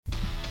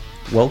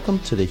Welcome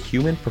to the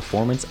Human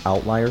Performance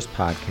Outliers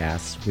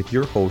podcast with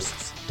your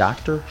hosts,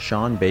 Dr.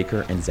 Sean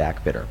Baker and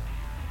Zach Bitter.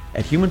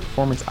 At Human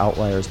Performance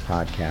Outliers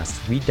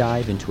podcast, we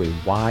dive into a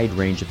wide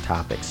range of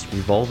topics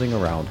revolving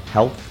around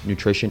health,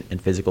 nutrition, and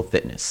physical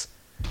fitness.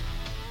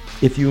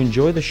 If you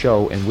enjoy the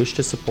show and wish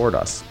to support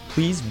us,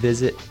 please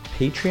visit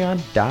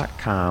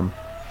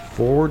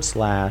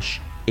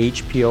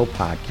patreon.com/HPO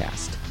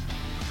podcast.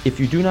 If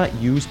you do not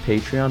use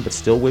Patreon but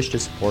still wish to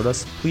support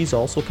us, please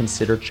also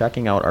consider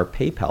checking out our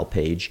PayPal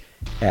page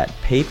at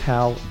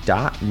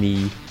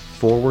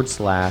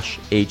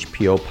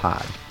paypal.me/HPO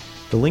pod.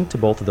 The link to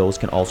both of those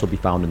can also be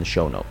found in the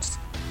show notes.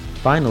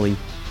 Finally,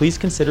 please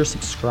consider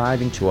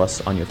subscribing to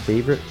us on your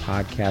favorite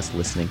podcast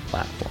listening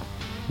platform.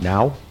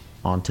 Now,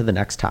 on to the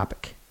next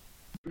topic.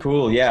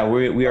 Cool. Yeah,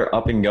 we are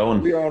up and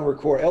going. We are on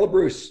record. Ella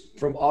Bruce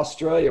from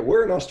Australia.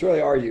 Where in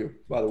Australia are you,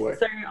 by the way?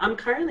 So I'm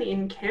currently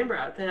in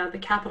Canberra, the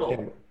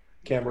capital.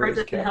 Canberra is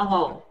the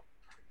capital.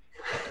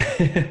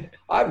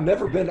 I've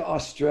never been to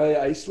Australia.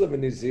 I used to live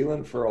in New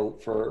Zealand for a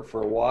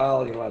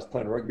while. You know, I was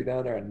playing rugby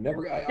down there. I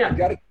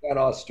got to get out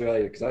of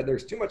Australia because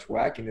there's too much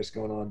wackiness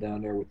going on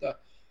down there with the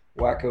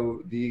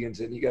wacko vegans,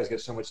 and you guys got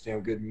so much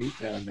damn good meat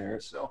down there.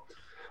 So.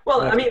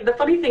 Well, I mean, the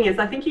funny thing is,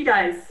 I think you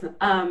guys,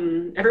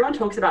 everyone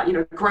talks about,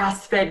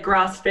 grass-fed,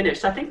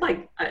 grass-finished. I think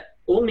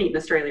all meat in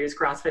Australia is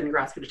grass-fed and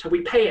grass-finished.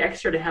 We pay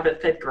extra to have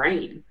it fed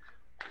grain.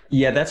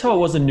 Yeah, that's how it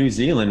was in New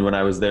Zealand when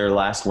I was there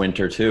last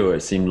winter too. It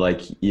seemed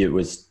like it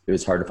was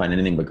hard to find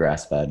anything but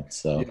grass-fed.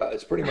 So yeah,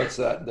 it's pretty much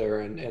that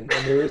there, and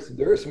there is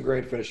some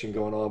grain finishing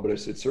going on, but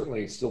it's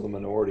certainly still the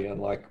minority,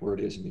 unlike where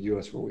it is in the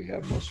U.S. where we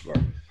have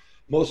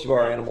most of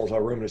our animals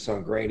are ruminants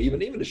on grain. Even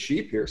the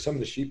sheep here, some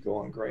of the sheep go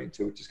on grain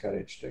too, which is kind of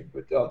interesting.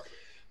 But tell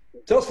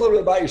us a little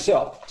bit about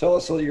yourself. Tell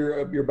us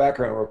your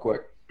background real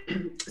quick.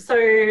 So,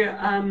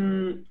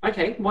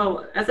 okay,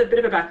 well, as a bit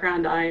of a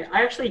background, I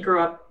actually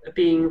grew up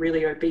being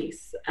really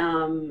obese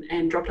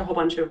and dropped a whole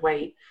bunch of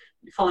weight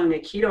following a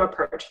keto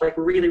approach, like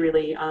really,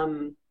 really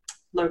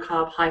low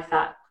carb, high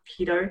fat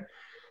keto.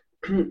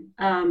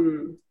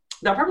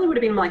 That probably would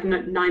have been like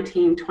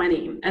 19,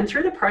 20. And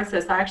through the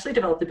process, I actually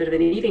developed a bit of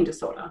an eating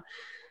disorder.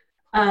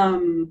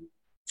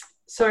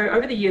 So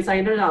over the years, I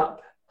ended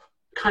up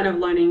kind of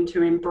learning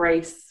to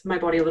embrace my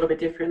body a little bit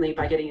differently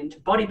by getting into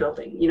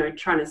bodybuilding,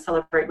 trying to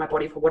celebrate my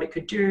body for what it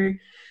could do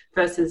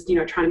versus,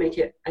 trying to make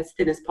it as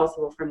thin as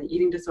possible from the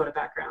eating disorder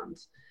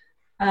background.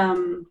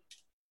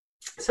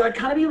 So I'd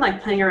kind of been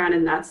like playing around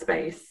in that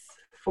space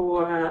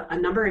for a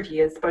number of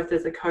years, both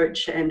as a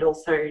coach and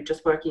also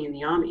just working in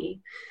the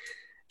army.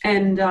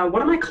 And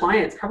one of my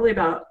clients, probably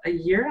about a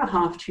year and a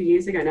half, 2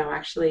 years ago now,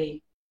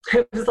 actually,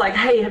 it was like,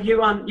 hey, have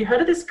you heard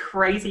of this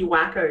crazy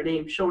wacko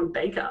named Sean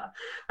Baker?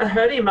 I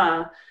heard him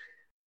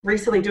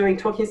recently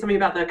talking something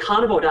about the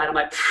carnivore diet. I'm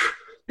like,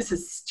 this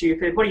is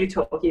stupid. What are you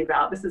talking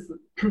about? This is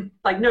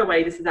like, no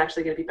way this is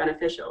actually going to be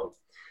beneficial.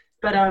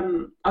 But I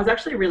was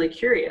actually really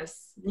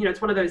curious.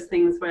 It's one of those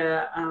things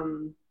where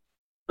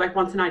like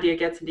once an idea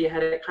gets into your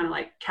head, it kind of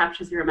like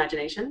captures your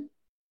imagination.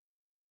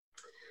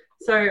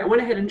 So I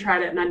went ahead and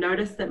tried it, and I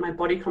noticed that my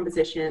body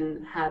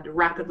composition had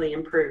rapidly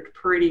improved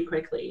pretty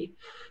quickly.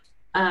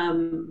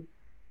 And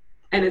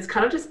it's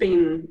kind of just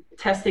been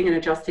testing and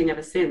adjusting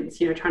ever since,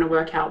 trying to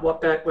work out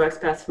what works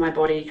best for my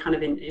body, kind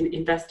of in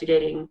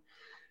investigating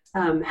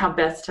how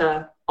best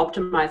to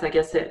optimize, I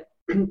guess, it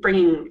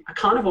bringing a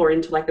carnivore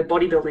into like the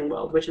bodybuilding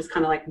world, which is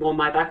kind of like more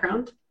my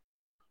background.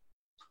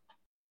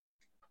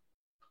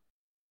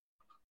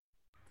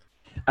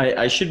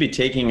 I should be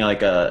taking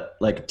like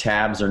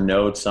tabs or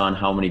notes on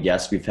how many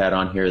guests we've had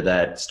on here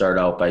that start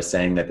out by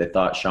saying that they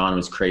thought Sean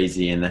was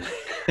crazy and then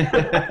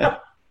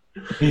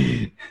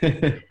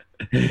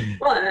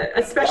well,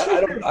 especially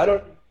I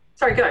don't.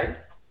 Sorry, go ahead.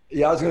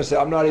 Yeah, I was going to say I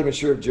don't know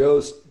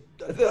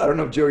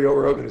if Joe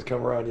Rogan has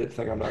come around yet to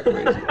think I'm not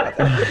crazy. I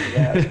think he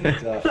has,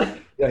 but,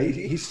 yeah,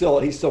 he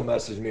still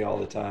messages me all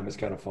the time. It's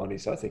kind of funny,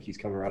 so I think he's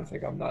come around to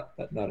think I'm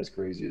not as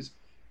crazy as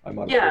I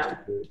might have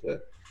supposed to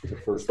the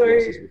first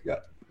places. We've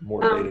got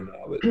more data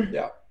now, but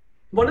yeah.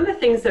 One of the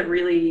things that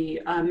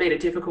really made it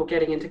difficult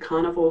getting into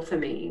carnivore for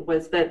me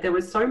was that there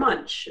was so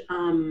much,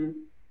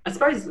 I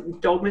suppose,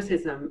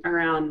 dogmatism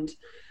around,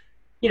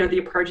 the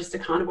approaches to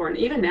carnivore. And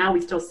even now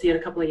we still see it a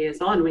couple of years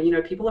on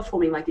where, people are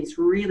forming like these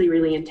really,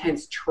 really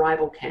intense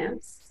tribal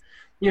camps.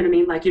 You know what I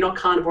mean? Like you're not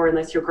carnivore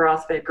unless you're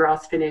grass-fed,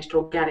 grass-finished,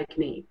 organic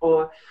meat,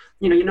 or,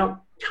 you're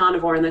not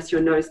carnivore unless you're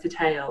nose to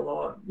tail,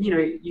 or,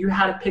 you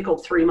had a pickle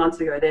 3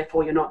 months ago,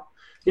 therefore you're not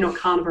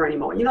carnivore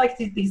anymore. Like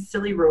these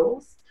silly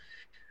rules.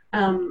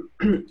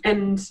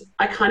 And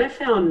I kind of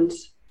found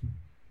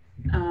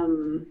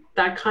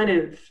that kind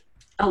of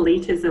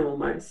elitism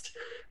almost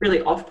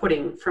really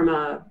off-putting from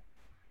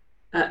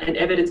an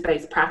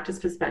evidence-based practice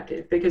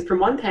perspective, because from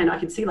one hand I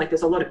can see like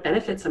there's a lot of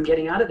benefits I'm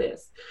getting out of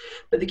this,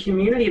 but the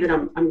community that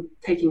I'm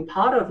taking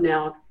part of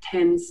now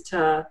tends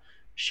to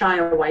shy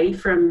away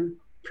from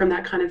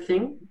that kind of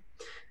thing.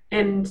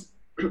 And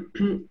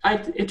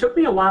it took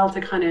me a while to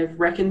kind of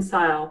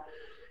reconcile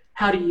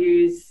how to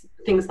use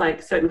things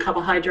like certain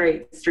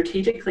carbohydrates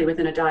strategically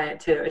within a diet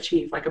to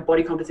achieve like a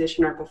body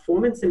composition or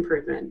performance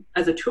improvement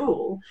as a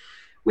tool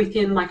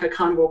within like a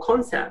carnivore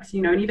concept,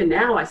 you know. And even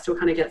now I still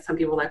kind of get some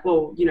people like,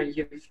 well, you know,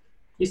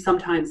 you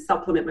sometimes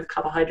supplement with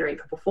carbohydrate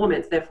for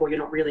performance, therefore you're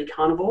not really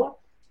carnivore.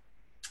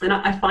 And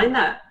I find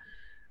that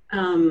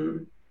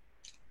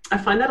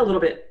a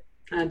little bit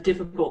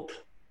difficult,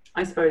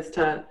 I suppose,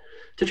 to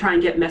try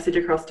and get message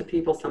across to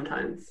people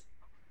sometimes.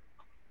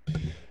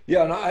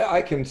 Yeah, and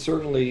I can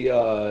certainly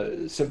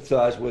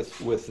sympathize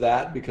with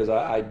that, because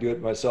I do it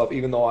myself,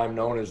 even though I'm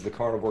known as the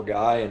carnivore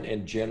guy,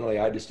 and generally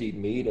I just eat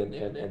meat,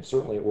 and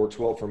certainly it works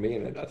well for me,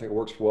 and I think it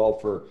works well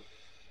for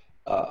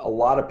a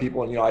lot of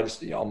people. And, you know, I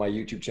just, you know, on my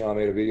YouTube channel, I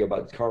made a video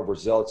about carnivore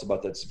zealots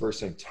about that very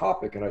same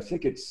topic. And I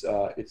think it's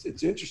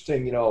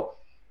interesting, you know,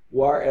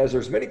 whereas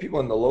there's many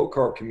people in the low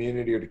carb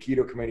community or the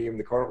keto community, even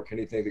the carnivore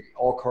community, think that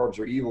all carbs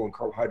are evil and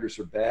carbohydrates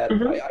are bad.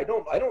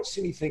 Mm-hmm. I don't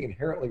see anything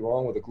inherently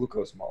wrong with a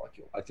glucose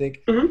molecule. I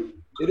think Mm-hmm.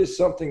 it is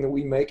something that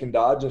we make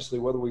endogenously,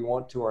 whether we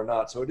want to or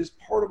not. So it is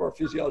part of our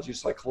physiology,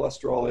 just like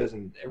cholesterol is,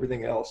 and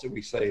everything else that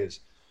we say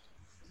is,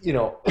 you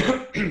know,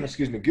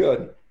 excuse me,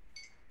 good.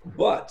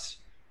 But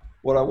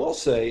what I will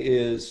say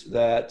is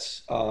that,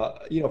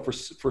 you know,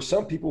 for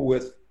some people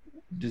with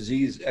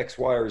disease X,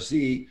 Y, or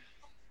Z,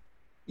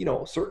 you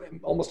know,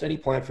 almost any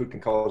plant food can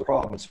cause a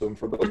problem. So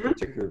for those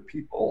particular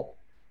people,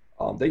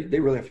 they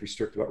really have to be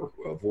strict about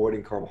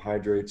avoiding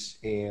carbohydrates.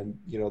 And,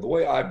 you know, the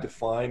way I've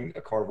defined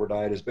a carnivore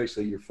diet is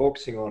basically you're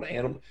focusing on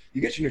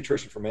you get your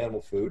nutrition from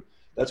animal food.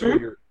 That's where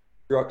your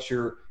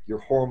structure, your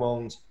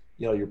hormones,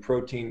 you know, your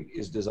protein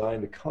is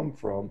designed to come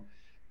from.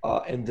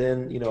 And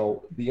then, you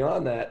know,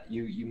 beyond that,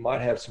 you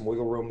might have some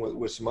wiggle room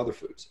with some other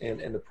foods.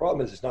 And the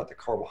problem is, it's not the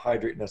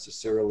carbohydrate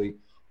necessarily,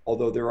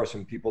 although there are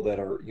some people that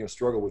are, you know,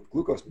 struggle with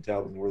glucose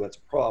metabolism where that's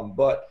a problem.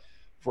 But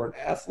for an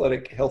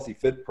athletic, healthy,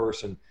 fit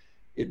person,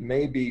 it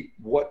may be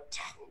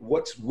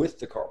what's with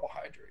the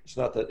carbohydrate. It's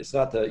not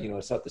the you know,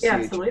 it's not the Yeah,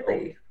 CHO.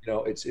 absolutely. You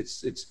know,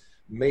 it's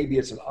maybe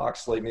it's an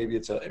oxalate, maybe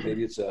it's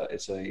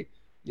a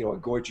you know, a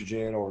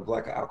goitrogen or a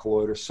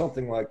glycoalkaloid or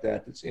something like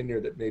that that's in there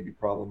that may be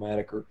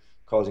problematic or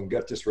causing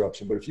gut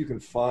disruption. But if you can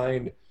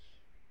find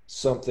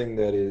something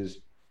that is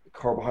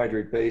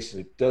carbohydrate based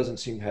and it doesn't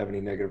seem to have any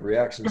negative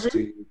reactions to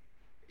you,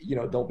 you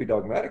know, don't be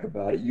dogmatic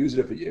about it. Use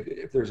it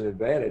if there's an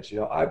advantage. You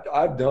know,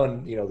 I've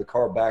done, you know, the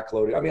carb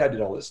backloading. I mean, I did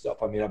all this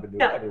stuff. I mean, I've been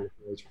doing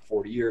this for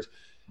 40 years.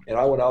 And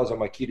when I was on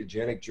my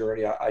ketogenic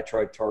journey, I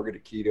tried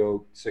targeted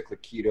keto,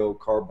 cyclic keto,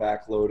 carb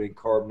backloading,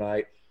 carb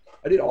night.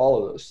 I did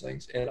all of those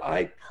things. And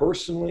I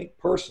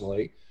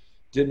personally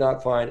did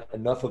not find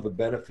enough of a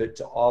benefit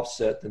to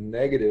offset the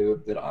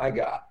negative that I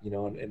got, you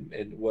know.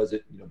 And was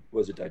it, you know,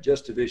 was it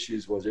digestive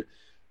issues? Was it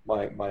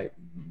my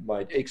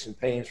aches and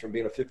pains from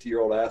being a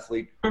 50-year-old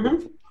athlete?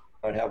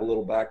 I'd have a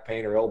little back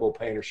pain or elbow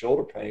pain or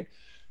shoulder pain.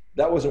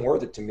 That wasn't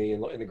worth it to me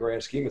in the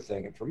grand scheme of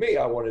things. And for me,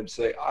 I wanted to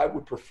say I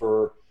would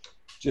prefer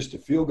just to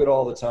feel good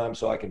all the time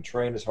so I can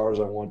train as hard as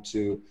I want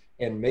to.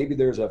 And maybe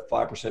there's a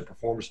 5%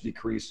 performance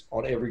decrease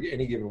on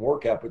any given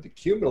workout, but the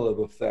cumulative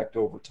effect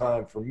over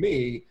time for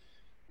me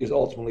is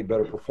ultimately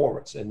better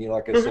performance. And, you know,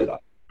 like I said,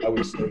 I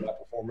would say my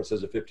performance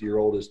as a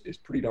 50-year-old is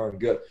pretty darn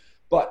good.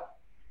 But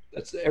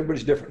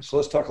everybody's different. So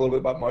let's talk a little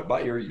bit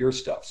about your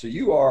stuff. So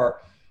you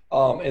are,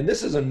 and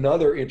this is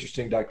another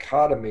interesting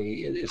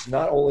dichotomy. It's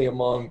not only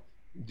among,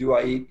 do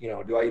I eat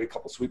a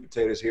couple sweet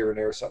potatoes here and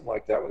there or something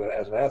like that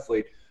as an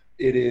athlete.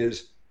 It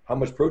is, how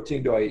much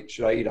protein do I eat?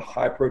 Should I eat a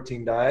high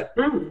protein diet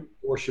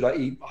or should I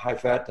eat a high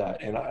fat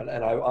diet? And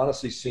I've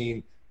honestly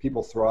seen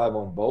people thrive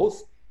on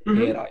both.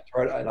 And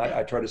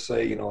I try to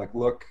say, you know, like,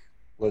 look,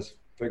 let's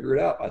figure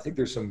it out. I think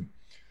there's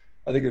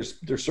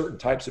certain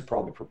types that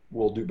probably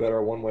will do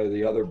better one way or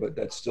the other, but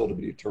that's still to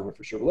be determined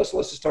for sure. But let's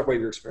just talk about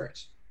your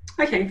experience.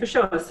 Okay, for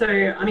sure. So,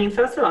 I mean,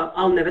 first of all,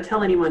 I'll never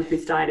tell anyone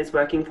whose diet is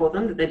working for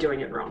them that they're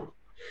doing it wrong.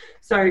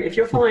 So if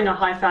you're following a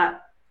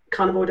high-fat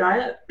carnivore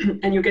diet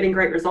and you're getting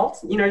great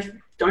results, you know,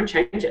 don't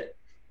change it.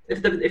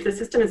 If the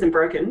system isn't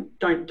broken,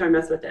 don't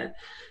mess with it.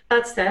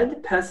 That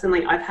said,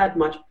 personally, I've had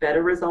much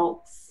better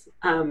results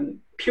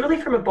purely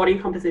from a body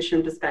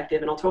composition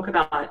perspective, and I'll talk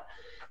about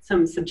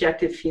some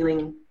subjective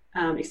feeling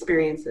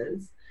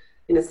experiences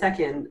in a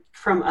second,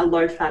 from a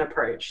low-fat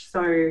approach.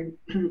 So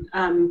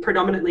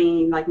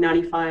predominantly like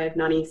 95,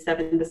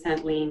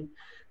 97% lean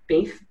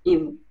beef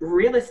in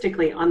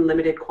realistically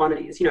unlimited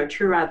quantities, you know,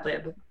 true ad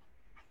lib.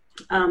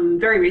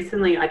 Very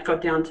recently, I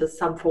got down to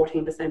sub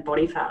 14%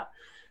 body fat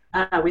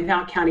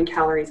without counting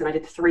calories, and I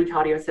did 3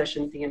 cardio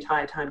sessions the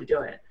entire time to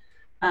do it,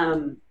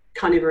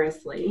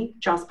 carnivorously,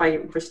 just by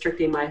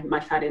restricting my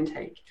fat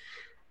intake.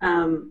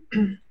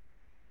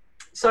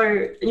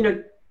 So, you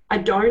know, I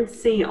don't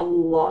see a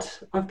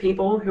lot of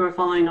people who are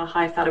following a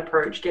high fat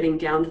approach getting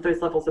down to those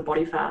levels of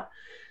body fat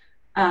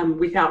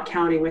without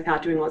counting,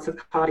 without doing lots of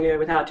cardio,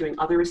 without doing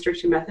other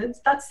restriction methods.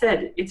 That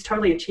said, it's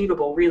totally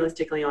achievable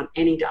realistically on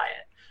any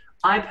diet.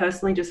 I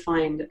personally just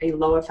find a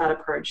lower fat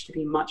approach to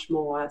be much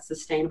more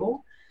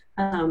sustainable.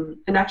 And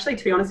actually,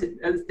 to be honest,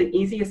 it's the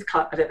easiest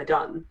cut I've ever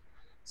done.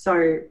 So,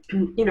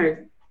 you know,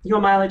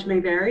 your mileage may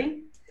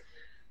vary.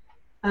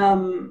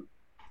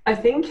 I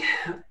think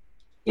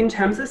in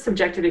terms of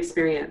subjective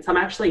experience, I'm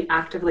actually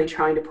actively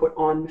trying to put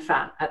on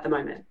fat at the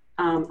moment.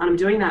 And I'm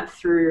doing that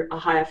through a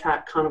higher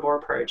fat carnivore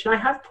approach. And I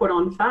have put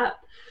on fat,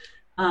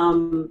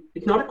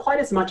 not quite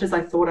as much as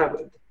I thought I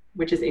would,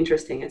 which is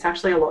interesting. It's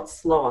actually a lot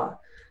slower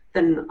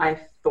than I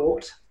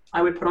thought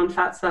I would put on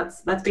fat. So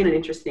that's been an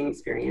interesting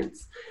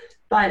experience.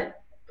 But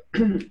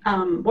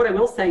what I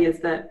will say is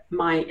that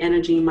my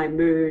energy, my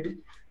mood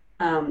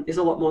is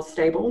a lot more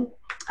stable.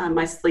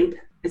 My sleep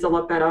is a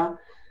lot better.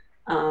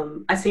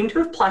 I seem to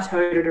have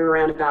plateaued at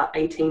around about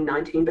 18,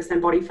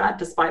 19% body fat,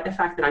 despite the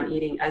fact that I'm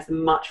eating as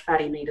much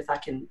fatty meat as I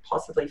can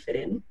possibly fit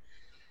in,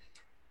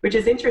 which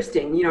is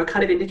interesting. You know, it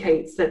kind of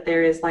indicates that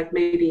there is like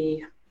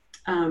maybe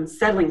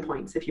settling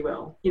points, if you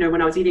will. You know,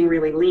 when I was eating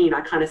really lean,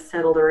 I kind of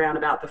settled around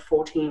about the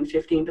 14,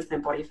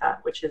 15% body fat,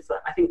 which is,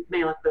 I think,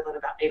 male equivalent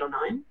about 8 or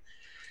 9.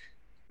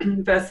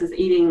 Versus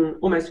eating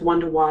almost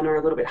 1-to-1 or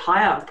a little bit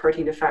higher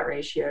protein to fat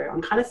ratio,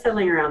 I'm kind of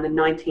settling around the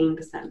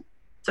 19%.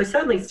 So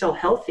certainly still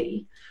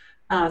healthy,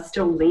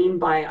 still lean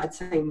by, I'd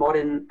say,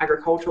 modern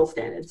agricultural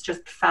standards,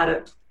 just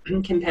fatter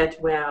compared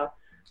to where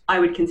I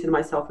would consider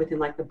myself within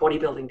like the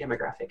bodybuilding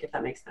demographic, if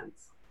that makes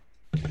sense.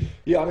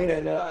 Yeah, I mean,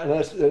 and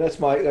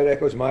that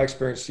echoes my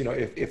experience. You know,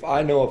 if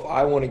I know if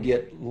I want to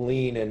get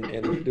lean, and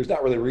there's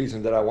not really a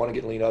reason that I want to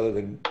get lean other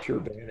than pure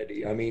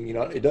vanity. I mean, you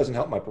know, it doesn't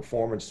help my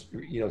performance,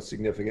 you know,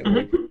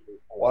 significantly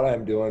what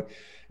I'm doing.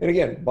 And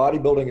again,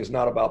 bodybuilding is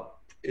not about,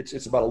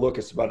 it's about a look,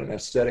 it's about an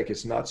aesthetic.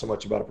 It's not so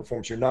much about a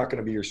performance. You're not going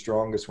to be your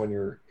strongest when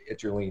you're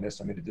at your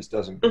leanest. I mean, it just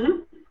doesn't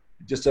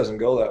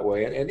go that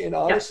way. And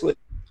honestly,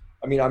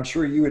 I mean, I'm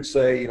sure you would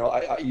say, you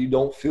know, you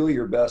don't feel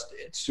your best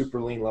at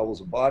super lean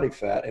levels of body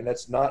fat, and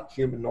that's not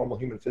normal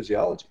human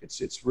physiology.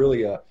 It's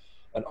really an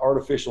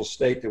artificial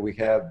state that we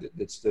have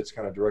that's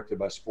kind of directed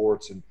by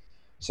sports and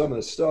some of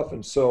the stuff.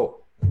 And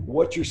so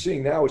what you're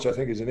seeing now, which I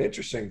think is an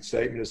interesting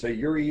statement, is say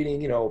you're eating,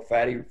 you know,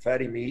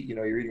 fatty meat, you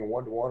know, you're eating a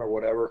 1-to-1 or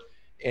whatever,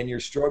 and you're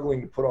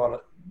struggling to put on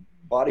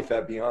body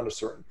fat beyond a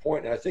certain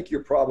point. And I think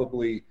you're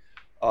probably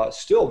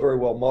still very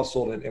well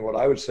muscled and what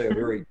I would say a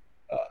very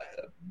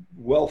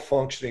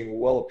well-functioning,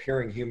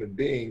 well-appearing human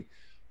being,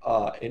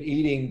 and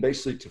eating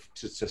basically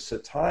to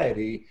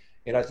satiety.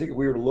 And I think if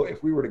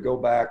we were to go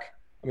back,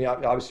 I mean,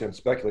 obviously I'm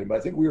speculating, but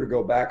I think we were to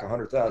go back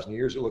 100,000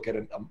 years to look at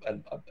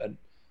an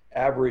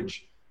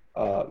average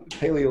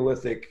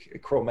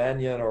Paleolithic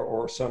Cro-Magnon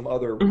or some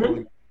other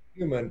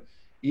human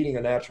eating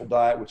a natural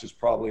diet, which is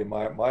probably,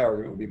 my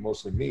argument would be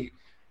mostly meat.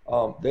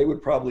 They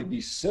would probably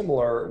be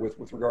similar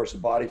with regards to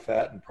body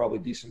fat and probably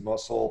decent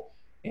muscle.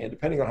 And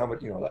depending on how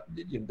much, you know,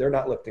 they're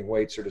not lifting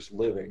weights, they're just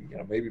living. You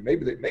know, maybe they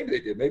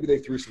did. Maybe they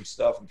threw some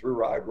stuff and threw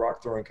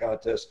rock throwing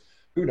contests.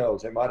 Who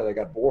knows? They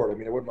got bored. I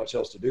mean, there wasn't much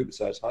else to do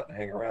besides hunt and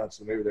hang around.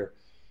 So maybe they're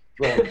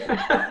throwing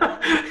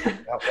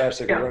how fast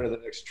they can run to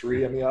the next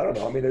tree. I mean, I don't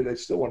know. I mean, they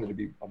still wanted to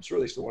be. I'm sure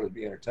they still wanted to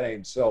be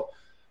entertained. So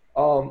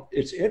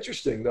it's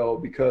interesting though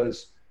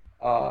because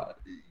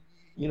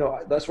you know,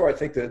 that's where I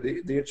think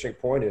the interesting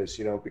point is.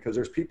 You know, because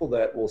there's people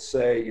that will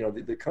say, you know,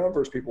 the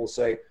converse people will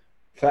say,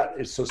 fat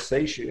is so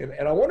satiating.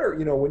 And I wonder,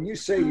 you know, when you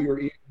say you're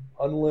eating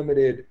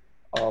unlimited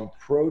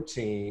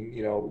protein,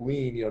 you know,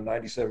 lean, you know,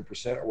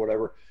 97% or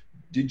whatever,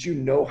 did you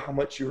know how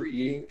much you were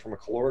eating from a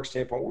caloric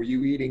standpoint? Were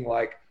you eating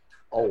like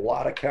a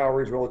lot of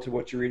calories relative to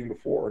what you were eating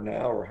before or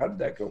now, or how did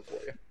that go for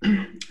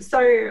you?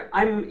 So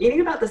I'm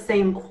eating about the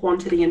same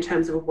quantity in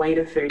terms of weight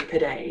of food per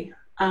day.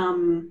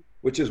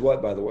 Which is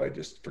what, by the way,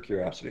 just for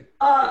curiosity?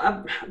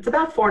 It's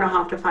about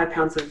 4.5 to 5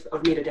 pounds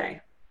of meat a day.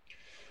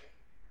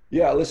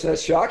 Yeah, listen,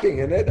 that's shocking,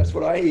 isn't it? That's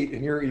what I eat,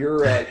 and you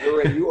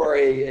are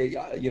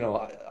a you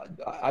know,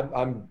 I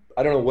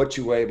don't know what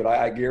you weigh, but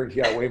I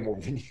guarantee I weigh more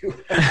than you.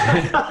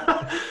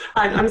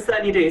 I'm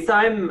certain you do. So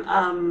I'm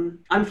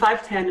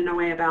 5'10" and I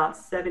weigh about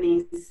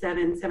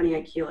 77,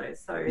 78 kilos.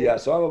 So yeah,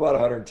 so I'm about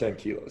 110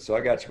 kilos. So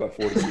I got you by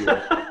 40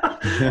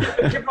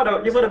 kilos. you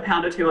put a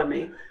pound or two on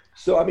me.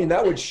 So I mean,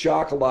 that would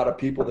shock a lot of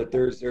people that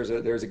there's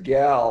a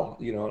gal,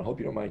 you know, and I hope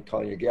you don't mind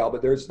calling you a gal,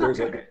 but there's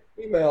a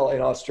female in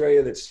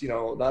Australia that's, you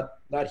know,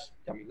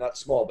 not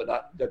small, but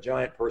not a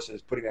giant person,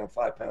 is putting down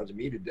 5 pounds of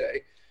meat a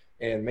day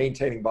and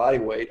maintaining body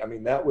weight. I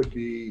mean, that would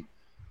be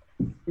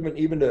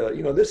even to,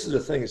 you know, this is a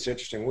thing that's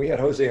interesting. We had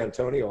Jose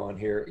Antonio on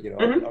here, you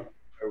know,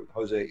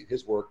 Jose,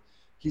 his work,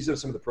 he's done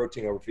some of the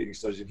protein overfeeding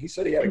studies, and he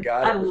said he had a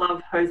guy. I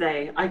love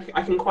Jose. I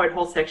can quote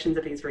whole sections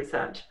of his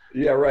research.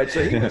 Yeah, right.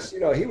 So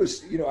he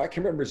was, you know, I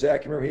can remember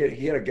Zach. I remember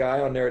he had a guy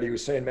on there that he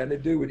was saying, man, the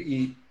dude would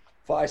eat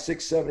 5,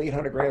 6, 7,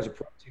 800 grams of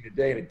protein a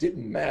day, and it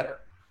didn't matter.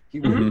 He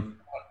wouldn't eat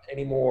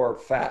any more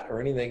fat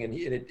or anything,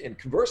 and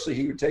conversely,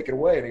 he would take it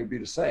away, and it would be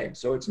the same.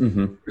 So it's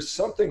there's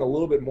something a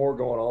little bit more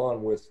going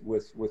on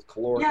with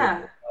caloric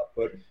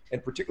output,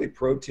 and particularly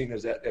protein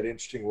is that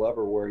interesting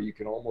lever where you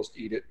can almost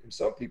eat it. In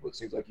some people, it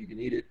seems like you can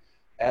eat it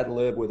ad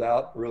lib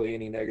without really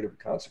any negative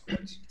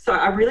consequence. So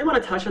I really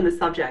want to touch on this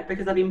subject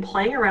because I've been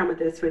playing around with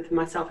this with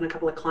myself and a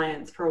couple of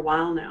clients for a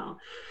while now.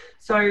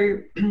 So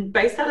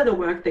based out of the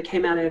work that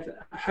came out of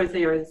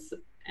Jose's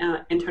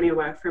Antonio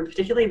work, from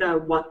particularly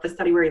the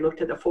study where he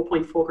looked at the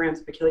 4.4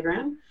 grams per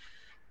kilogram,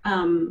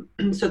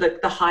 So the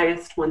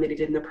highest one that he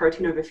did in the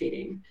protein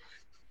overfeeding.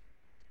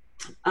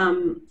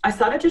 I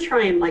started to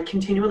try and like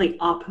continually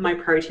up my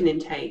protein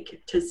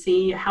intake to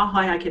see how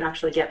high I could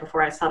actually get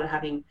before I started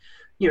having,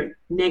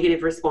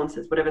 negative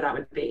responses, whatever that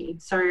would be.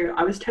 So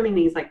I was terming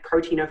these like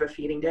protein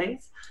overfeeding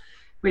days,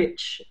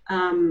 which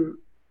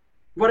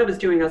what I was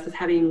doing, I was just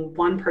having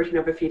one protein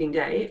overfeeding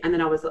day, and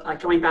then I was like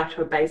going back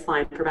to a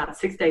baseline for about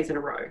 6 days in a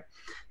row.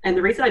 And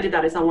the reason I did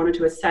that is I wanted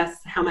to assess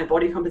how my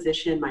body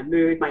composition, my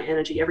mood, my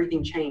energy,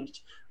 everything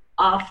changed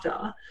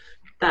after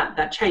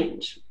that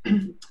change.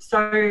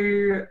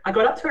 So I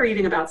got up to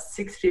eating about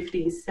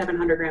 650,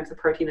 700 grams of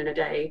protein in a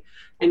day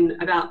and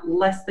about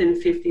less than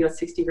 50 or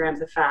 60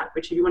 grams of fat,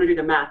 which if you want to do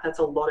the math, that's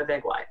a lot of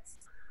egg whites.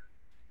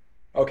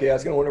 Okay, I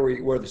was going to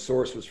wonder where the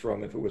source was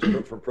from, if it was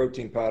from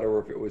protein powder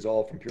or if it was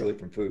all purely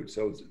from food.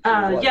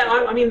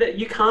 I mean,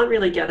 you can't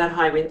really get that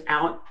high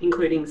without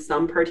including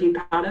some protein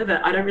powder,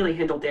 but I don't really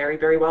handle dairy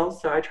very well,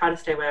 so I try to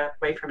stay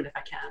away from it if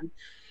I can.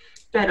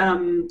 But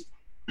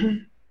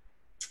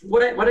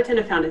what I tend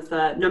to find is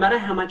that no matter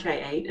how much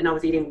I ate, and I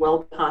was eating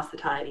well past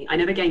satiety, I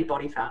never gained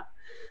body fat.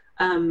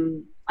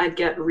 I'd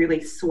get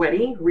really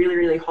sweaty, really,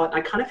 really hot.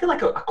 I kind of feel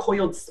like a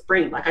coiled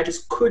spring, like I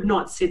just could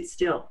not sit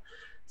still.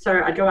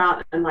 So I'd go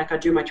out and like I'd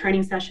do my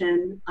training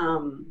session,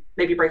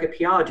 maybe break a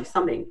PR, do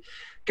something,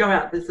 go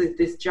out,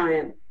 this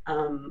giant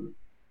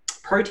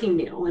protein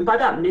meal. And by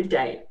about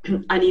midday,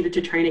 I needed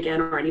to train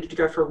again, or I needed to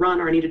go for a run,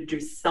 or I needed to do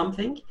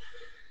something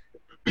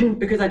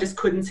because I just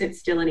couldn't sit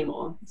still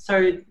anymore.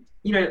 So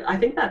I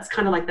think that's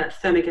kind of like that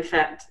thermic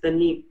effect,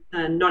 the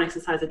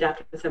non-exercise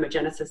adaptive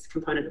thermogenesis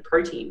component of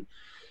protein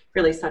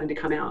really starting to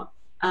come out.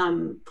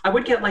 I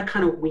would get like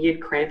kind of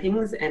weird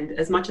crampings, and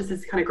as much as this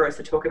is kind of gross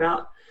to talk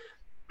about,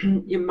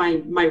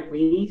 my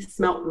wee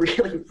smelled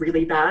really,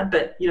 really bad,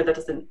 but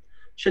that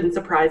shouldn't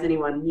surprise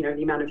anyone,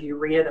 the amount of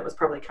urea that was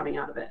probably coming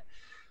out of it.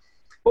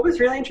 What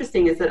was really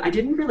interesting is that I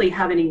didn't really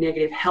have any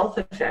negative health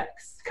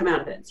effects come out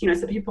of it.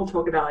 So people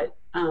talk about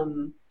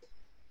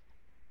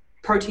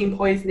protein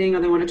poisoning,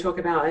 or they want to talk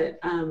about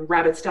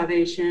rabbit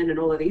starvation and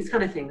all of these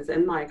kind of things.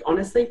 And like,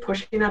 honestly,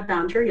 pushing that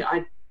boundary,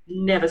 I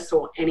never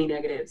saw any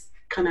negatives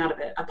come out of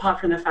it, apart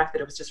from the fact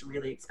that it was just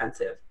really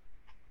expensive.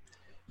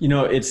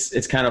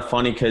 It's kind of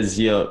funny because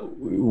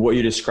what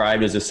you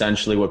described is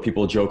essentially what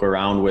people joke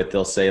around with.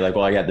 They'll say like,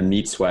 well, I had the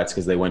meat sweats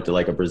because they went to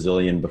like a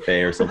Brazilian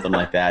buffet or something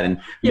like that.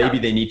 And maybe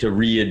they need to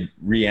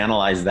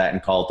reanalyze that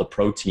and call it the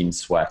protein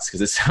sweats,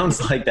 because it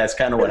sounds like that's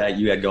kind of what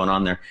you had going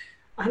on there.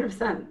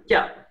 100%.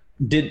 Yeah.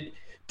 Did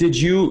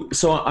you,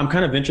 so I'm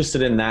kind of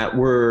interested in that,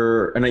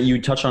 and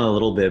you touched on it a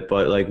little bit,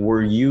 but like,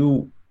 were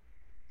you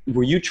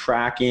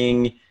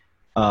tracking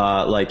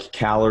like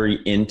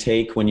calorie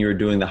intake when you were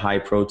doing the high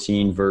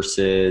protein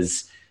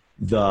versus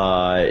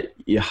the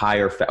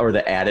higher fat or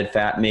the added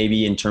fat,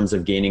 maybe in terms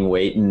of gaining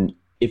weight? And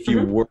if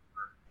you were,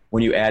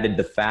 when you added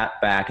the fat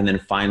back and then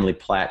finally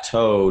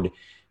plateaued,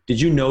 did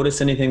you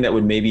notice anything that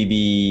would maybe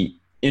be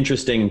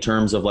interesting in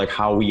terms of like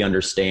how we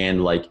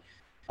understand like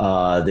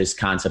this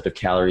concept of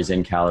calories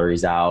in,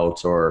 calories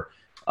out, or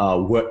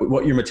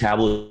what your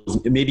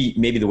metabolism,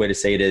 maybe the way to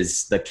say it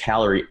is the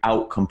calorie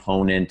out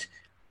component.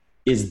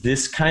 Is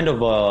this kind of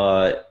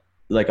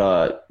less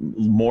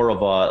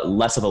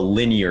of a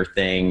linear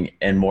thing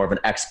and more of an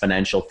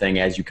exponential thing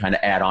as you kind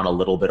of add on a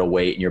little bit of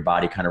weight and your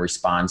body kind of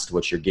responds to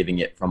what you're giving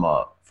it from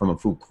a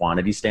food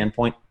quantity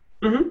standpoint?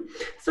 Mm-hmm.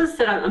 So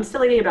I'm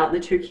still eating about the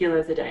 2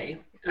 kilos a day.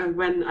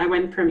 When I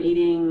went from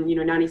eating,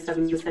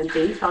 97%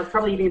 beef, I was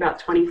probably eating about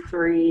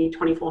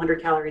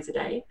 2,400 calories a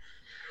day,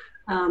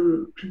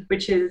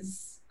 which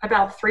is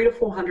about 300 to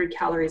 400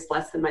 calories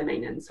less than my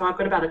maintenance. So I've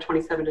got about a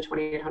 2,700 to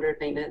 2,800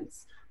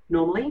 maintenance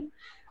normally.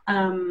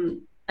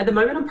 At the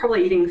moment, I'm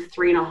probably eating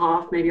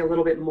 3.5, maybe a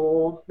little bit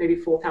more, maybe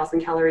 4,000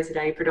 calories a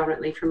day,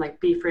 predominantly from like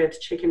beef ribs,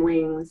 chicken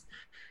wings.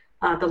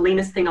 The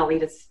leanest thing I'll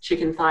eat is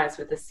chicken thighs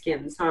with the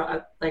skin.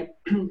 So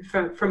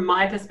from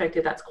my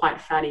perspective, that's quite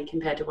fatty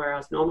compared to where I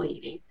was normally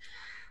eating.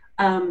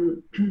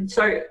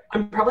 So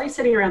I'm probably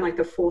sitting around like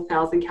the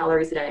 4,000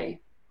 calories a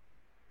day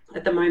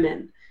at the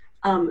moment.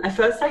 At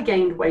first I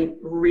gained weight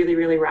really,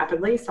 really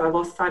rapidly. So I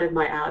lost sight of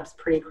my abs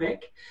pretty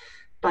quick,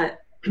 but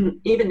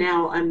even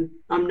now I'm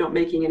not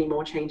making any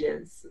more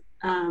changes.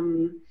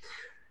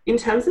 In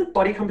terms of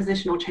body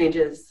compositional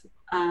changes,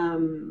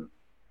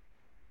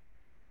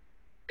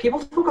 people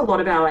talk a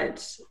lot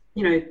about,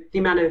 the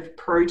amount of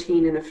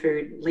protein in the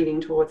food leading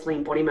towards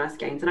lean body mass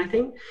gains. And I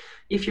think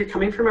if you're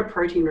coming from a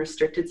protein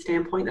restricted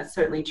standpoint, that's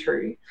certainly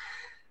true.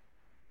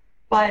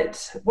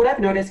 But what I've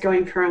noticed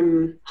going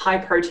from high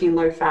protein,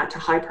 low fat to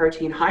high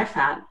protein, high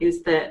fat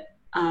is that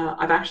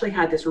I've actually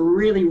had this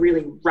really,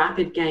 really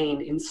rapid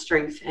gain in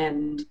strength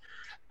and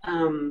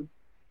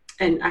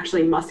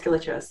actually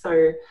musculature.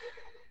 So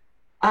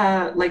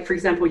like for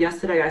example,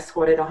 yesterday I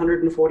squatted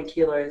 140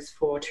 kilos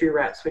for 2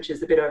 reps, which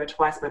is a bit over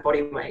twice my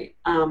body weight.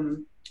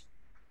 And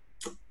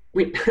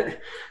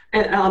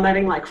I'm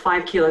adding like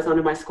 5 kilos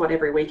onto my squat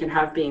every week and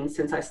have been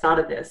since I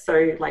started this.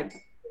 So like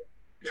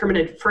for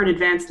an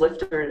advanced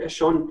lifter,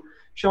 Sean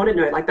would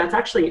know, like that's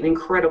actually an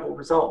incredible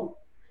result.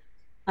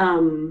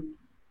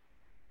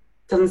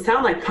 doesn't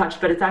sound like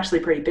much, but it's actually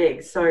pretty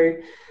big. So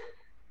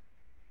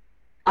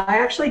I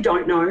actually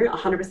don't know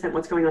 100%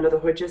 what's going under the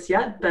hood just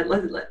yet, but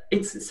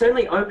it's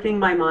certainly opening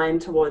my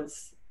mind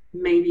towards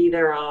maybe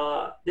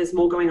there's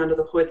more going under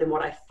the hood than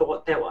what I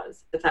thought there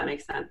was, if that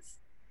makes sense.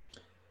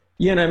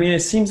 Yeah, and I mean, it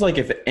seems like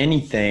if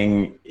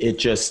anything, it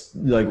just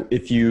like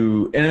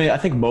and I mean, I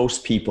think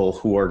most people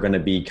who are going to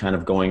be kind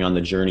of going on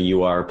the journey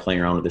you are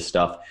playing around with this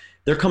stuff,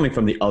 they're coming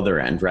from the other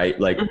end, right?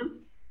 Like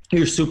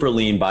you're super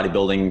lean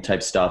bodybuilding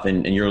type stuff,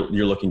 and you're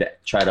looking to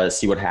try to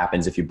see what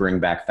happens if you bring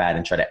back fat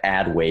and try to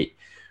add weight.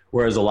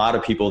 Whereas a lot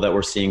of people that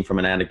we're seeing from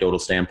an anecdotal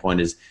standpoint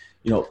is,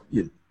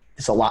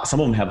 it's a lot. Some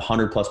of them have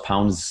 100+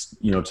 pounds,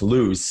 to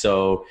lose.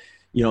 So,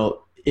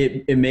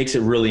 it makes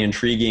it really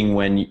intriguing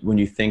when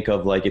you think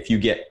of like, if you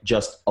get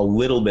just a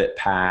little bit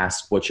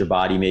past what your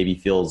body maybe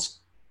feels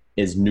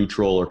is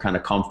neutral or kind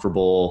of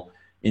comfortable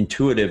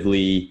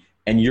intuitively,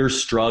 and you're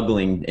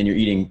struggling and you're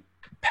eating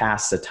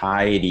past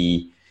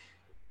satiety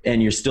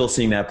and you're still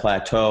seeing that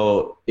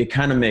plateau, it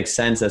kind of makes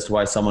sense as to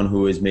why someone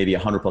who is maybe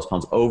 100+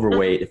 pounds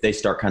overweight, if they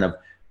start kind of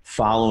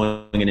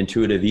following an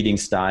intuitive eating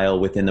style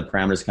within the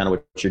parameters, kind of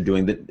what you're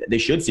doing, that they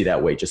should see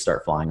that weight just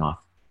start flying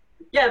off.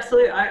 Yeah,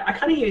 absolutely. I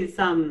kind of use,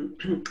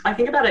 I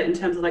think about it in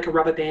terms of like a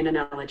rubber band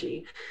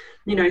analogy,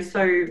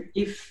 so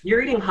if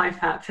you're eating high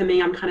fat, for me,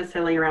 I'm kind of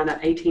settling around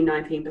that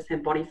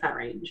 18-19% body fat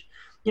range.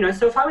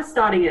 So if I was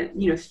starting at,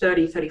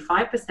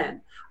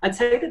 30-35%, I'd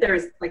say that there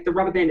is like the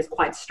rubber band is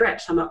quite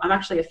stretched. I'm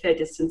actually a fair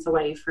distance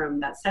away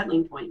from that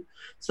settling point.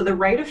 So the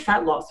rate of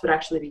fat loss would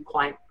actually be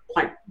quite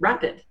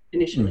rapid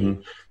initially.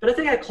 But as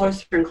I get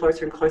closer and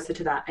closer and closer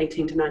to that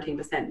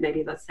 18-19%,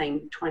 maybe let's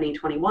say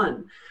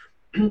 20-21,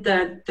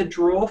 the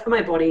draw for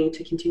my body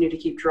to continue to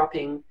keep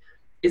dropping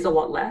is a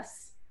lot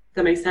less. Does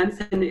that make sense?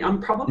 And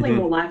I'm probably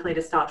more likely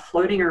to start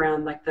floating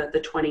around like the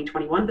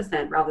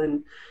 20-21% rather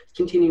than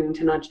continuing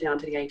to nudge down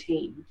to the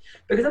 18.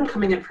 Because I'm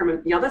coming in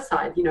from the other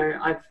side,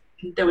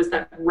 there was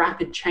that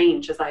rapid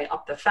change as I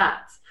upped the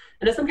fats.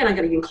 And as I'm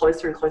getting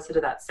closer and closer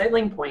to that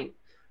settling point,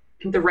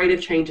 the rate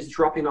of change is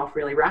dropping off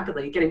really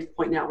rapidly, getting to the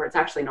point now where it's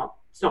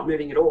not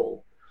moving at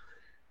all,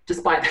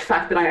 despite the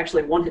fact that I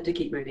actually want it to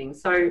keep moving.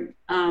 So,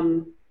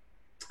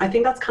 I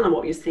think that's kind of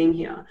what you're seeing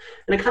here.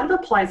 And it kind of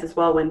applies as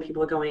well when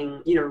people are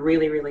going,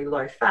 really, really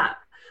low fat,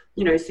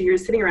 so you're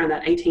sitting around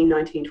that 18,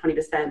 19,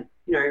 20%,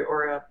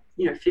 or a,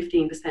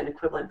 15%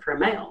 equivalent for a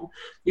male.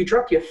 You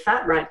drop your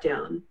fat right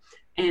down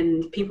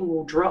and people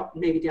will drop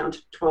maybe down to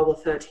 12 or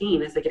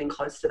 13 as they're getting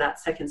close to that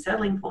second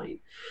settling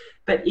point.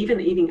 But even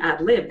eating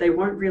ad lib, they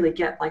won't really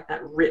get like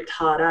that ripped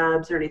hard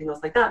abs or anything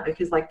else like that,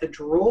 because like the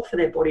draw for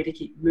their body to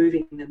keep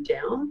moving them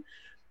down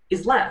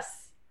is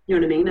less. You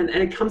know what I mean? And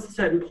it comes to a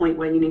certain point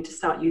where you need to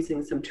start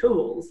using some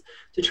tools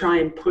to try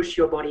and push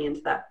your body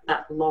into that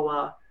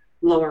lower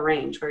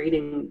range where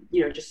eating,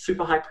 just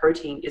super high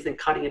protein isn't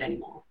cutting it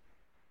anymore.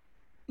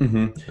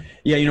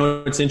 Yeah,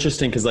 it's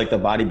interesting because like the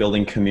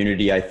bodybuilding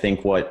community, I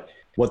think what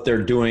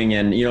they're doing,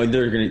 and you're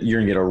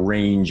gonna get a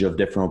range of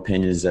different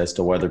opinions as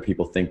to whether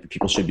people think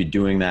people should be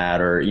doing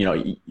that, or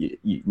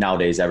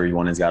nowadays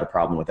everyone has got a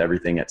problem with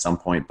everything at some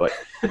point. But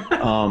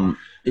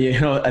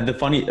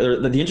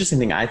the interesting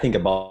thing I think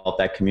about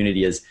that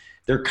community is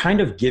they're kind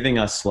of giving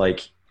us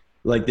like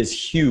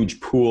this huge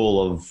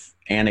pool of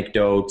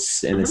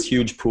anecdotes and this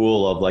huge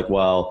pool of like,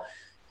 well,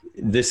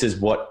 this is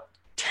what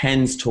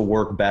tends to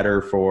work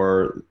better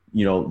for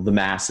the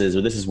masses,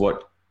 or this is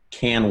what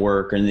can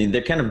work, and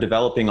they're kind of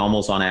developing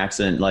almost on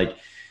accident like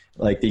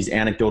these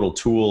anecdotal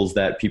tools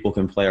that people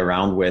can play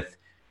around with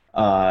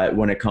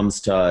when it comes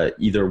to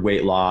either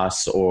weight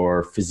loss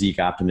or physique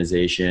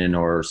optimization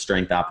or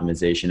strength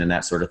optimization and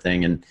that sort of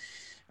thing. And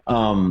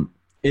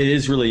it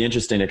is really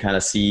interesting to kind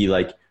of see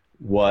like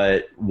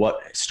what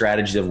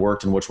strategies have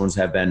worked and which ones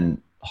have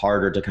been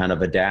harder to kind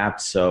of adapt.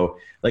 So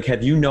like,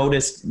 have you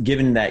noticed,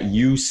 given that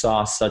you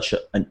saw such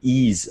an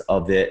ease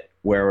of it,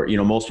 where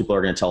most people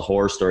are going to tell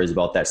horror stories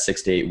about that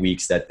 6 to 8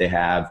 weeks that they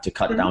have to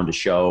cut down to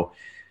show,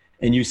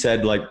 and you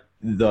said like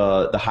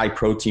the high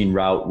protein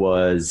route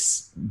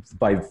was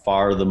by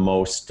far the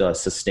most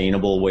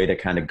sustainable way to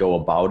kind of go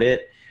about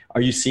it.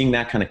 Are you seeing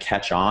that kind of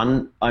catch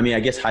on? I mean,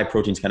 I guess high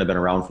protein's kind of been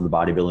around from the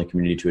bodybuilding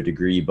community to a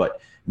degree,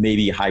 but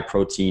maybe high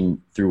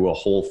protein through a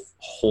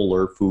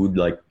wholer food,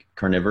 like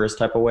carnivorous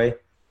type of way.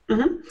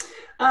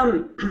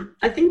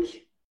 I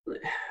think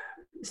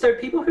so.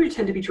 People who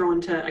tend to be drawn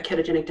to a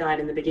ketogenic diet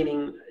in the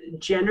beginning,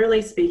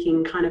 generally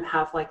speaking, kind of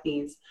have like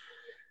these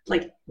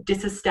like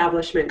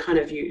disestablishment kind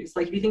of views.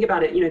 Like if you think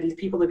about it, these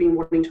people have been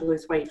wanting to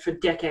lose weight for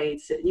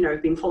decades,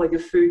 been following the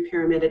food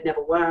pyramid, it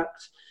never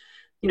worked.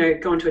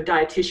 Going to a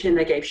dietitian,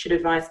 they gave shit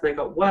advice and they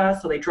got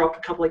worse, or they dropped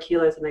a couple of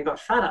kilos and they got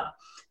fatter.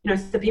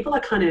 So people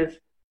are kind of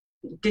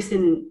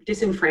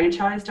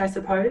disenfranchised, I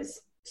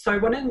suppose. So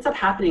what ends up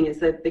happening is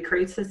that it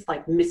creates this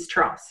like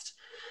mistrust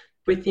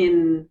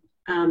within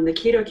the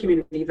keto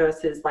community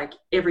versus like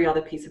every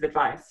other piece of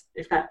advice,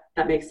 if that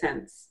makes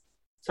sense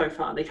so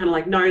far. They kind of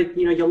like, no,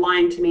 you're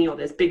lying to me, or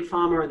there's big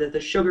pharma, or the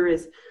sugar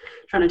is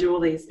trying to do all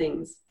these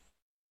things.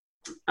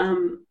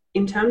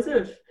 In terms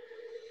of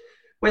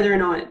whether or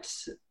not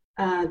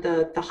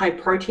the high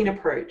protein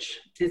approach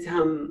is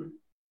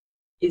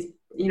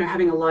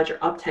having a larger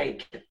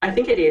uptake. I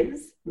think it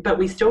is, but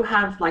we still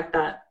have like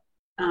that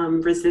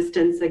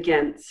resistance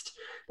against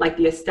like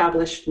the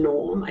established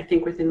norm. I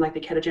think within like the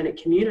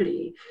ketogenic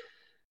community,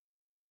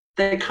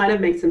 that kind of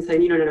makes them say,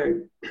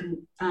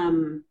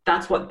 no,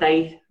 that's what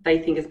they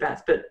think is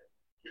best. But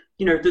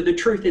the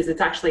truth is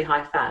it's actually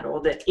high fat,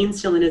 or that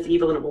insulin is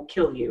evil and it will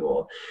kill you,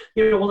 or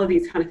all of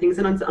these kind of things.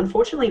 And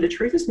unfortunately, the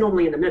truth is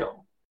normally in the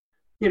middle.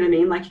 You know what I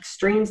mean? Like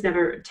extremes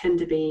never tend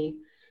to be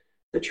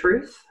the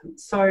truth.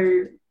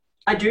 So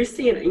I do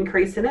see an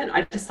increase in it.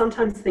 I just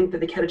sometimes think that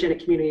the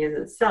ketogenic community in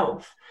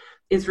itself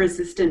is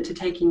resistant to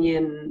taking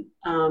in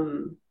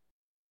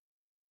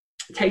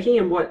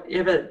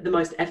whatever the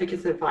most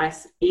efficacious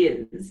advice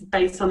is,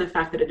 based on the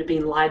fact that it had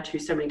been lied to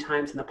so many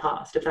times in the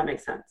past, if that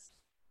makes sense.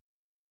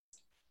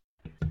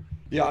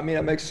 Yeah, I mean,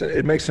 it makes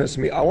sense to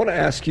me. I want to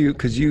ask you,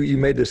 because you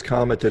made this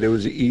comment that it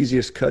was the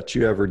easiest cut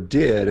you ever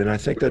did, and I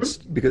think that's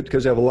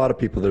because I have a lot of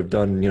people that have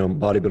done,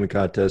 bodybuilding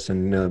contests,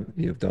 and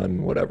you've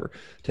done whatever,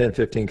 10,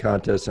 15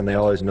 contests, and they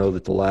always know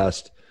that the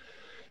last,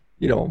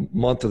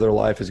 month of their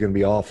life is going to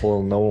be awful,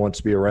 and no one wants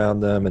to be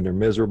around them, and they're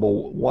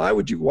miserable. Why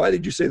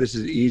did you say this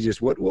is the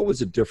easiest? What was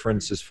the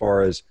difference as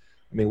far as,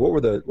 what were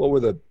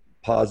the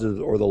positives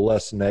or the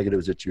less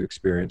negatives that you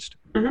experienced?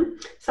 Mm-hmm.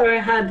 So I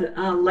had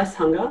less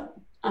hunger.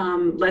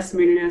 Less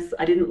moodiness.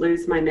 I didn't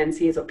lose my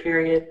menses or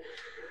period.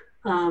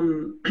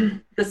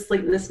 The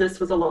sleeplessness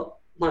was a lot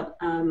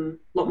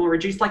more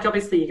reduced. Like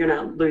obviously you're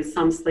going to lose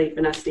some sleep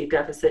in a sleep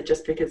deficit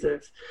just because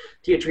of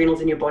the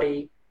adrenals in your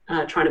body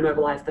trying to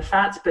mobilize the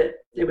fats, but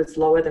it was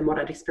lower than what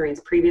I'd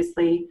experienced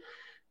previously.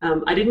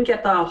 I didn't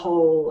get the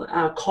whole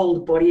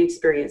cold body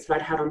experience that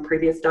I'd had on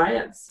previous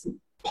diets,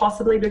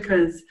 possibly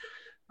because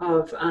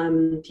of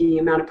the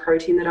amount of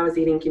protein that I was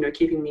eating,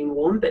 keeping me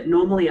warm. But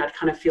normally I'd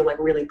kind of feel like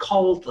really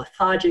cold,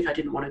 lethargic. I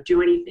didn't want to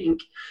do anything.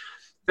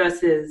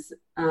 Versus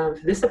for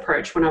this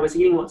approach, when I was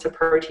eating lots of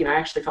protein, I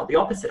actually felt the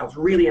opposite. I was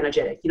really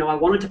energetic. I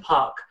wanted to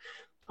park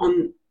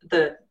on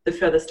the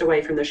furthest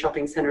away from the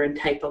shopping center and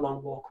take the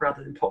long walk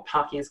rather than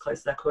parking as close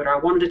as I could. Or I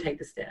wanted to take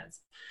the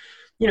stairs.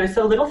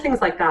 So little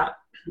things like that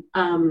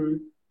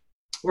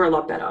were a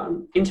lot better.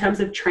 In terms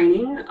of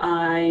training,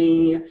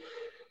 I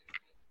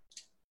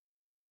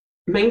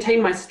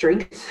maintain my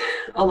strength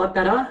a lot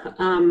better.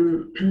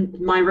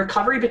 My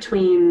recovery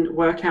between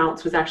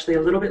workouts was actually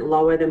a little bit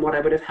lower than what I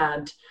would have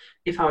had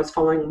if I was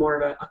following more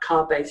of a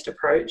carb-based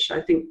approach.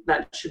 I think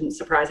that shouldn't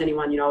surprise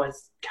anyone. I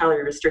was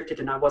calorie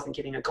restricted and I wasn't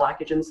getting a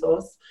glycogen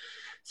source.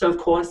 So of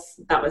course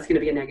that was going to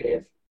be a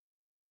negative.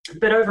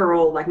 But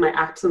overall, like my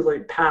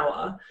absolute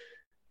power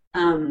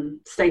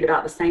stayed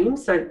about the same.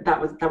 So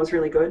that was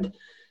really good.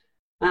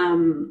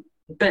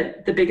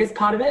 But the biggest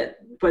part of it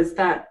was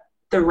that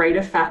the rate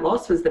of fat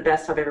loss was the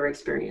best I've ever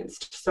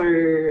experienced.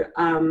 So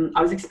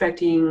I was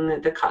expecting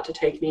the cut to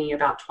take me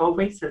about 12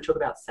 weeks, and it took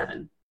about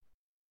 7.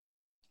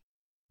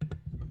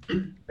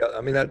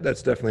 Yeah,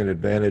 that's definitely an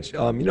advantage.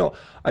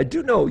 I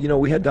do know,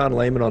 we had Don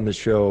Layman on the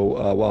show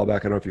a while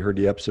back. I don't know if you heard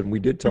the episode. And we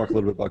did talk a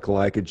little bit about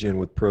glycogen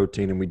with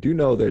protein, and we do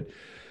know that,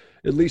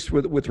 at least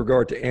with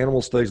regard to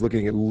animal studies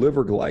looking at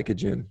liver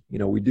glycogen,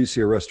 we do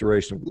see a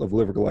restoration of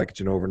liver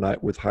glycogen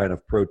overnight with high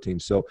enough protein.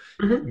 So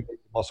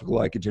muscle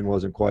glycogen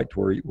wasn't quite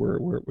where it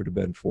would have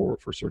been for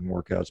certain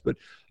workouts. But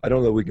I don't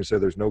know that we can say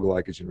there's no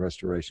glycogen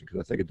restoration, because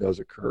I think it does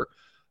occur.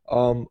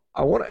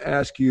 I want to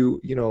ask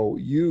you,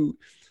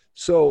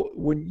 so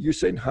when you're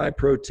saying high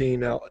protein,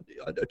 now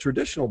a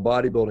traditional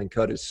bodybuilding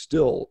cut is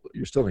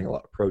you're still getting a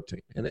lot of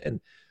protein.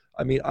 And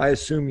I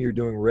assume you're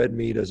doing red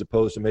meat as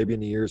opposed to maybe in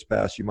the years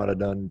past you might have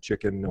done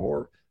chicken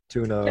or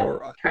tuna. Yeah,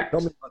 or correct.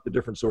 Tell me about the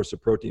different source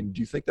of protein. Do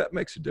you think that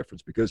makes a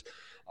difference? Because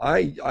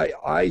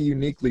I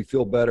uniquely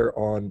feel better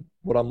on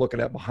what I'm looking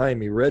at behind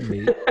me, red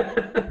meat,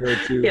 compared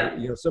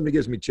to somebody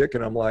gives me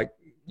chicken, I'm like,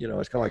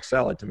 it's kind of like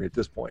salad to me at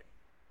this point.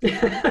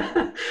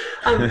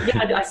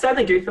 I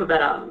certainly do feel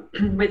better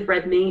with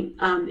red meat.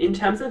 In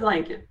terms of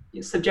like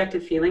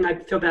subjective feeling, I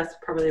feel best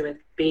probably with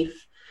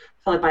beef,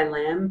 followed by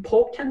lamb.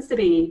 Pork tends to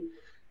be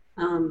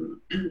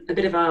a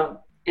bit of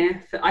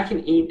I can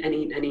eat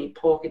and eat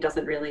pork. It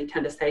doesn't really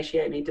tend to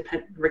satiate me,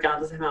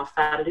 regardless of how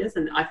fat it is.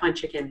 And I find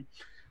chicken,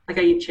 like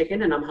I eat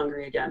chicken and I'm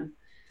hungry again.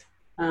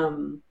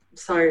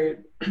 So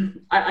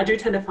I do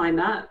tend to find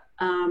that.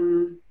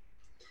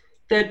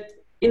 That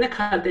in the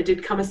cut, there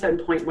did come a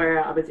certain point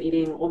where I was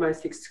eating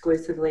almost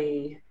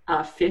exclusively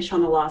fish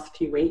on the last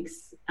few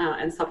weeks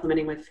and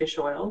supplementing with fish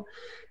oil.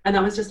 And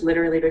that was just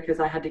literally because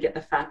I had to get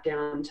the fat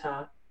down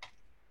to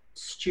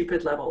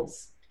stupid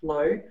levels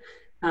low,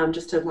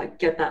 just to like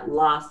get that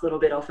last little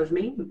bit off of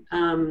me.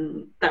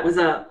 That was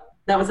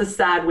a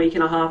sad week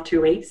and a half,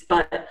 2 weeks,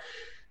 but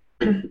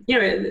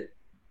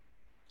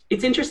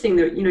it's interesting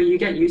that, you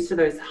get used to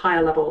those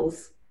higher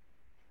levels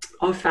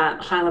of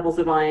fat, high levels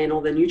of iron,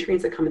 all the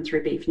nutrients that come in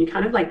through beef, and you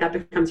kind of like, that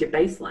becomes your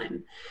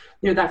baseline.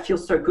 That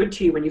feels so good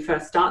to you when you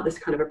first start this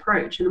kind of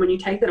approach. And when you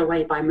take that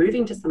away by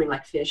moving to something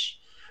like fish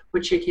or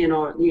chicken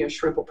or,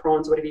 shrimp or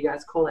prawns, whatever you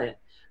guys call it,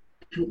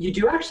 you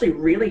do actually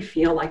really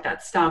feel like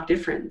that stark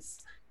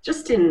difference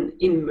just in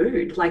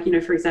mood. Like,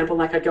 for example,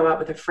 like I'd go out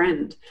with a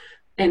friend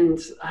and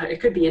it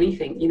could be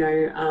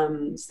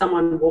anything,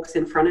 someone walks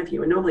in front of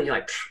you and normally you're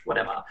like,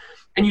 whatever.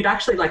 And you'd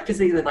actually like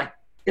physically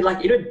it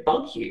would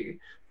bug you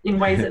in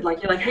ways that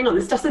like, you're like, hang on,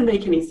 this doesn't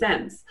make any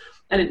sense.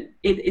 And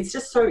it's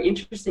just so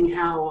interesting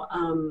how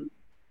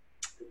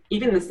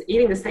eating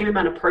the same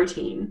amount of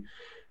protein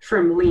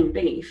from lean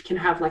beef can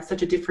have like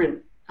such a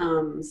different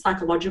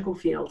psychological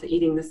feel to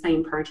eating the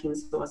same protein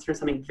source from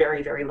something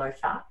very, very low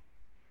fat.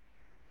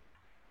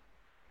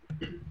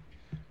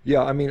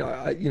 Yeah, I mean,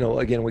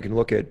 again, we can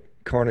look at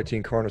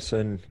carnitine,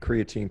 carnosine,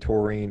 creatine,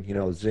 taurine,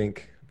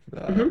 zinc,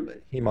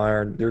 heme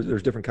iron.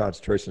 There's different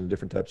concentrations of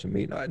different types of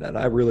meat, and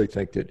I really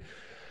think that,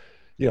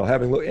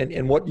 having look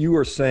and what you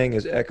are saying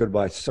is echoed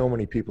by so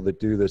many people that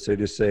do this. They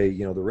just say,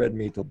 the red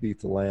meat, the beef,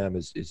 the lamb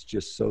is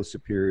just so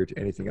superior to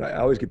anything. And I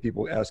always get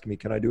people asking me,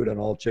 can I do it on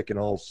all chicken,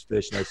 all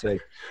fish? And I say,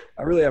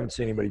 I really haven't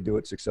seen anybody do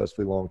it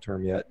successfully long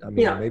term yet. I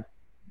mean, maybe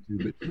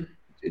do, but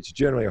it's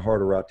generally a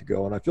harder route to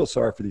go. And I feel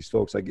sorry for these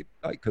folks.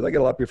 Because I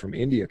get a lot of people from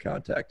India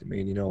contacting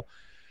me, and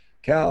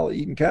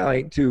eating cow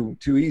ain't too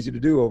easy to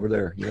do over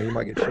there. You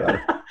might get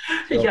shot.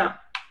 Yeah.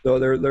 So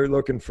they're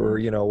looking for,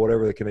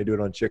 whatever, can they do it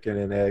on chicken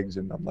and eggs?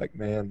 And I'm like,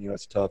 man,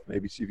 it's tough.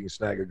 Maybe see if you can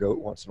snag a goat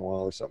once in a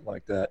while or something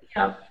like that.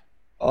 Yeah.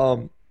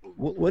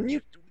 When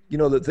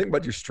the thing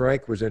about your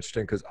strength was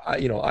interesting because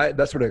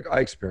that's what I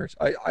experienced.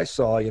 I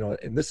saw,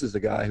 and this is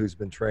a guy who's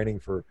been training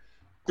for,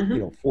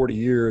 40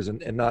 years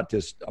and not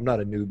just, I'm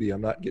not a newbie.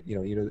 I'm not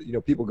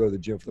getting, people go to the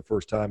gym for the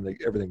first time,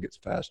 everything gets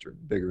faster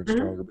and bigger and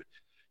stronger, but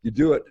you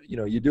do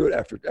it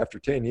after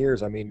 10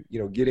 years. I mean,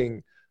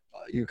 getting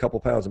a couple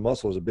pounds of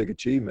muscle is a big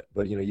achievement,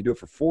 but you do it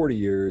for 40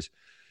 years,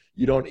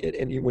 you don't,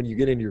 and when you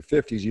get into your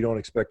 50s, you don't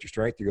expect your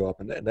strength to go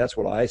up. And that's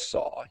what I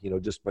saw,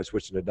 just by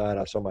switching to diet.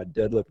 I saw my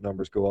deadlift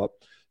numbers go up.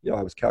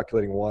 I was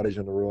calculating wattage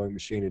on the rowing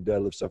machine and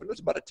deadlift stuff. And it was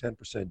about a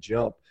 10%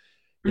 jump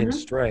in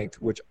strength,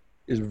 which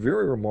is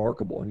very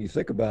remarkable. And you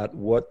think about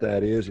what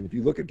that is. And if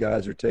you look at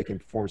guys who are taking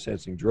performance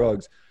enhancing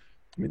drugs,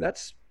 I mean,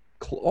 that's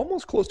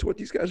almost close to what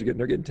these guys are getting.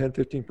 They're getting 10,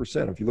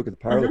 15%. If you look at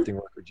the powerlifting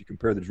records, you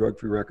compare the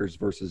drug-free records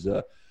versus,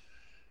 the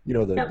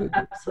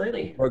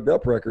absolutely drugged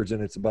up records,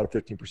 and it's about a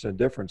 15%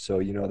 difference. So,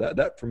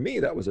 that for me,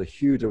 that was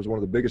one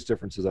of the biggest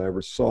differences I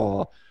ever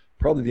saw.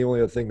 Probably the only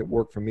other thing that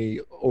worked for me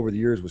over the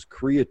years was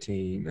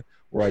creatine,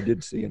 where I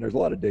did see, and there's a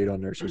lot of data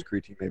on there, so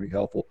creatine may be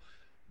helpful,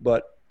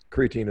 but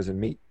creatine is in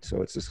meat.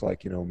 So it's just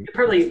like,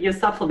 you're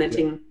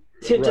supplementing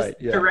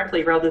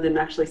directly rather than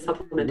actually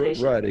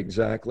supplementation. Right.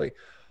 Exactly.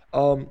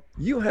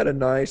 You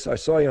had I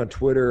saw you on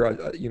Twitter,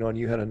 and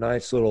you had a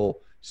nice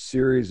little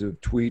series of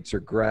tweets or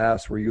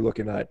graphs where you're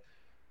looking at,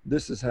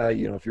 this is how,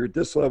 if you're at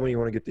this level, you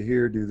want to get to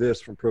here, do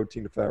this from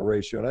protein to fat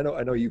ratio. And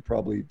I know you've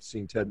probably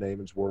seen Ted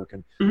Naiman's work,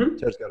 and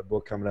Ted's got a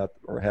book coming out,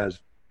 or has,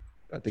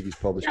 I think he's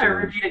published it. I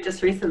reviewed it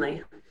just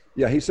recently.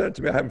 Yeah, he sent it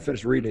to me. I haven't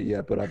finished reading it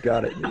yet, but I've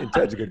got it. And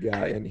Ted's a good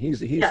guy, and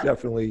he's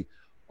definitely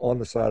on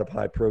the side of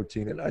high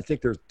protein. And I think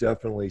there's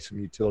definitely some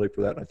utility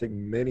for that. And I think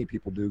many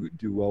people do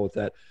well with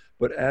that.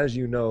 But as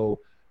you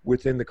know,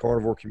 within the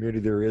carnivore community,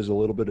 there is a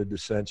little bit of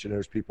dissension.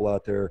 There's people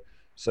out there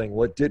saying,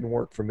 well, it didn't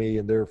work for me,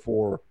 and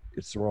therefore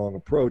it's the wrong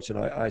approach. And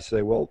I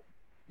say, well,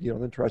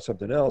 then try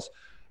something else.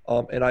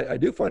 And I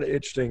do find it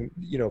interesting,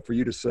 for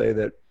you to say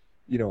that,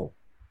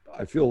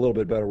 I feel a little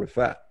bit better with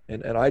fat.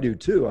 And I do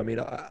too. I mean,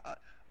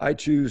 I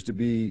choose to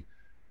be,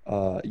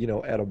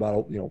 at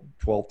about,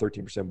 12,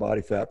 13%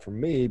 body fat for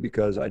me,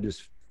 because I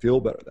just feel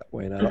better that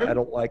way. And I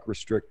don't like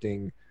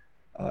restricting,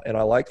 and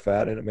I like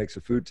fat, and it makes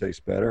the food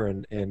taste better.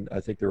 And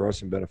I think there are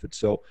some benefits.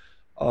 So,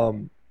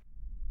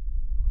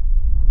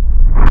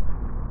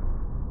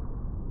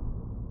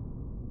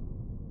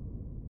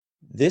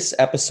 This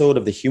episode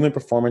of the Human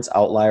Performance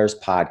Outliers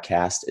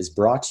podcast is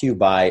brought to you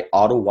by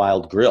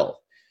AutoWild Grill.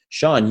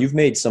 Sean, you've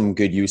made some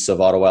good use of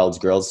AutoWild's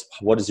grills.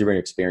 What has your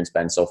experience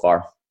been so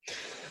far?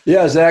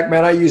 Yeah, Zach,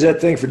 man, I use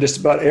that thing for just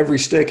about every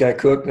steak I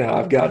cook now.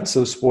 I've gotten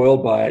so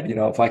spoiled by it.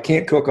 If I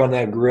can't cook on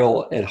that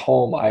grill at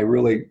home, I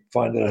really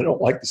find that I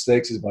don't like the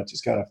steaks as much.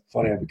 It's kind of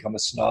funny. I've become a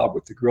snob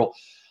with the grill.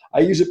 I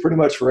use it pretty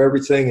much for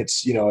everything.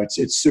 It's,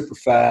 it's super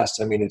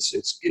fast. I mean, it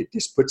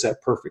just puts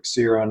that perfect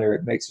sear on there.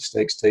 It makes the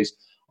steaks taste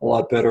a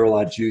lot better, a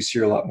lot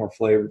juicier, a lot more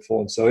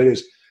flavorful. And so it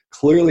is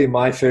clearly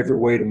my favorite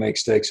way to make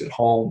steaks at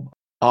home.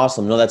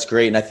 Awesome. No, that's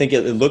great. And I think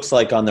it looks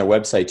like on their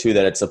website too,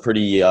 that it's a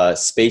pretty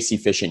space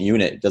efficient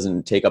unit. It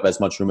doesn't take up as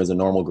much room as a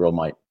normal grill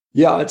might.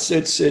 Yeah,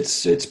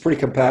 it's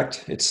pretty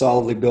compact. It's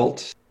solidly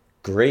built.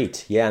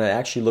 Great. Yeah. And it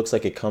actually looks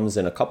like it comes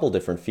in a couple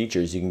different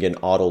features. You can get an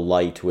Auto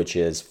Light, which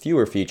is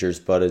fewer features,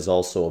 but is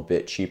also a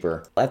bit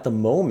cheaper. At the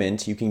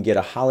moment, you can get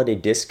a holiday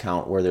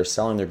discount where they're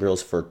selling their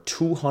grills for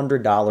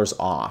 $200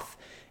 off.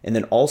 And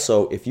then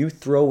also, if you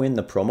throw in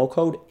the promo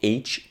code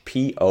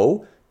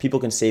HPO, people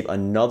can save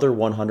another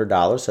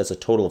 $100. So that's a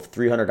total of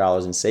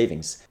 $300 in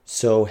savings.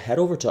 So head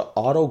over to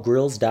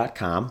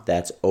autogrills.com.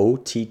 That's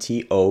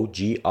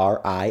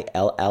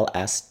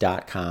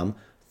OTTOGRILLS.com.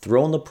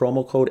 Throw in the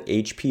promo code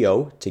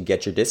HPO to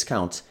get your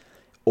discount.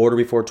 Order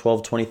before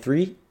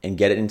 12/23 and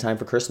get it in time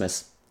for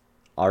Christmas.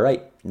 All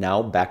right,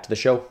 now back to the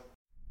show.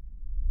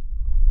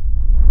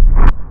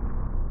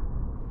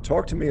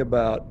 talk to me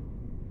about,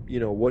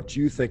 what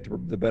you think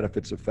the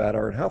benefits of fat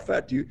are, and how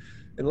fat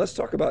and let's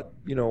talk about,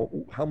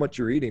 how much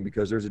you're eating,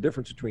 because there's a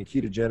difference between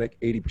ketogenic,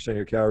 80% of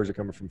your calories are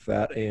coming from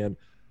fat, and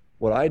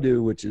what I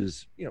do, which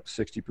is,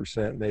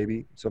 60%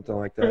 maybe, something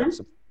like that. Mm-hmm.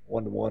 So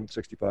 1-to-1,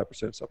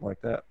 65%, something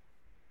like that.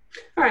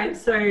 All right.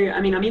 So,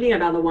 I mean, I'm eating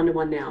about the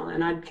 1-to-1 now,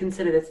 and I'd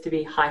consider this to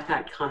be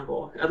high-fat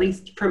carnivore, at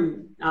least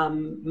from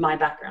my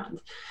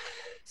background.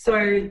 So,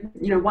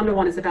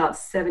 1-to-1 is about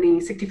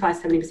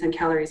 65-70%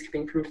 calories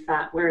coming from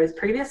fat, whereas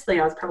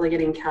previously I was probably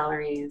getting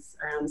calories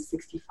around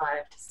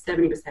 65 to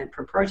 70%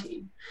 from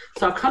protein.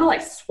 So I've kind of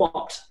like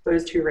swapped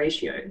those two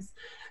ratios.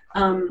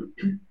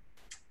 In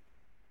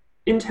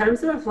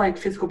terms of like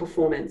physical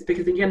performance,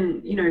 because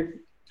again,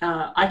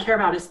 I care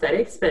about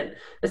aesthetics, but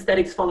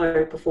aesthetics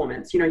follow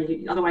performance.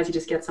 Otherwise you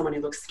just get someone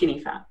who looks skinny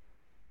fat.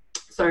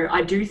 So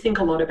I do think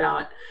a lot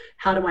about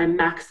how do I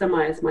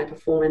maximize my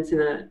performance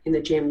in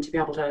the gym to be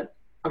able to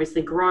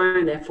obviously grow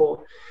and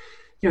therefore,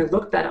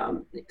 look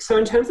better. So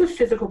in terms of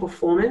physical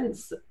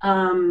performance,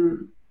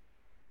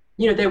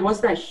 there was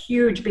that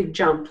huge big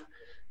jump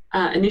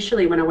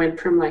initially when I went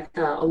from like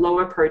a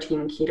lower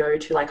protein keto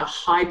to like a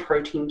high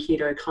protein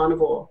keto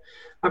carnivore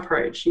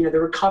approach. The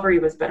recovery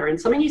was better.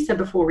 And something you said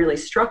before really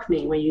struck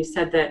me, where you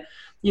said that,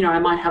 I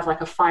might have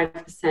like a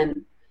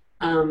 5%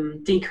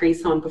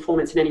 decrease on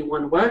performance in any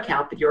one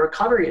workout, but your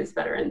recovery is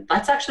better. And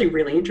that's actually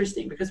really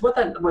interesting, because what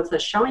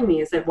that's showing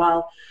me is that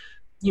while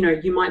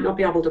you might not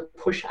be able to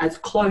push as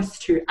close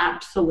to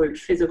absolute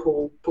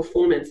physical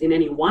performance in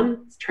any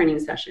one training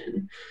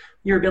session,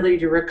 your ability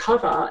to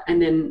recover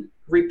and then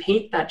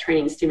repeat that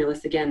training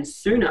stimulus again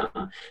sooner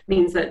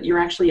means that you're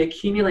actually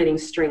accumulating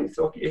strength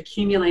or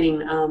accumulating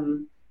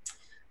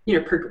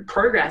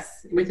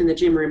progress within the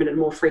gym room at a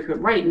more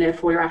frequent rate, and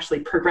therefore you're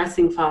actually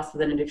progressing faster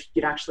than if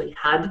you'd actually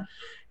had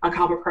a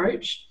carb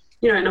approach.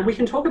 And we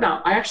can talk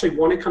about, I actually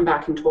want to come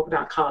back and talk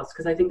about carbs,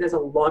 because I think there's a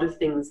lot of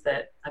things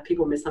that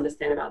people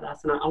misunderstand about that,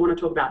 and I want to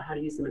talk about how to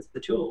use them as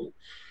the tool.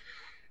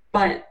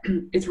 But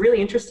it's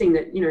really interesting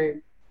that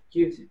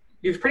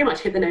you've pretty much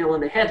hit the nail on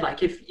the head.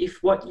 Like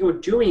if what you're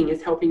doing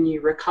is helping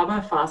you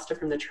recover faster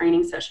from the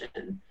training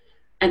session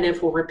and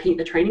therefore repeat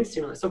the training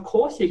stimulus, of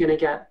course you're going to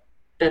get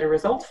better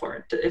results for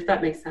it, if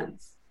that makes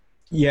sense.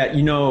 Yeah,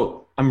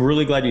 I'm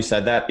really glad you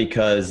said that,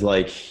 because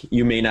like,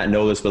 you may not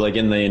know this, but like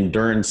in the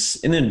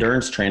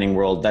endurance training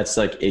world, that's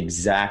like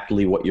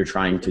exactly what you're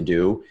trying to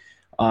do.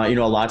 A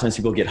lot of times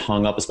people get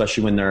hung up,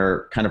 especially when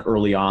they're kind of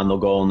early on. They'll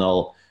go and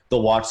they'll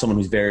watch someone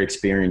who's very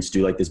experienced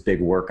do like this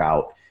big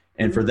workout.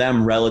 And for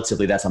them,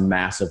 relatively, that's a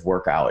massive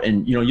workout.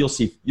 And, you'll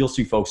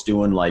see folks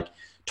doing like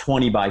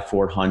 20 by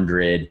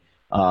 400,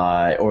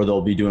 or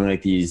they'll be doing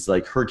like these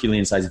like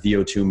Herculean sized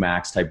VO2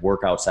 max type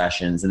workout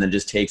sessions. And then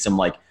just takes them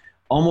like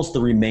almost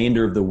the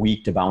remainder of the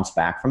week to bounce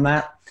back from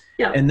that.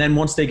 Yeah. And then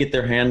once they get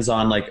their hands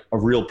on like a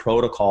real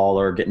protocol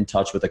or get in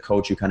touch with a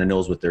coach who kind of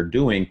knows what they're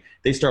doing,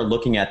 they start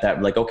looking at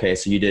that like, okay,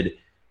 so you did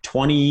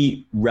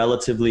 20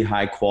 relatively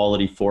high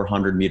quality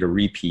 400 meter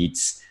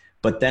repeats,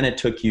 but then it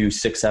took you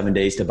 6-7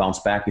 days to bounce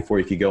back before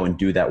you could go and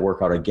do that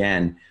workout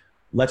again.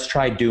 Let's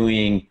try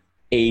doing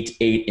 8,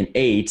 8, and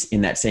 8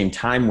 in that same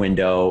time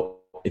window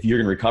if you're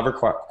going to recover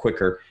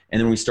quicker. And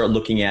then we start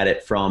looking at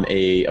it from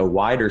a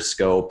wider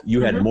scope.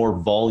 You had more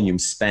volume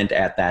spent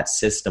at that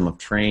system of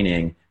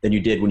training than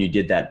you did when you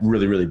did that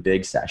really, really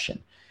big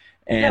session.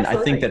 And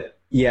absolutely. I think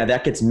that,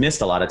 that gets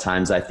missed a lot of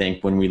times, I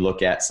think, when we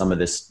look at some of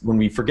this, when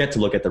we forget to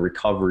look at the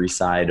recovery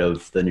side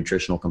of the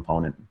nutritional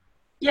component.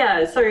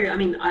 Yeah, so I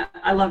mean,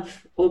 I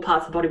love all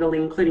parts of bodybuilding,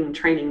 including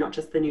training, not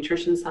just the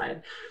nutrition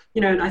side.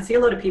 And I see a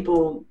lot of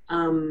people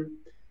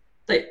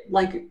that,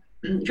 like,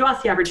 if you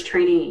ask the average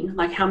trainee,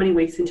 like, how many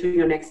weeks into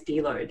your next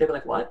deload, they'll be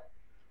like, what?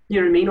 You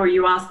know what I mean? Or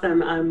you ask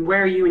them,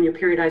 where are you in your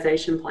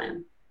periodization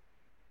plan?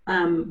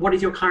 What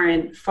is your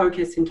current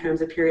focus in terms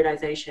of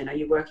periodization? Are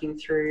you working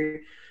through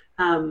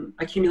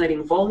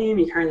accumulating volume?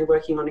 You're currently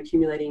working on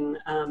accumulating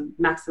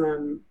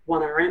maximum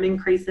 1RM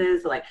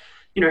increases? Like,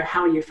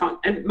 how are you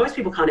and most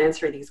people can't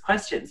answer these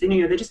questions. And,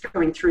 they're just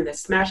going through, they're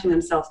smashing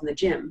themselves in the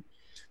gym.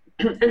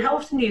 And how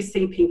often do you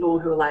see people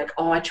who are like,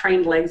 oh, I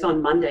trained legs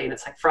on Monday, and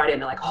it's like Friday,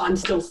 and they're like, oh, I'm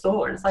still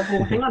sore. And it's like,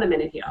 well, hang on a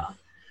minute here.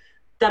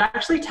 That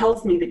actually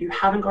tells me that you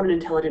haven't got an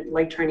intelligent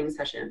leg training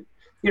session.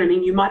 You know what I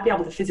mean? You might be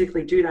able to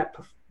physically do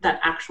that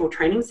actual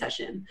training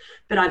session,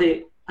 but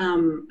either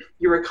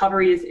your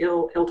recovery is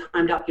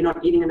ill-timed up, you're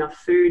not eating enough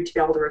food to be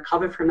able to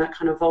recover from that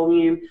kind of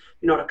volume,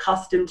 you're not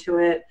accustomed to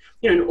it,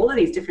 and all of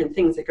these different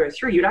things that go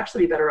through. You'd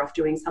actually be better off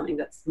doing something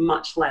that's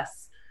much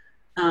less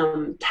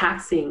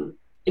taxing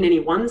in any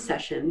one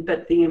session,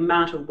 but the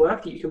amount of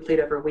work that you complete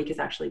over a week is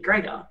actually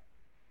greater.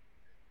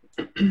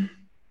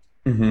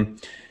 Mm-hmm.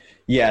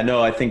 Yeah,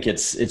 no, I think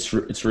it's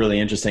really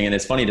interesting, and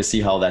it's funny to see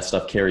how that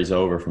stuff carries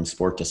over from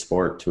sport to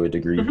sport to a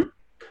degree. Mm-hmm.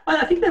 Well,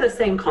 I think they're the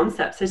same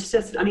concepts. It's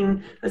just, I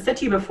mean, I said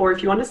to you before,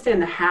 if you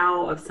understand the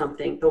how of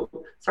something,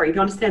 if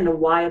you understand the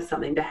why of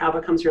something, the how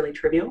becomes really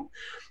trivial.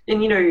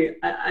 And,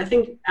 I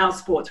think our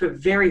sports were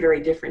very,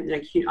 very different.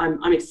 Like,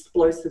 I'm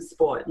explosive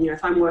sport.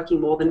 If I'm working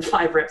more than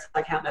 5 reps,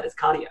 I count that as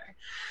cardio.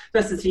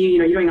 Versus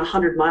you're doing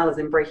 100 miles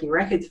and breaking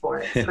records for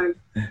it. So,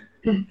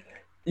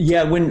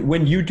 yeah,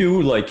 when you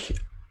do, like,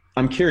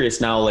 I'm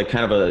curious now, like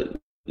kind of a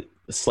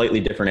slightly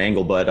different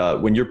angle,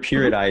 but when you're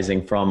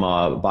periodizing from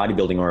a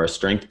bodybuilding or a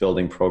strength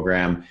building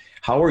program,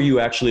 how are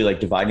you actually like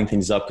dividing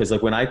things up? Because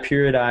like when I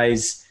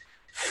periodize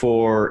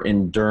for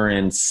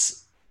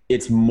endurance,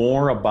 it's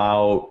more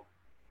about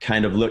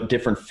kind of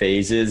different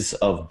phases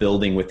of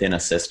building within a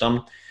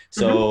system.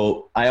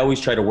 So I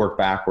always try to work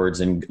backwards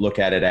and look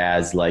at it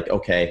as like,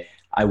 okay,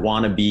 I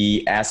want to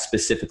be as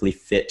specifically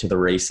fit to the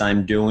race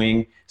I'm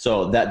doing.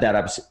 So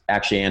that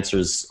actually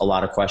answers a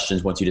lot of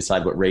questions once you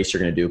decide what race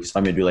you're going to do. Because if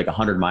I'm going to do like a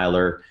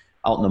 100-miler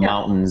out in the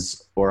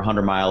mountains, or a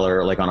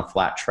 100-miler like on a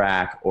flat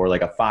track, or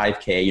like a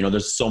 5K,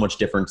 there's so much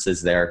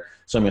differences there.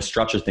 So I'm going to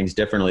structure things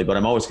differently, but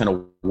I'm always kind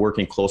of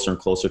working closer and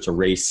closer to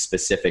race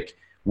specific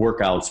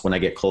workouts when I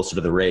get closer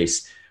to the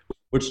race,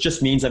 which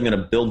just means I'm going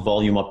to build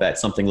volume up at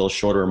something a little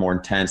shorter or more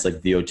intense, like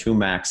VO2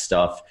 max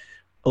stuff,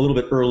 a little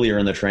bit earlier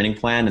in the training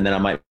plan. And then I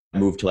might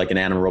move to like an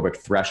anaerobic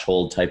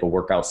threshold type of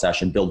workout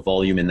session, build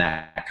volume in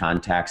that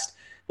context,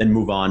 then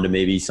move on to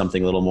maybe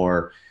something a little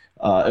more,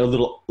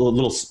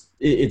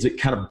 it's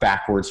kind of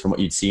backwards from what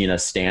you'd see in a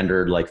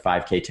standard like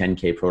 5K,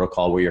 10K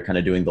protocol, where you're kind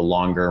of doing the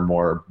longer,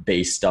 more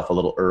base stuff a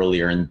little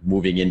earlier and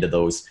moving into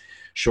those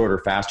shorter,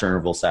 faster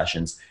interval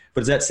sessions.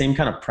 But is that same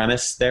kind of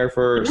premise there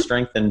for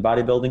strength and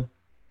bodybuilding?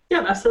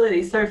 Yeah,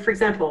 absolutely. So, for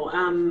example,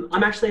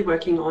 I'm actually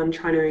working on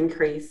trying to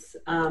increase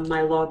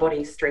my lower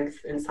body strength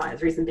and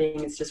size. Reason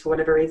being is just for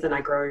whatever reason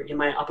I grow in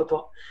my upper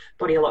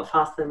body a lot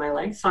faster than my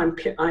legs. So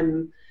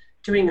I'm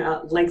doing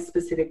a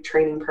leg-specific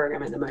training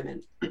program at the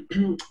moment.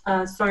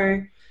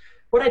 So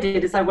what I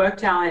did is I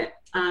worked out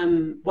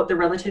what the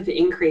relative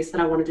increase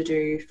that I wanted to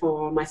do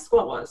for my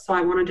squat was. So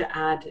I wanted to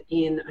add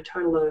in a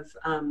total of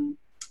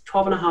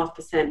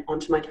 12.5%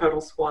 onto my total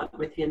squat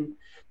within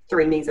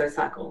 3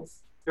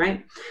 mesocycles.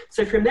 Right.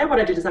 So from there, what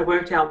I did is I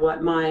worked out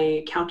what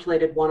my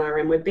calculated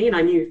 1RM would be. And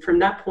I knew from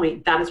that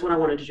point, that is what I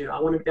wanted to do. I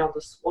wanted to be able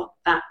to squat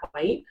that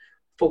weight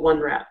for 1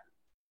 rep.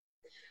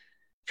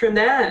 From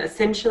there,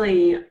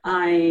 essentially,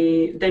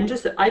 I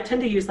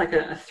tend to use like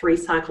a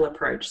 3-cycle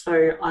approach.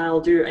 So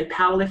I'll do a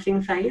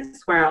powerlifting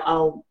phase where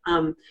I'll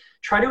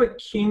try to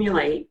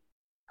accumulate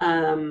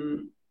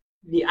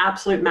the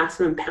absolute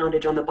maximum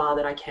poundage on the bar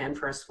that I can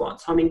for a squat.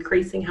 So I'm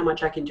increasing how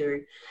much I can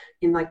do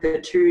in like the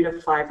 2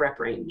 to 5 rep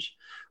range.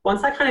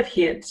 Once I kind of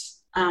hit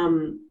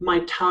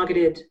my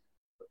targeted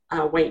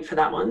weight for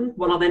that one,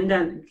 what I'll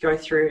then go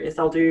through is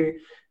I'll do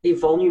the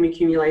volume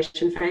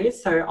accumulation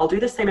phase. So I'll do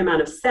the same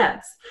amount of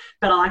sets,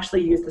 but I'll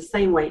actually use the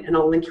same weight and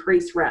I'll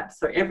increase reps.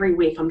 So every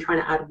week I'm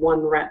trying to add 1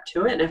 rep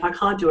to it. And if I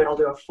can't do it, I'll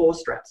do a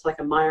forced reps, like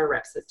a Meyer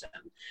rep system,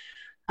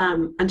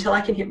 until I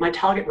can hit my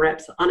target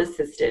reps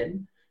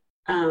unassisted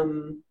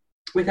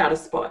without a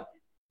spot.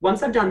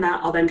 Once I've done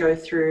that, I'll then go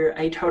through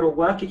a total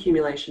work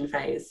accumulation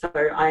phase. So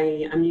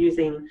I am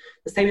using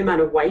the same amount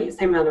of weight,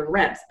 same amount of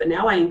reps, but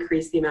now I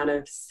increase the amount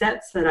of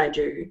sets that I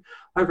do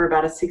over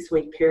about a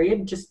 6-week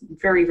period, just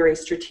very, very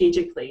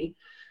strategically.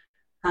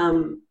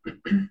 So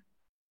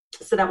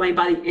that way,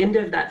 by the end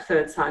of that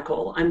 3rd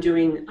cycle, I'm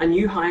doing a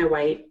new higher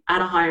weight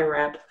at a higher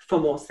rep for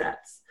more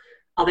sets.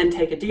 I'll then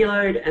take a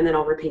deload and then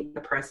I'll repeat the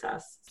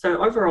process.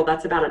 So overall,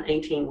 that's about an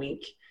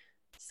 18-week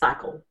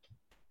cycle.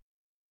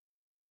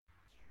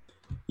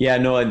 Yeah,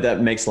 no,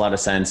 that makes a lot of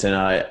sense. And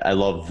I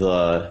love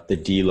the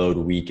deload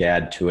week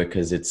add to it,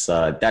 because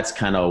that's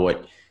kind of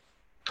what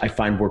I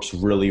find works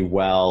really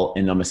well.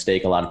 And a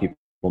mistake a lot of people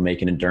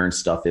make in endurance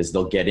stuff is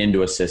they'll get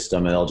into a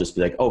system and they'll just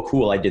be like, oh,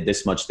 cool, I did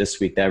this much this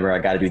week, I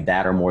got to do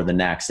that or more the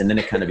next. And then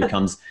it kind of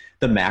becomes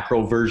the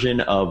macro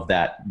version of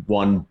that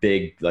one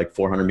big like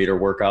 400-meter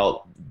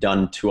workout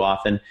done too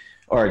often,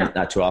 or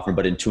not too often,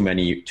 but in too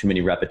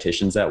many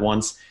repetitions at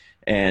once.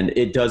 And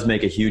it does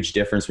make a huge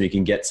difference when you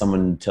can get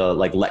someone to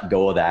like let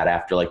go of that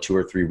after like 2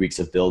 or 3 weeks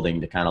of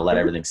building, to kind of let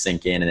everything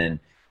sink in and then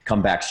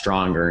come back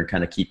stronger and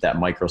kind of keep that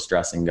micro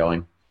stressing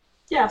going.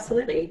 Yeah,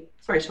 absolutely.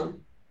 Sorry,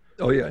 Sean.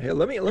 Oh yeah. Hey,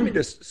 let me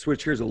just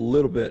switch gears a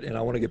little bit, and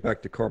I want to get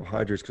back to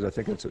carbohydrates, because I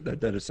think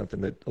that is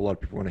something that a lot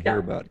of people want to hear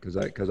about. Because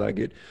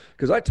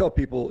I tell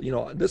people,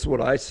 this is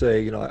what I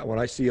say. When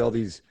I see all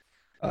these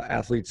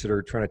athletes that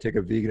are trying to take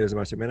a veganism,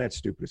 I say, man, that's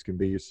stupid as can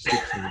be. It's the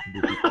stupidest thing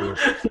you can do.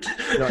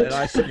 And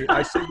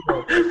I say,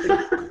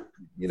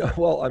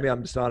 well, I mean,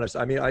 I'm just honest.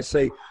 I mean, I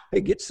say,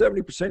 hey, get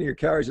 70% of your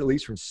calories at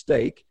least from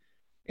steak.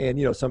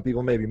 And, some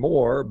people maybe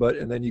more,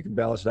 and then you can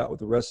balance it out with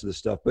the rest of the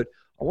stuff. But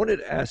I wanted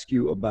to ask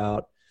you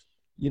about,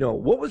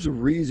 what was the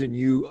reason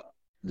you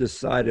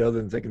decided, other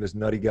than thinking this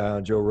nutty guy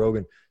on Joe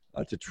Rogan,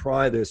 to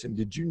try this? And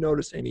did you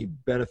notice any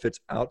benefits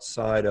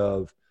outside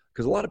of,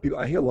 because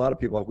I hear a lot of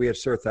people, like we had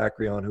Sarah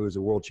Thackeray on, who is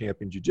a world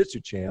champion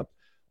jiu-jitsu champ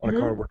on a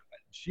carnivore.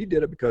 She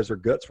did it because her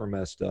guts were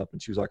messed up,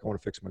 and she was like, I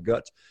want to fix my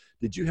guts.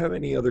 Did you have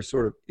any other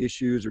sort of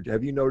issues, or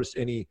have you noticed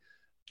any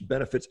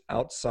benefits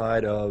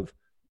outside of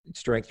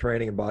strength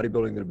training and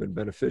bodybuilding that have been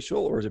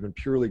beneficial, or has it been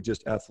purely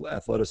just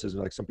athleticism?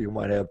 Like some people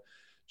might have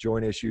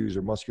joint issues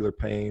or muscular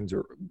pains,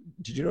 or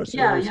did you notice?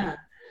 Yeah.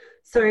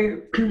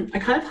 So I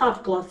kind of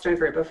half glossed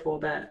over it before,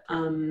 but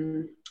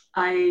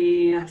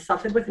I have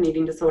suffered with an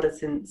eating disorder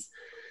since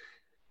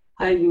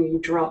I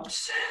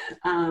dropped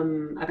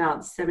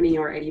about 70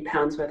 or 80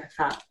 pounds worth of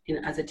fat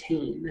as a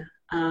teen.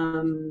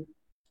 And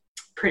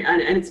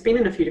it's been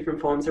in a few different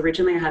forms.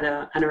 Originally, I had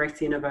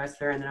anorexia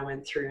nervosa, and then I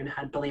went through and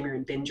had bulimia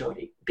and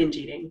binge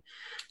eating.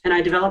 And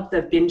I developed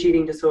the binge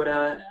eating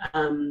disorder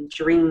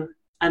during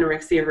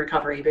anorexia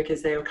recovery,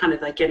 because they were kind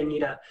of like getting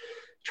you to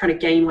try to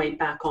gain weight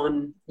back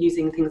on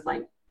using things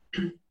like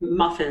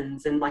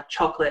muffins and like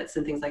chocolates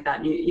and things like that.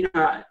 And you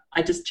know,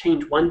 I just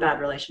changed one bad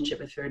relationship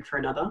with food for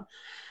another.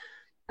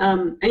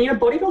 And, you know,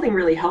 bodybuilding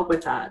really helped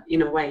with that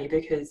in a way,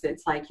 because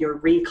it's like you're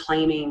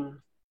reclaiming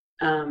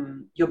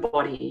your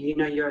body, you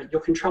know, you're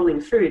controlling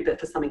food, but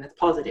for something that's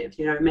positive.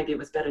 You know, maybe it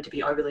was better to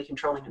be overly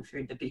controlling in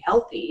food to be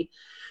healthy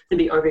than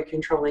be over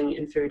controlling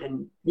in food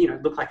and, you know,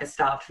 look like a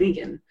starved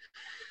vegan.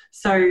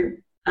 So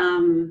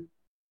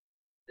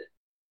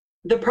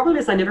the problem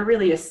is I never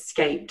really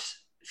escaped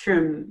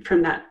from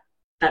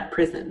that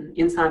prison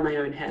inside my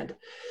own head.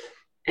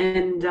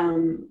 And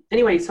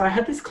anyway, so I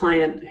had this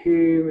client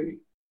who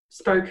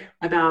spoke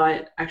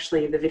about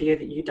actually the video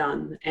that you'd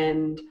done,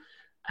 and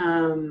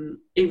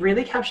it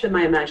really captured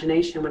my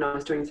imagination when I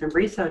was doing some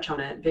research on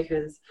it,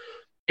 because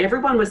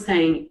everyone was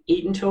saying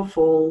eat until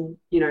full,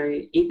 you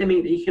know, eat the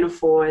meat that you can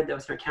afford. There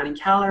was no counting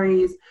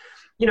calories,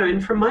 you know.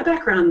 And from my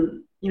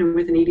background, you know,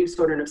 with an eating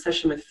disorder and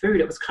obsession with food,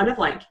 it was kind of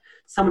like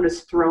someone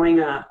was throwing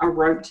a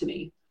rope to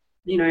me.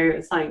 You know,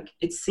 it's like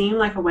it seemed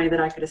like a way that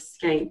I could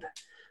escape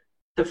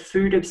the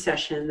food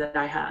obsession that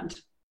I had.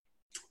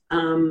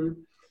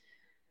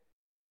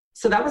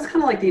 So that was kind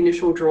of like the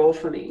initial draw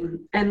for me.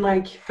 And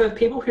like for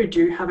people who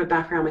do have a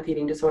background with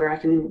eating disorder, I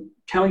can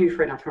tell you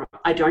for enough,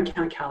 I don't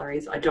count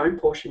calories. I don't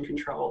portion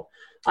control.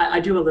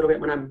 I do a little bit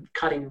when I'm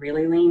cutting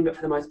really lean, but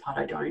for the most part,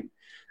 I don't.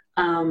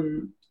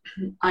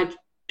 I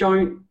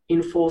don't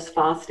enforce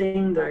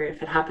fasting, though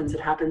if it happens,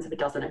 it happens. If it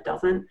doesn't, it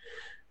doesn't.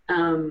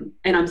 And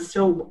I'm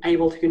still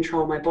able to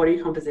control my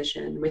body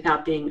composition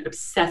without being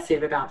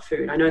obsessive about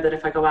food. I know that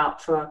if I go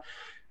out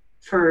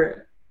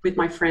with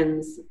my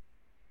friends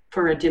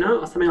for a dinner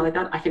or something like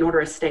that, I can order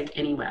a steak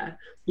anywhere,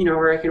 you know,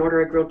 or I can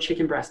order a grilled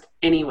chicken breast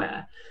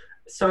anywhere.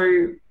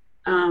 So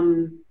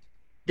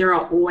there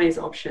are always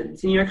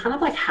options. And, you know, kind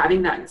of like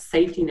having that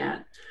safety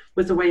net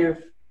was a way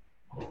of,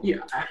 you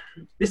know,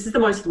 this is the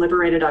most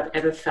liberated I've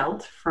ever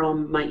felt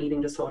from my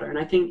eating disorder. And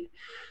I think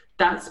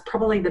that's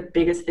probably the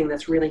biggest thing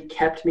that's really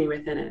kept me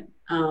within it.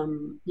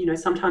 You know,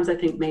 sometimes I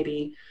think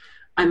maybe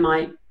I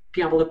might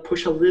be able to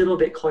push a little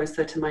bit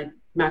closer to my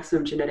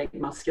maximum genetic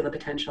muscular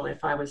potential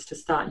if I was to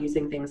start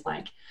using things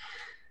like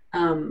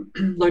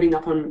loading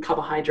up on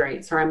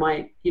carbohydrates, or I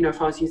might, you know, if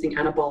I was using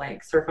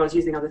anabolics, or if I was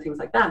using other things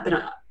like that.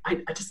 But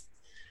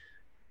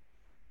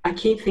I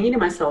keep thinking to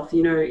myself,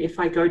 you know, if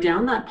I go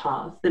down that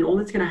path, then all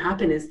that's going to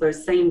happen is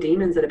those same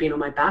demons that have been on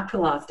my back for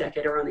the last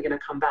decade are only going to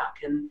come back.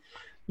 And,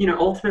 you know,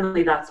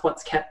 ultimately that's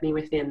what's kept me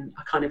within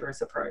a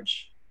carnivorous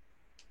approach.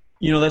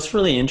 You know, that's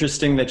really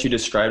interesting that you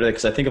described it,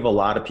 because I think if a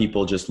lot of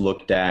people just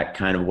looked at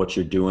kind of what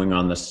you're doing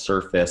on the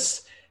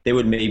surface, they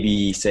would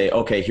maybe say,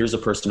 okay, here's a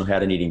person who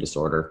had an eating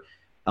disorder.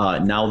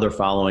 Now they're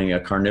following a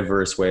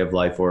carnivorous way of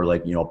life, or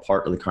like, you know,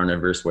 partly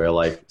carnivorous way of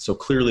life. So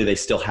clearly they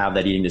still have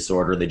that eating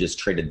disorder. They just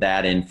traded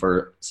that in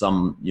for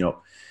some, you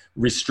know,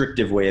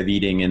 restrictive way of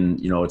eating, and,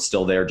 you know, it's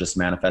still there, just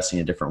manifesting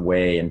a different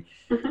way. And,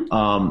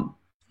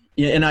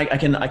 yeah, and I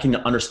can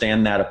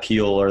understand that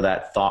appeal or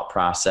that thought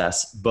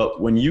process.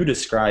 But when you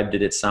described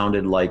it, it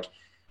sounded like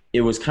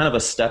it was kind of a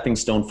stepping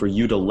stone for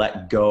you to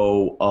let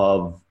go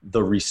of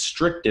the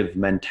restrictive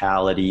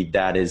mentality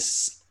that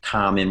is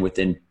common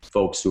within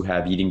folks who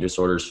have eating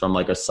disorders, from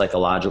like a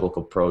psychological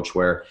approach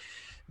where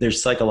they're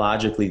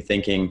psychologically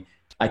thinking,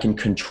 I can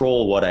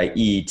control what I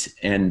eat,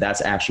 and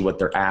that's actually what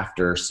they're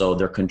after. So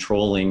they're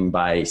controlling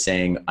by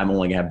saying, I'm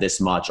only gonna have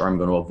this much, or I'm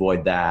going to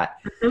avoid that.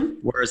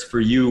 Whereas for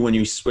you, when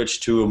you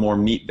switched to a more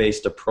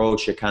meat-based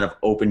approach, it kind of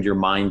opened your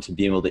mind to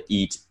being able to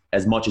eat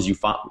as much as you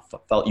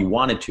felt you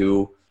wanted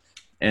to,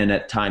 and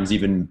at times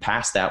even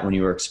past that when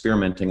you were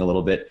experimenting a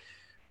little bit,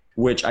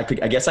 which I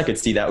guess I could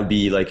see that would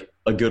be like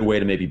a good way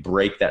to maybe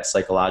break that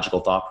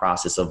psychological thought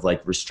process of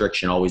like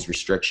restriction, always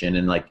restriction.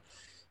 And like,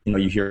 you know,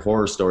 you hear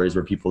horror stories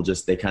where people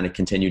just, they kind of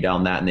continue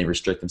down that and they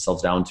restrict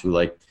themselves down to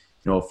like,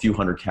 you know, a few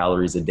hundred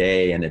calories a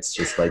day. And it's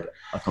just like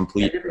a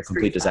complete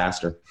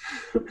disaster.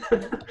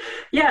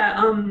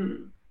 Yeah.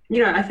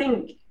 You know, I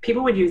think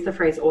people would use the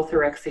phrase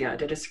orthorexia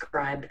to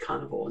describe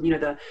carnivore, you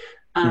know,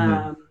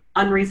 the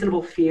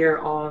unreasonable fear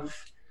of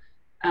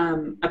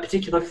a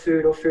particular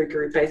food or food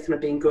group based on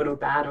it being good or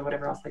bad or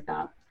whatever else like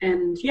that.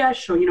 And yeah,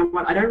 sure. You know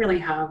what? I don't really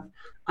have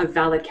a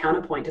valid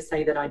counterpoint to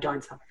say that I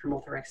don't suffer from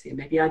orthorexia.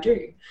 Maybe I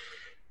do.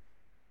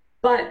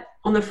 But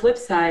on the flip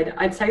side,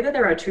 I'd say that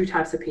there are two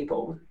types of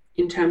people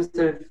in terms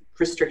of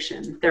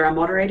restriction. There are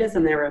moderators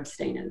and there are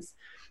abstainers.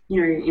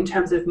 You know, in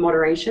terms of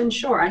moderation,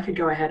 sure, I could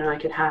go ahead and I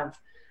could have,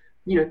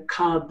 you know,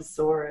 carbs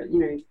or, you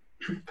know,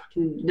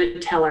 fucking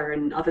Nutella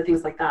and other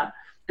things like that.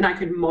 And I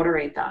could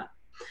moderate that.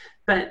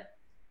 But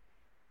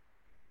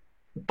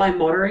by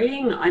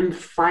moderating, I'm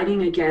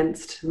fighting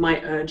against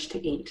my urge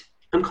to eat.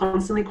 I'm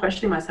constantly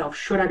questioning myself,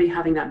 should I be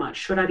having that much?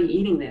 Should I be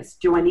eating this?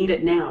 Do I need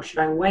it now? Should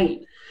I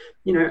wait?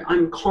 You know,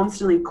 I'm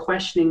constantly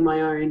questioning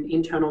my own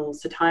internal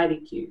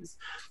satiety cues.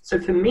 So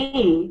for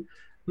me,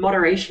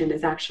 moderation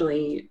is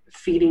actually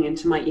feeding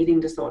into my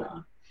eating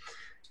disorder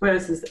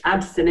versus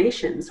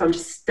abstination. So I'm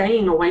just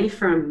staying away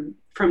from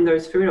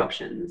those food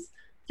options.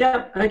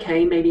 Yep,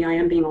 okay, maybe I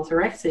am being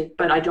orthorexic,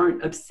 but I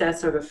don't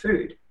obsess over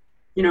food.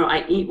 You know,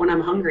 I eat when I'm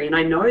hungry, and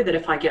I know that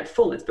if I get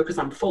full, it's because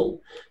I'm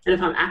full. And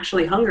if I'm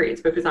actually hungry,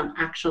 it's because I'm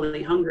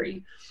actually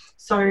hungry.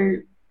 So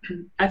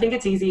I think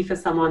it's easy for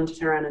someone to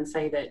turn around and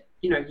say that,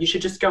 you know, you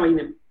should just go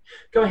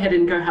ahead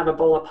and go have a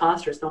bowl of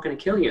pasta. It's not going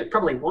to kill you. It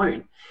probably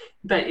won't.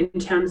 But in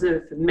terms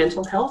of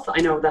mental health, I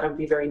know that would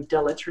be very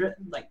deleterious.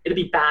 Like, it'd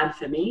be bad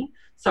for me.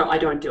 So I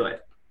don't do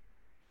it.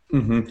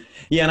 Mm-hmm.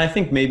 Yeah. And I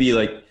think maybe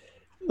like,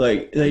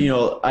 you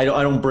know, I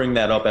don't bring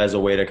that up as a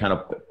way to kind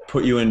of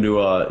put you into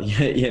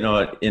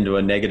into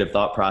a negative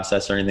thought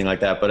process or anything like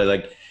that.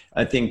 But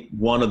I think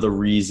one of the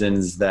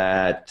reasons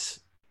that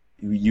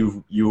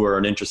you are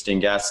an interesting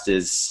guest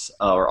is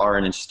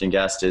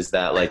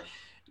that like,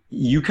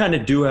 you kind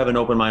of do have an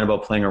open mind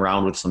about playing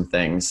around with some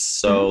things.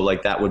 So mm-hmm.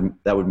 like that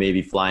would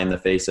maybe fly in the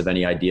face of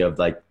any idea of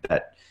like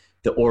that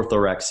the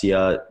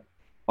orthorexia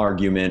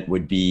argument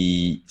would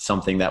be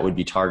something that would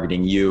be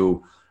targeting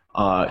you.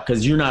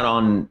 Cause you're not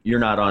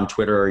on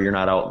Twitter, or you're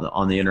not out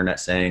on the internet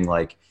saying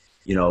like,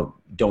 you know,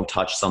 don't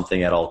touch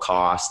something at all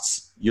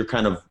costs. You're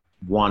kind of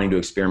wanting to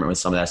experiment with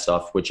some of that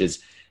stuff, which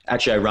is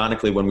actually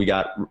ironically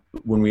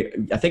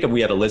I think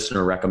we had a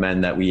listener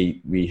recommend that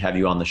we have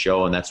you on the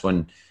show, and that's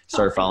when I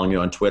started following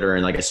you on Twitter.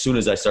 And like, as soon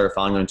as I started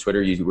following you on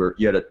Twitter, you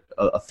had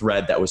a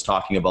thread that was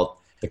talking about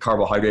the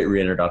carbohydrate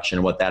reintroduction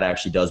and what that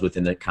actually does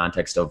within the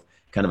context of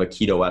kind of a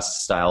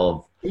keto-esque style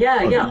of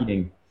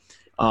eating.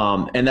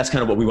 And that's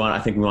kind of what we want. I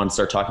think we want to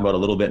start talking about a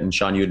little bit. And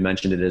Sean, you had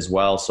mentioned it as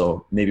well.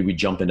 So maybe we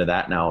jump into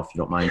that now, if you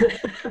don't mind.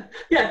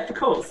 Yeah,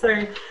 cool.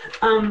 So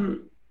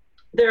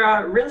there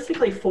are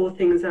realistically 4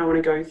 things that I want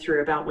to go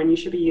through about when you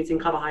should be using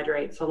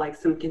carbohydrates, or like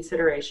some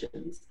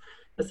considerations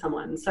for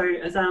someone. So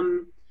as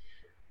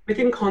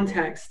within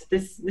context,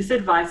 this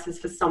advice is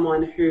for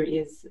someone who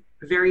is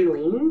very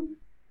lean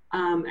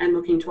and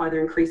looking to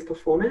either increase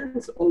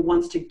performance or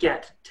wants to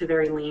get to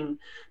very lean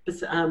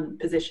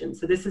positions.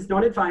 So this is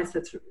not advice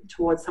that's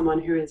towards someone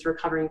who is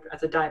recovering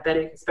as a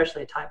diabetic,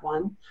 especially a type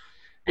 1.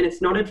 And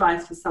it's not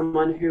advice for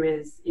someone who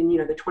is in, you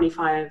know, the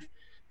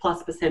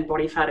 25+%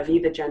 body fat of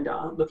either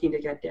gender looking to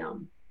get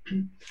down.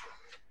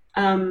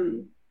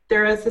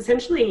 There is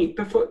essentially,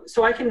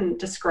 so I can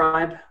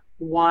describe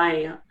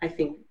why I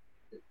think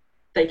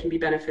they can be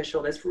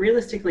beneficial. There's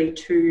realistically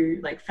 2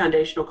 like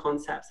foundational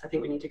concepts I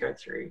think we need to go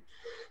through.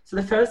 So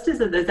the first is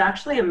that there's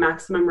actually a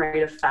maximum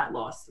rate of fat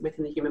loss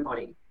within the human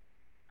body.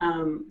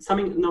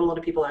 Something not a lot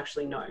of people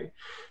actually know.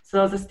 So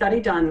there was a study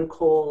done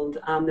called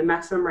the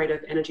maximum rate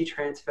of energy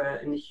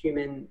transfer in the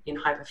human in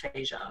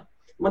hyperphagia.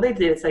 What they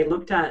did is they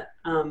looked at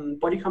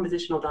body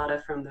compositional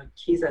data from the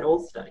Keys et al.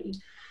 Study,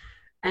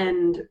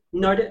 and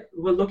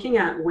we're looking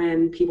at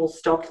when people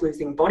stopped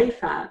losing body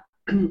fat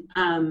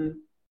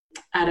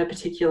at a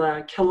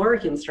particular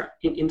caloric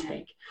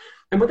intake.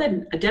 And what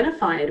they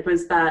identified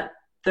was that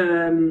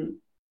the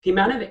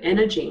amount of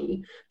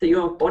energy that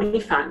your body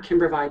fat can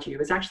provide you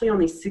is actually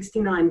only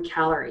 69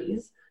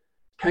 calories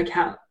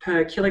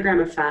per kilogram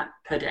of fat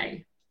per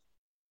day.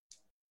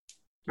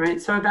 Right?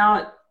 So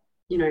about,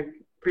 you know,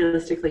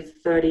 realistically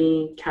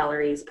 30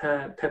 calories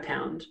per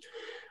pound.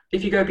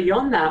 If you go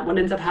beyond that, what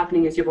ends up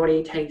happening is your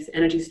body takes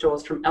energy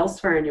stores from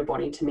elsewhere in your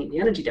body to meet the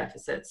energy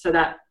deficit. So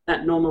that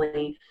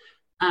normally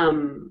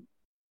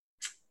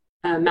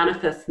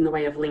manifests in the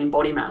way of lean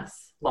body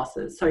mass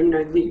losses. So, you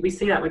know, we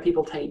see that when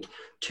people take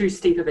too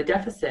steep of a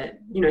deficit,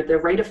 you know, the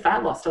rate of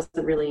fat loss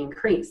doesn't really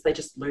increase. They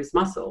just lose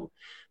muscle,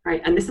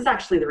 right? And this is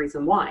actually the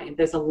reason why.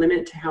 There's a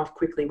limit to how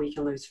quickly we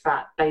can lose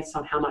fat based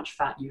on how much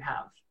fat you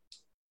have.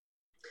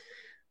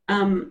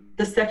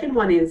 The second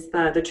one is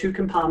the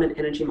 2-compartment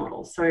energy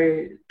model.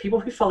 So people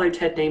who follow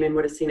Ted Naiman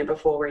would have seen it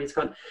before, where he's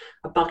got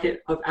a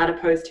bucket of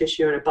adipose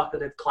tissue and a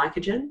bucket of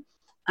glycogen.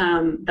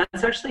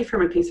 That's actually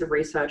from a piece of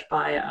research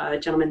by a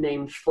gentleman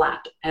named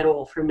Flatt et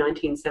al. From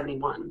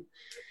 1971.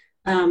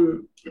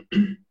 And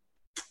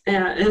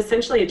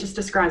essentially, it just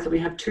describes that we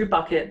have 2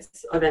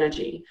 buckets of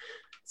energy.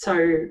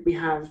 So we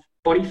have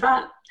body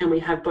fat, and we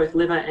have both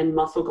liver and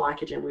muscle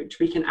glycogen, which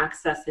we can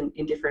access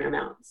in different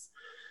amounts.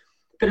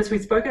 But as we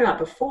spoke about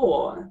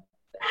before,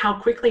 how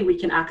quickly we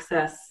can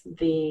access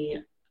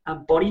the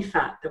body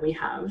fat that we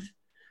have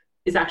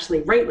is actually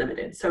rate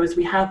limited. So as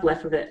we have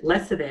less of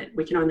it,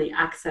 we can only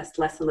access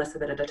less and less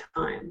of it at a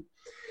time.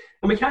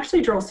 And we can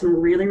actually draw some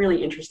really,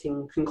 really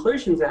interesting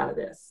conclusions out of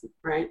this,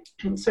 right?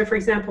 So for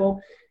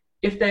example,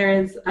 if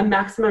there is a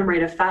maximum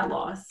rate of fat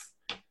loss,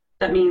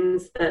 that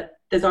means that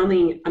there's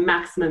only a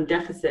maximum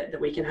deficit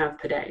that we can have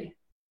per day.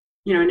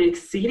 You know, and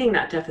exceeding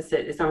that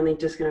deficit is only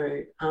just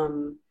going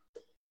to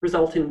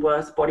result in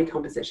worse body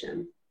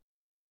composition.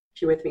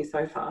 If you're with me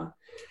so far.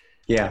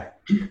 Yeah.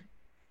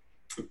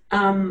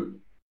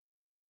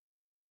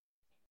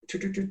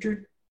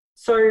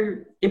 So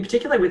in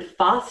particular with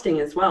fasting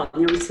as well,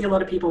 you know, we see a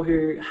lot of people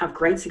who have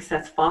great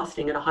success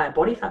fasting at a higher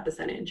body fat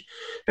percentage,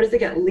 but as they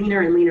get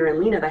leaner and leaner and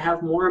leaner, they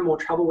have more and more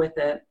trouble with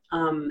it,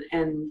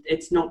 and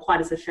it's not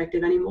quite as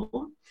effective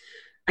anymore.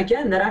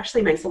 Again, that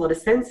actually makes a lot of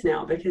sense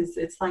now, because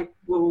it's like,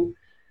 well,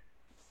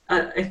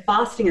 if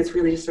fasting is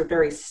really just a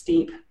very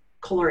steep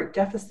caloric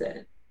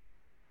deficit,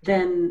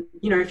 then,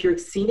 you know, if you're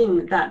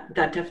exceeding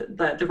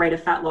the rate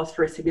of fat loss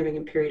for a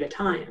significant period of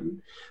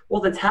time,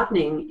 all that's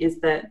happening is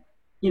that,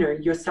 you know,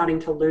 you're starting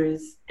to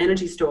lose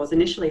energy stores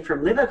initially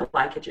from liver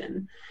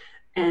glycogen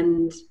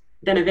and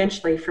then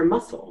eventually from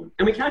muscle.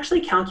 And we can actually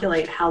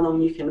calculate how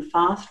long you can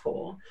fast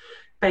for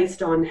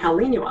based on how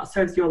lean you are.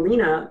 So if you're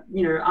leaner,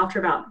 you know, after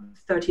about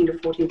 13 to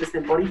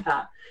 14% body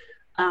fat,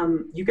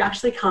 you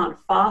actually can't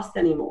fast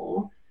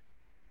anymore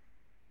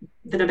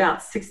than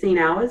about 16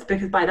 hours,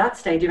 because by that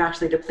stage, you've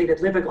actually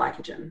depleted liver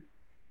glycogen.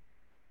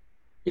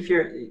 If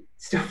you're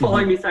still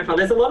following me so far,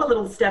 there's a lot of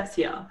little steps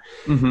here.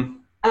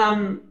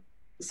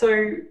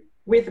 So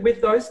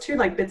with those two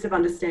like bits of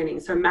understanding,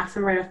 so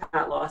maximum rate of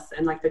fat loss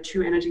and like the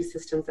two energy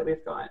systems that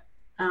we've got,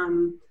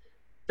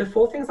 the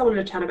four things I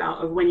wanted to chat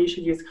about of when you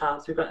should use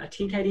carbs, we've got a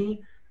TKD,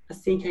 a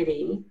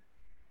CKD,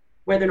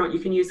 whether or not you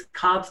can use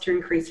carbs to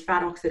increase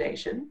fat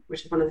oxidation,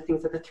 which is one of the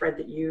things of the thread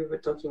that you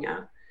were looking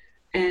at,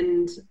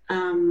 and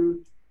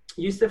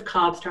use of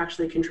carbs to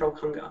actually control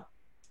hunger.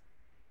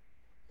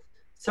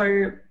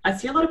 So I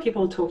see a lot of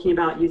people talking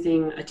about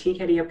using a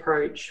TKD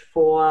approach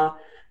for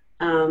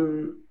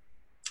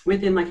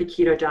within like a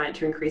keto diet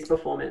to increase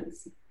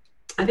performance.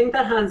 I think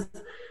that has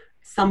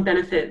some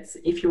benefits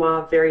if you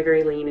are very,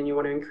 very lean and you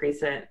want to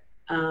increase it.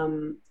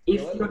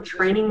 If your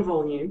training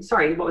volume,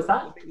 sorry, what was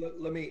that?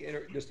 Let me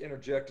just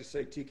interject to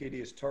say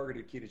TKD is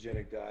targeted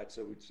ketogenic diet.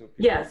 So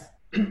yes.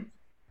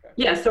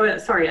 Yeah, so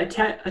sorry, a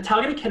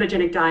targeted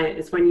ketogenic diet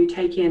is when you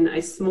take in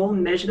a small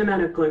measured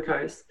amount of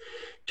glucose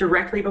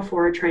directly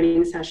before a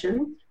training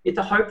session with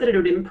the hope that it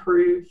would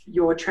improve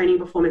your training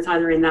performance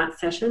either in that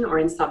session or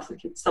in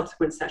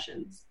subsequent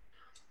sessions.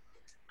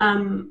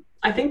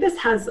 I think this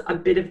has a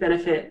bit of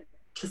benefit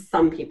to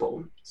some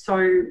people.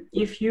 So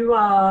if you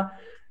are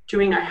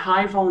doing a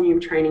high volume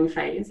training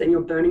phase and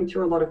you're burning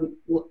through a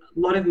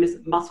lot of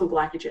muscle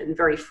glycogen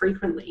very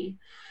frequently,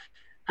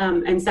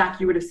 and Zach,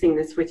 you would have seen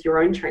this with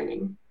your own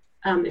training.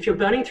 If you're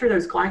burning through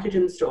those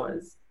glycogen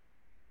stores,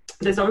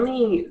 there's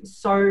only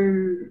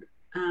so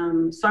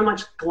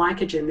much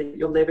glycogen that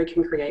your liver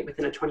can create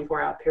within a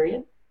 24-hour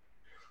period.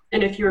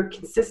 And if you're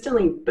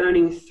consistently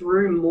burning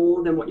through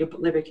more than what your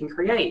liver can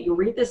create, you'll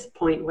reach this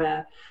point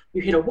where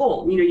you hit a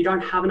wall. You know, you don't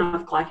have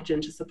enough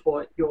glycogen to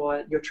support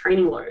your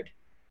training load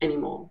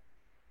anymore.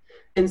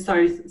 And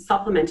so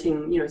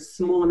supplementing, you know,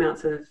 small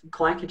amounts of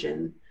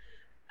glycogen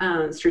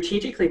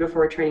strategically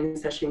before a training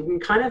session can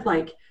kind of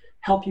like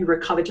help you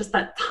recover just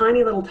that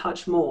tiny little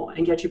touch more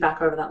and get you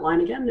back over that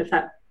line again, if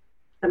that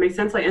makes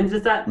sense. Like, and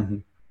does that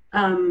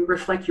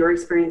reflect your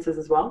experiences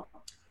as well?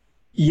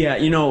 Yeah,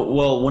 you know,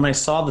 well, when I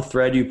saw the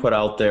thread you put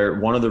out there,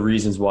 one of the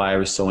reasons why I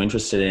was so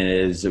interested in it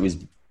is it was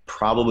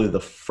probably the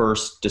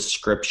first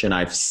description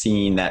I've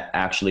seen that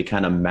actually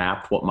kind of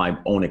mapped what my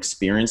own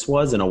experience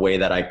was in a way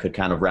that I could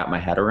kind of wrap my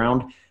head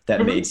around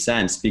that made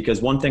sense.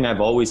 Because one thing I've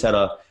always had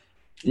I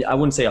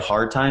wouldn't say a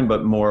hard time,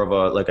 but more of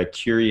a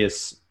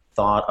curious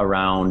thought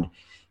around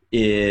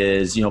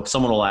is, you know,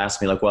 someone will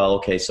ask me like, well,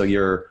 okay, so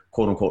you're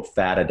quote unquote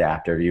fat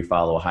adapter, you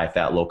follow a high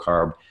fat, low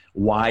carb.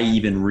 Why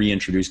even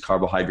reintroduce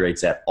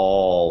carbohydrates at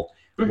all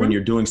when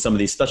you're doing some of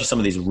these, especially some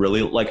of these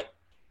really, like,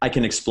 I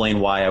can explain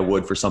why I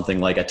would for something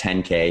like a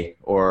 10K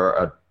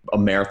or a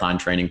marathon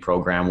training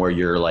program where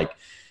you're like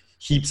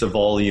heaps of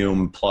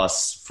volume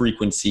plus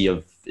frequency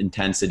of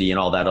intensity and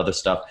all that other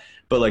stuff.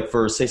 But like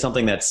for say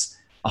something that's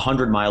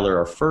 100-miler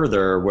or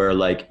further, where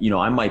like, you know,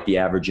 I might be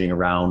averaging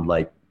around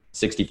like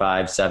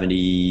 65,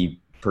 70%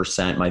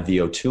 my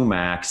VO2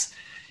 max.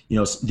 You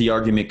know, the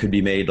argument could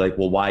be made like,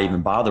 well, why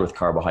even bother with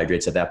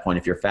carbohydrates at that point?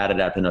 If you're fat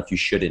adapted enough, you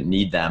shouldn't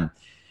need them.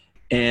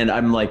 And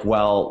I'm like,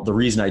 well, the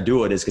reason I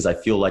do it is because I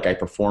feel like I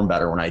perform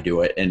better when I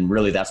do it. And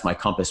really that's my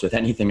compass with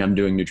anything I'm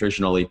doing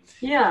nutritionally.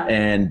 Yeah.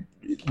 And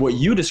what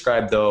you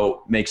described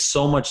though makes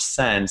so much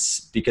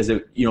sense because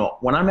you know,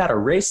 when I'm at a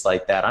race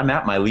like that, I'm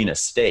at my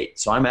leanest state.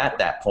 So I'm at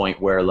that point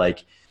where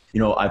like, you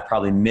know, I've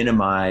probably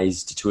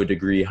minimized to a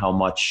degree how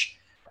much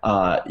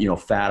you know,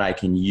 fat I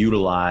can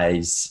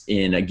utilize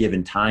in a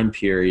given time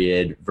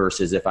period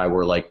versus if I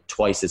were like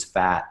twice as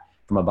fat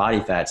from a body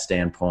fat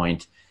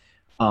standpoint.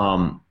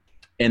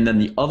 And then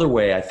the other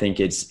way I think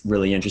it's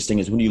really interesting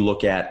is when you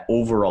look at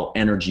overall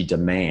energy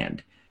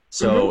demand.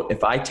 So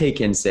if I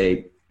take in,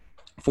 say,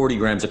 40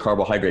 grams of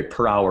carbohydrate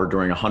per hour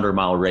during a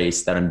 100-mile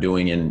race that I'm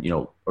doing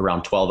in,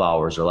 around 12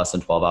 hours or less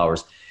than 12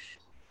 hours.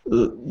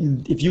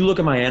 If you look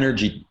at my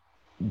energy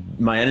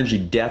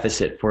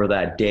deficit for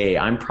that day,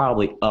 I'm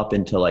probably up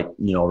into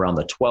around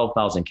the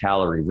 12,000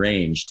 calorie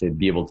range to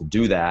be able to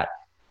do that.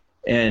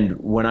 And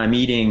when I'm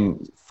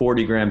eating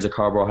 40 grams of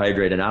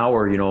carbohydrate an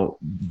hour,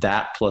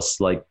 that plus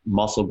like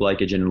muscle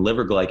glycogen and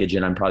liver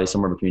glycogen, I'm probably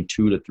somewhere between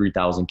 2,000 to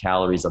 3,000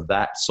 calories of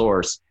that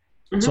source.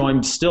 Mm-hmm. So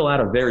I'm still at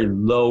a very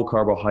low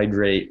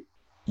carbohydrate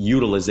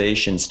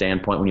utilization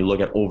standpoint when you look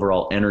at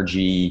overall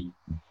energy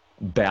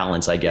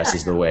balance, I guess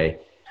is the way.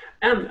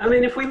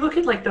 If we look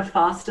at like the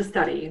FASTER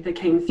study that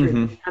came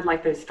through, had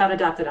like those fat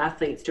adapted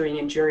athletes doing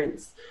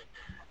endurance.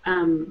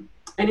 And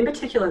in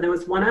particular, there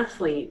was one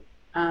athlete,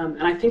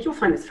 and I think you'll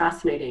find this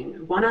fascinating,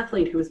 one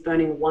athlete who was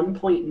burning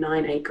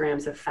 1.98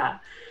 grams of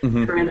fat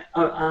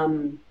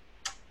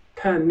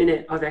per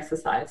minute of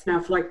exercise.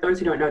 Now, for like those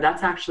who don't know,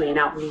 that's actually an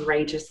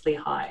outrageously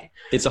high.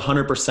 It's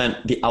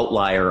 100% the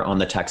outlier on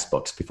the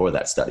textbooks before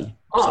that study.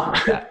 Oh,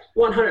 like that.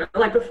 100.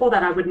 Like before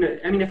that, I wouldn't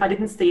have, if I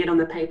didn't see it on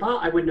the paper,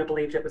 I wouldn't have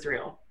believed it was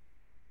real.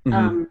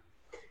 Mm-hmm.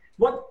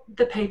 What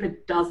the paper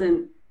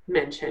doesn't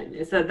mention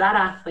is that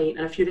athlete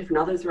and a few different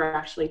others were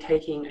actually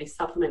taking a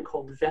supplement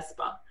called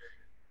Vespa.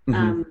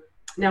 Mm-hmm.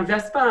 Now,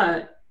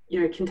 Vespa,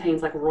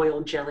 contains like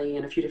royal jelly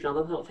and a few different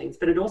other little things,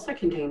 but it also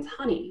contains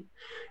honey.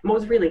 And what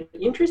was really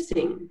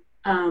interesting,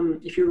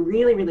 if you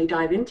really, really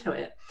dive into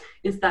it,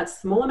 is that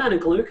small amount of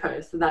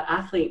glucose that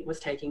athlete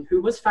was taking,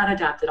 who was fat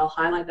adapted, I'll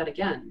highlight that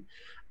again,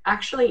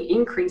 actually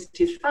increased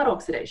his fat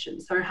oxidation.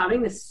 So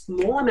having this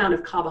small amount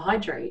of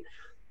carbohydrate,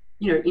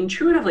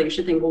 intuitively you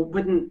should think, well,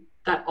 wouldn't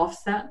that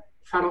offset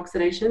fat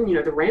oxidation,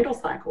 the Randall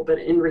cycle? But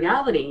in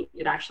reality,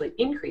 it actually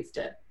increased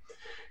it.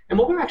 And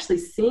what we're actually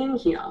seeing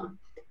here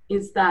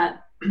is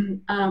that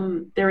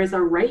there is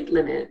a rate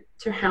limit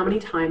to how many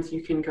times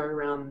you can go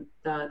around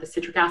the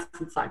citric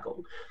acid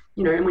cycle.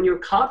 And when you're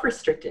carb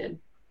restricted,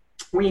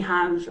 we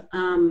have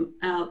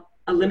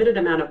a limited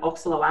amount of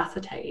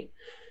oxaloacetate,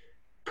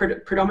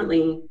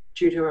 predominantly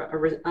due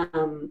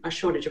to a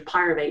shortage of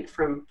pyruvate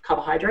from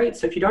carbohydrates.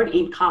 So if you don't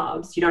eat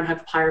carbs, you don't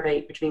have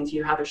pyruvate, which means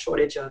you have a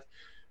shortage of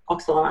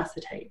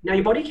oxaloacetate. Now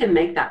your body can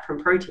make that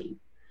from protein,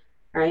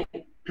 right?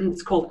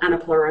 It's called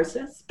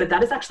anaplerosis, but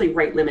that is actually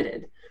rate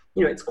limited.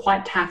 It's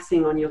quite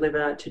taxing on your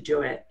liver to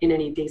do it in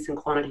any decent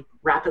quantity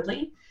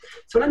rapidly.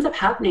 So what ends up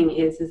happening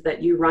is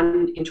that you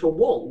run into a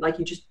wall. Like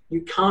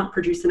you can't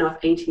produce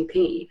enough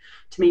ATP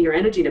to meet your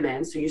energy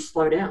demands, so you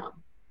slow down.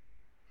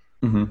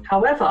 Mm-hmm.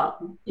 However,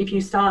 if you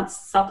start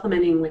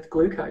supplementing with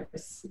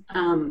glucose,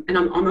 and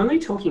I'm only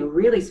talking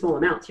really small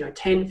amounts,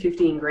 10,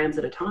 15 grams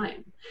at a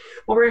time,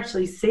 what we're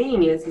actually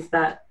seeing is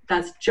that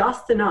that's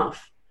just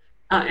enough.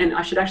 And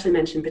I should actually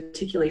mention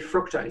particularly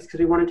fructose, because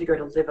we wanted to go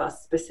to liver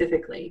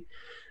specifically.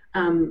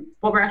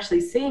 What we're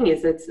actually seeing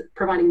is it's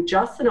providing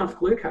just enough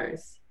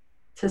glucose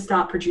to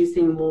start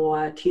producing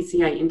more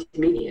TCA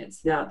intermediates,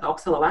 the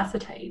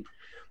oxaloacetate.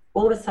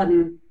 All of a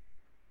sudden,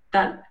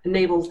 that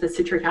enables the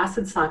citric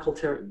acid cycle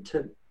to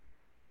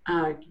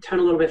turn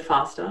a little bit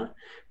faster,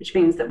 which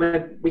means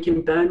that we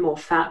can burn more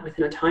fat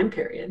within a time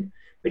period,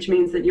 which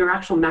means that your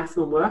actual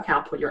maximum work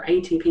output, your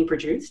ATP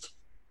produced,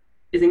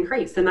 is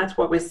increased. And that's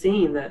what we're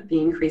seeing, the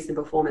increase in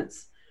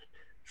performance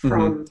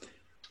from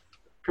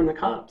the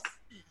carbs.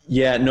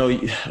 Yeah, no,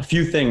 a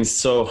few things.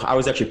 So I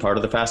was actually part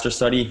of the FASTER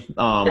study.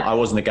 I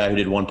wasn't the guy who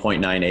did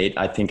 1.98.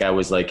 I think I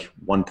was like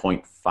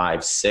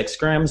 1.56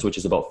 grams, which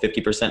is about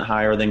 50%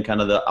 higher than kind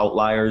of the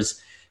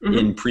outliers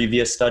in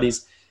previous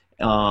studies,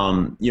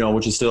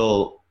 which is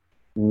still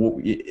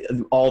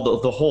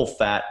all the whole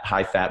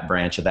high fat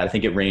branch of that. I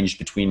think it ranged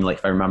between, like,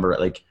 if I remember,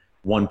 like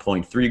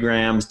 1.3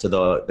 grams to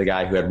the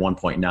guy who had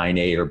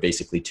 1.98, or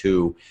basically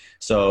 2.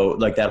 So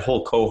like that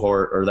whole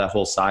cohort, or that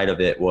whole side of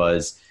it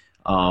was,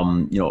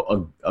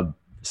 a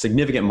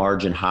significant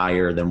margin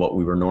higher than what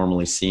we were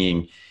normally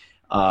seeing.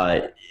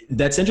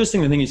 That's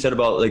interesting, the thing you said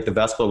about like the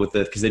Vespa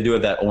because they do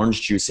have that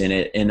orange juice in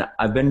it. And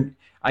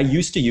I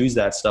used to use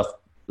that stuff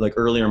like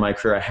earlier in my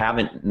career. I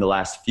haven't in the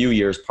last few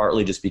years,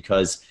 partly just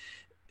because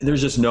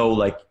there's just no,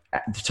 like,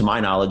 to my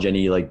knowledge,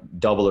 any like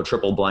double or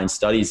triple blind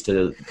studies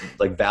to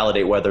like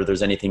validate whether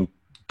there's anything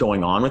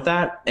going on with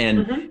that.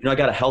 And, I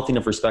got a healthy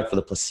enough respect for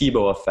the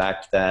placebo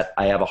effect that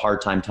I have a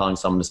hard time telling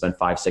someone to spend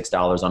 $5,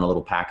 $6 on a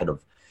little packet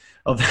of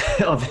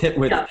it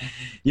with,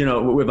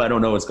 if I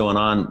don't know what's going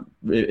on,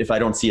 if I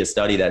don't see a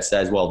study that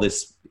says, well,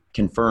 this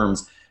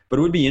confirms. But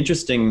it would be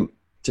interesting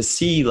to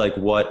see like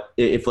what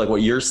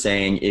you're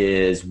saying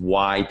is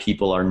why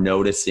people are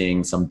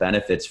noticing some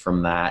benefits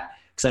from that.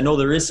 Because I know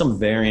there is some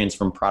variance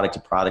from product to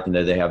product, and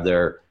that they have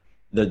their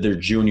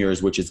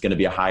juniors, which is going to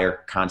be a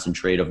higher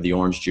concentrate of the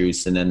orange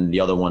juice, and then the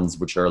other ones,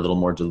 which are a little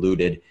more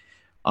diluted.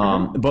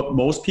 But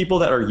most people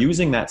that are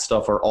using that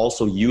stuff are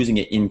also using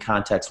it in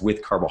context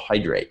with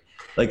carbohydrate.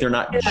 Like they're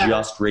not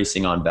just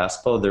racing on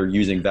Vespa, they're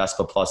using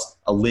Vespa plus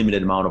a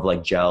limited amount of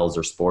like gels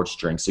or sports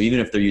drinks. So even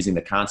if they're using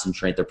the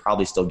concentrate, they're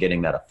probably still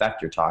getting that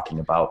effect you're talking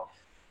about.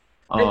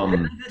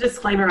 And as a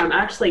disclaimer, I'm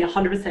actually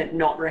 100%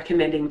 not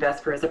recommending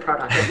Vespa as a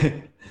product.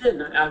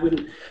 No, I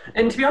wouldn't.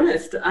 And to be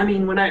honest, I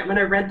mean, when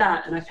I read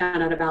that and I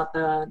found out about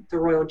the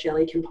royal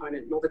jelly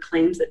component and all the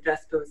claims that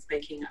Vespa was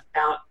making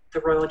about the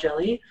royal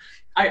jelly,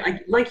 I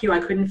like you, I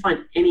couldn't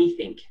find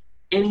anything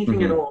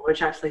at all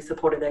which actually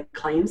supported their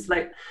claims.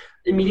 Like,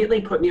 immediately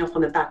put me off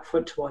on the back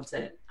foot towards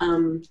it.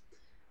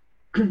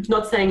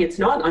 Not saying it's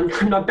not. I'm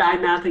not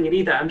bad mouthing it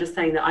either. I'm just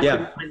saying that I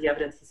couldn't find the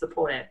evidence to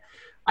support it.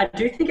 I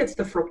do think it's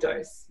the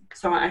fructose.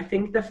 So I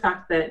think the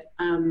fact that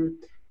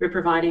we're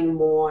providing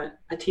more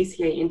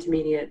TCA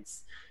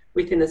intermediates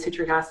within the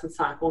citric acid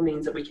cycle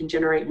means that we can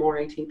generate more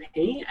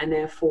ATP and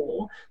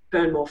therefore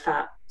burn more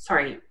fat.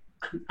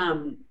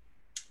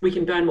 We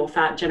can burn more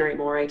fat, generate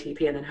more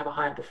ATP, and then have a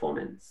higher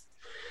performance.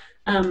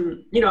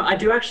 I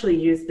do actually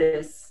use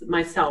this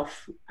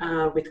myself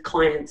with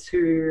clients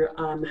who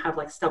have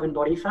like stubborn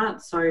body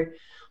fat. So,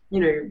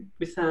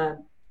 with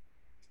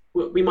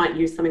we might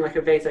use something like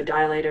a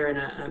vasodilator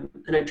and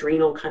an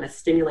adrenal kind of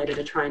stimulator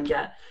to try and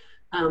get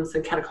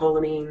some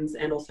catecholamines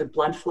and also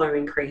blood flow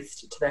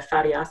increased to their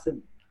fatty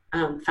acid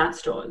fat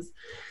stores.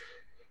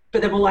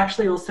 But then we'll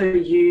actually also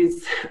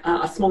use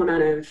a small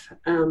amount of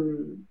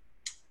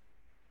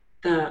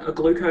a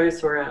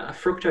glucose or a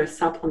fructose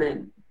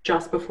supplement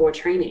just before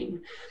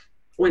training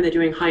when they're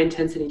doing high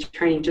intensity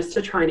training, just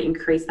to try and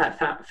increase that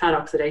fat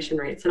oxidation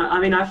rates. And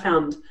I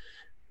found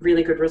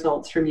really good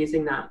results from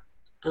using that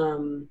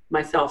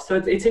myself. So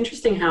it's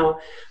interesting how,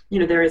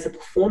 there is a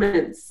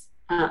performance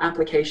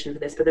application for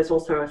this, but there's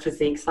also a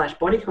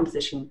physique/body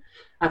composition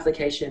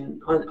application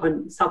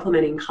on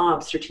supplementing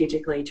carbs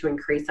strategically to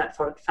increase that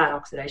fat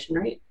oxidation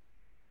rate.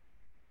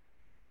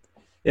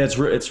 Yeah,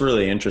 it's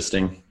really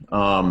interesting.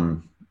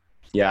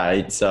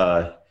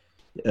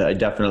 It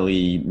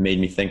definitely made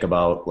me think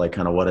about like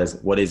kind of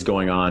what is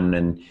going on.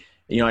 And,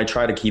 I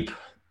try to keep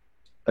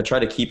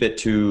it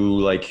to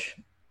like,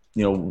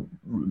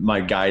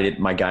 my guide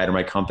or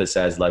my compass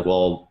as like,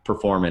 well,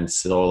 performance.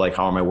 So like,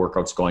 how are my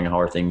workouts going? How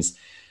are things,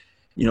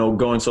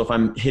 going? So if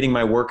I'm hitting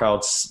my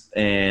workouts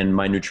and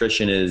my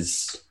nutrition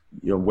is,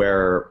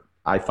 where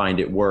I find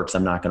it works,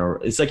 I'm not going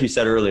to, it's like you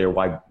said earlier,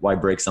 why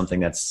break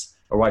something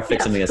why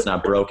fix something that's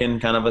not broken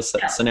kind of a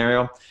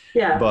scenario.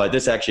 Yeah. But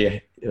this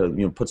actually,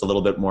 puts a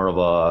little bit more of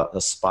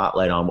a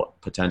spotlight on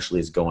what potentially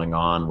is going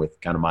on with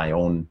kind of my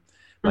own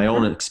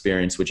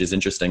experience, which is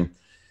interesting.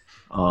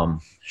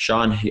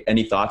 Sean,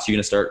 any thoughts? You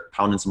going to start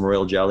pounding some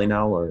royal jelly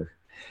now, or?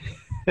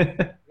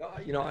 And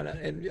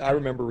I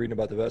remember reading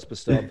about the Vespa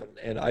stuff,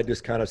 and I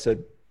just kind of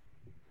said,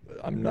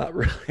 I'm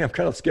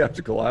kind of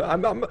skeptical.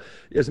 I'm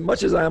as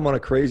much as I am on a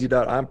crazy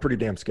diet, I'm pretty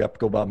damn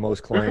skeptical about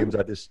most claims.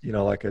 I just,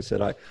 like I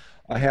said,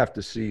 I have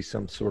to see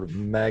some sort of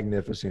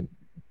magnificent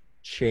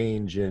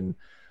change in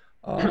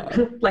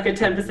like a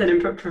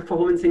 10%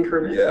 performance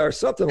increment. Yeah, or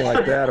something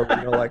like that, or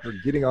like we're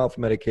getting off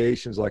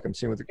medications like I'm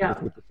seeing with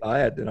the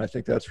diet, and I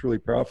think that's really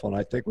powerful. And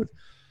I think with,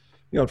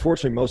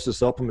 unfortunately, most of the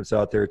supplements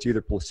out there, it's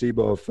either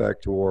placebo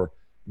effect or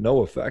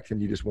no effect,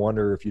 and you just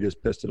wonder if you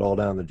just pissed it all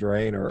down the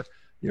drain or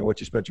what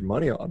you spent your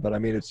money on. But I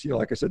mean, it's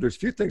like I said, there's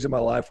few things in my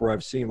life where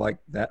I've seen like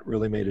that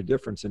really made a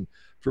difference, and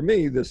for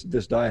me, this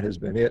diet has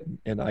been it.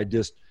 And I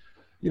just,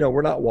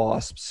 we're not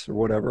wasps or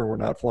whatever. We're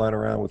not flying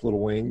around with little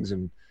wings,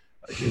 and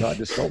I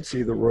just don't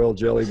see the royal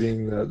jelly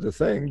being the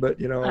thing.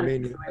 But I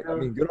mean,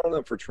 good on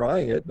them for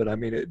trying it. But I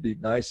mean, it'd be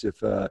nice if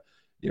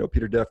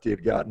Peter Defty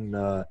had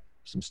gotten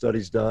some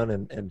studies done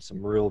and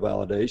some real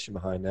validation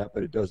behind that.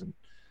 But it doesn't.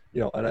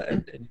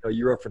 And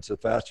you referenced the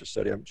FASTER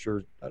study. I'm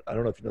sure, I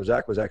don't know if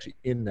Zach was actually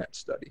in that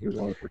study. He was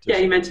one of the participants.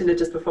 Yeah, you mentioned it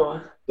just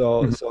before.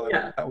 So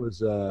yeah. That was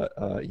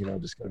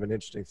just kind of an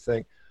interesting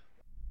thing.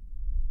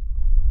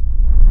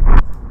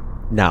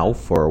 Now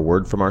for a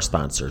word from our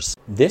sponsors.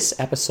 This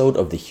episode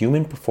of the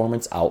Human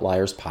Performance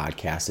Outliers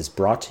podcast is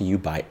brought to you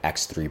by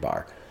X3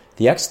 Bar.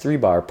 The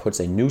X3 Bar puts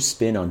a new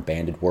spin on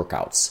banded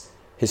workouts.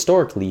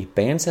 Historically,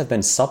 bands have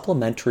been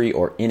supplementary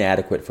or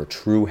inadequate for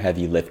true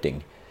heavy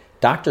lifting.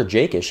 Dr.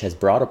 Jakish has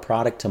brought a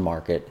product to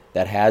market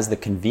that has the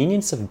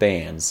convenience of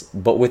bands,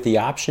 but with the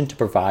option to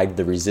provide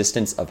the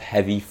resistance of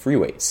heavy free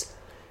weights.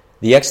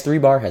 The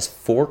X3 Bar has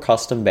 4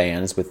 custom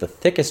bands, with the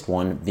thickest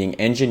one being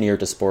engineered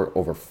to support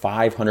over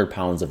 500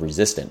 pounds of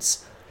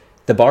resistance.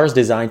 The bar is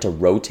designed to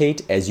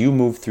rotate as you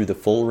move through the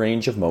full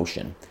range of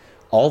motion.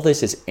 All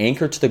this is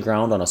anchored to the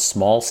ground on a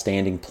small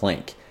standing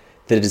plank.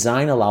 The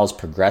design allows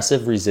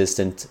progressive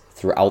resistance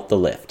throughout the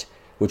lift,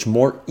 which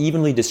more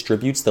evenly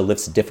distributes the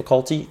lift's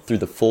difficulty through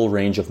the full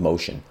range of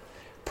motion.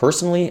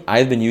 Personally,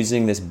 I've been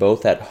using this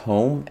both at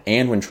home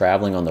and when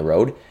traveling on the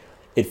road.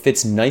 It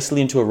fits nicely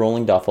into a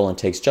rolling duffel and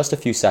takes just a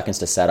few seconds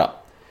to set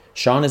up.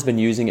 Sean has been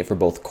using it for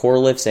both core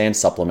lifts and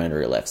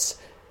supplementary lifts.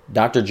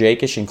 Dr.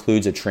 Jakish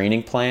includes a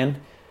training plan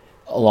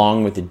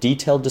along with a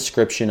detailed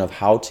description of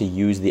how to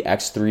use the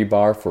X3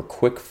 Bar for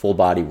quick full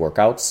body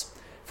workouts.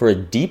 For a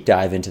deep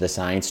dive into the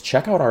science,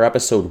 check out our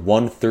episode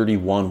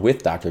 131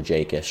 with Dr.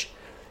 Jakish.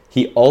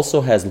 He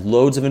also has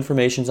loads of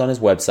information on his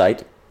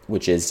website,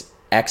 which is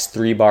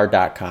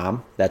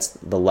x3bar.com. That's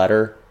the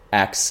letter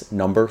X,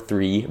 number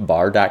 3,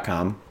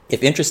 bar.com.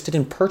 If interested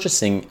in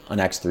purchasing an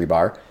X3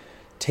 bar,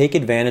 take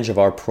advantage of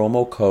our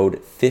promo code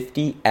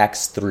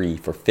 50X3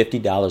 for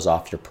 $50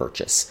 off your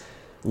purchase.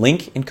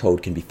 Link and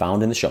code can be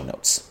found in the show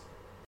notes.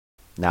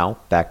 Now,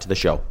 back to the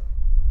show.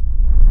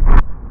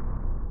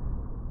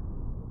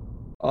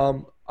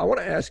 I want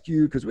to ask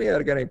you, because we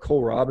had a guy named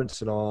Cole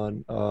Robinson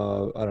on,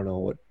 I don't know,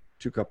 what,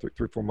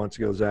 3-4 months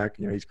ago, Zach.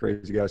 You know, he's a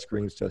crazy guy,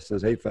 screams,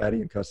 says, "Hey, fatty,"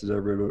 and cusses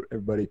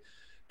everybody.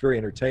 Very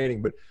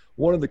entertaining. But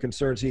one of the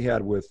concerns he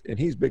had with, and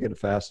he's big into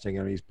fasting,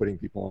 I mean, he's putting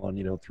people on,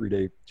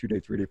 3-day,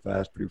 3-day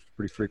fast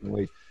pretty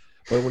frequently.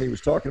 But when he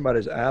was talking about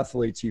his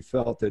athletes, he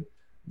felt that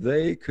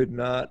they could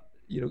not,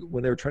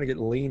 when they were trying to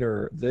get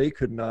leaner, they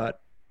could not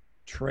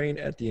train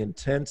at the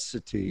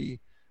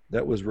intensity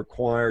that was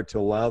required to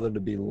allow them to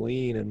be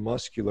lean and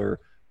muscular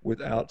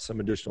without some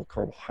additional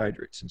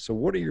carbohydrates. And so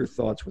what are your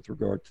thoughts with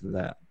regard to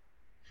that?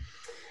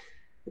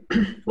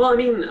 Well, I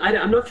mean,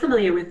 I'm not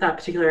familiar with that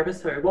particular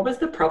episode. What was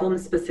the problem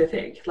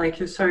specific? Like,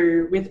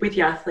 so with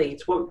the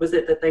athletes, what was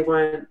it that they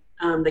weren't,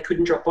 they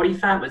couldn't drop body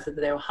fat? Was it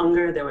that they were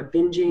hunger, they were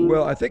binging?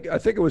 Well, I think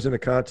it was in the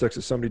context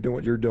of somebody doing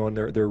what you're doing.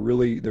 They're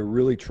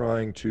really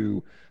trying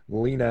to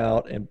lean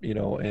out and,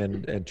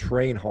 and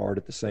train hard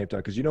at the same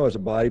time. Cause as a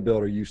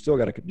bodybuilder, you still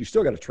got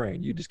to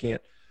train. You just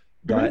can't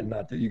diet and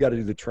you got to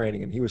do the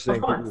training. And he was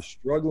saying people were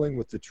struggling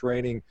with the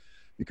training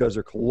because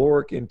their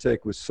caloric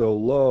intake was so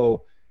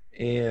low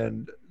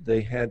and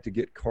they had to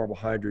get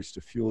carbohydrates to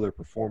fuel their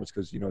performance.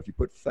 Cause if you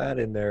put fat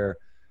in there,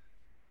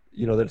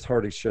 then it's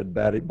hard to shed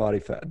body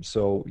fat. And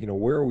so,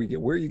 where are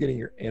you getting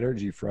your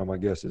energy from, I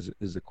guess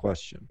is the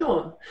question.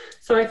 Sure.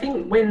 So I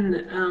think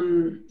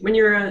when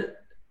you're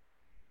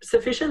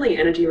sufficiently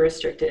energy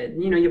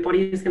restricted, your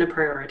body is going to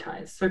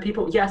prioritize. So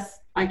people, yes,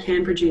 I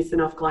can produce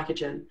enough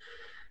glycogen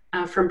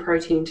from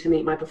protein to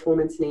meet my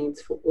performance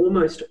needs for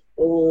almost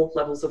all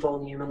levels of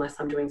volume, unless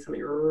I'm doing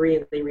something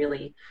really,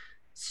 really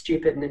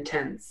stupid and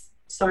intense.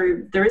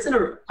 So there isn't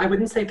I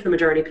wouldn't say for the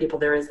majority of people,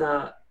 there is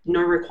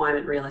no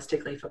requirement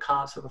realistically for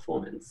carbs for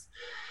performance.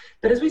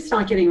 But as we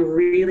start getting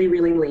really,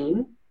 really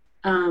lean,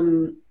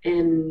 and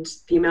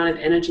the amount of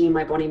energy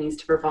my body needs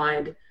to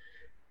provide,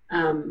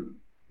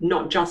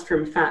 not just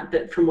from fat,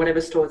 but from whatever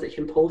stores it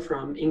can pull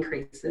from,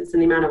 increases,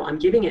 and the amount of I'm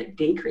giving it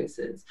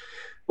decreases.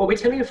 What we're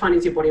tending to find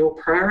is your body will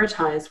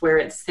prioritize where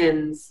it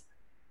sends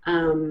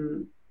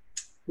the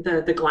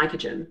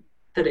glycogen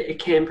that it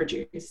can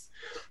produce.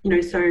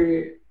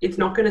 So it's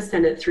not going to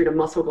send it through to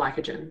muscle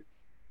glycogen.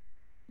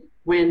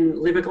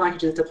 When liver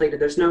glycogen is depleted,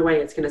 there's no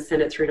way it's going to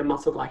send it through to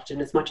muscle glycogen,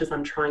 as much as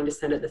I'm trying to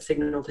send it the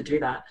signal to do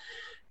that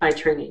by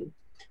training.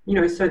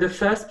 So the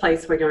first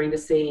place we're going to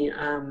see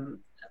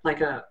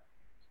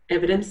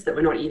evidence that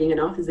we're not eating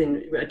enough is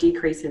in a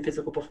decrease in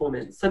physical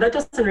performance. So that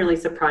doesn't really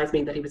surprise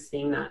me that he was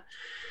seeing that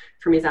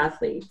from his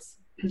athletes.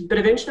 But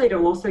eventually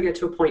it'll also get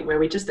to a point where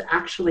we just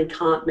actually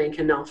can't make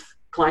enough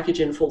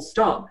glycogen, full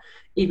stop,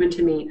 even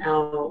to meet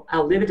our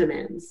liver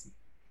demands.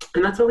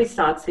 And that's when we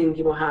start seeing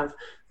people have,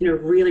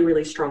 really,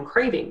 really strong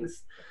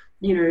cravings,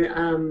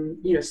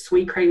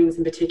 sweet cravings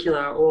in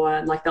particular,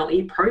 or like they'll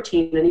eat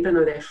protein, and even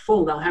though they're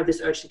full, they'll have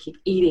this urge to keep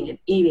eating and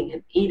eating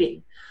and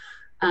eating.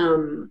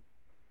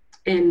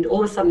 And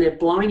all of a sudden they're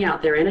blowing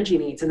out their energy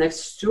needs, and they've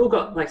still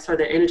got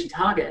their energy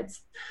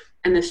targets,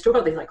 and they've still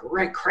got these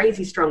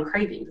crazy strong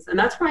cravings. And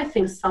that's where I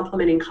think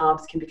supplementing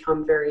carbs can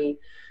become very,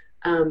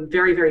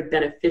 very, very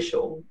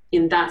beneficial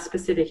in that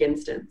specific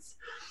instance.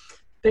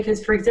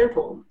 Because, for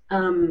example,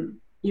 I'm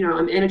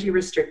energy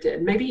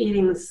restricted, maybe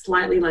eating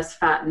slightly less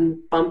fat and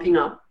bumping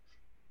up,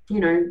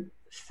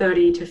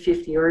 30 to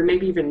 50, or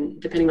maybe even,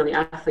 depending on the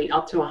athlete,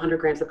 up to 100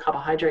 grams of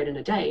carbohydrate in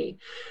a day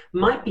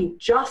might be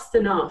just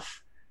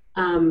enough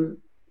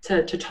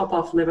to top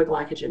off liver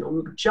glycogen,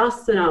 or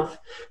just enough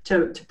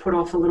to put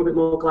off a little bit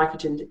more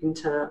glycogen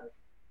into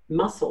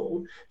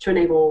muscle to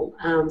enable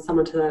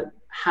someone to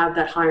have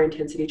that higher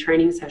intensity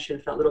training session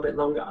for that little bit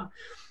longer.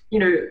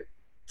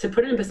 To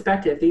put it in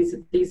perspective,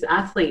 these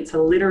athletes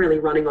are literally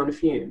running on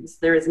fumes.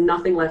 There is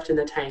nothing left in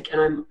the tank,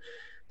 and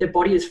their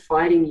body is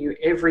fighting you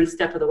every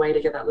step of the way to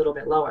get that little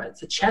bit lower.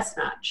 It's a chess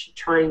match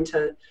trying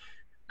to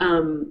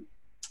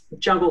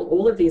juggle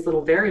all of these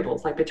little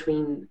variables,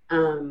 between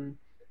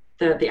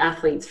the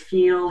athletes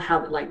feel, how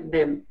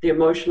the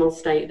emotional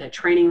state, their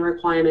training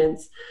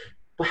requirements,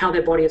 how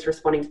their body is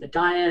responding to the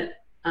diet,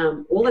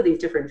 all of these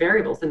different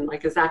variables. And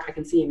Zach, I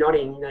can see you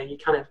nodding, you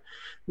kind of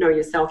know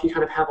yourself, you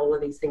kind of have all of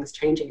these things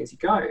changing as you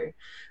go.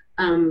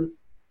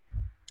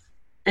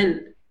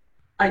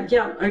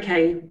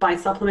 By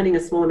supplementing a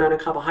small amount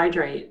of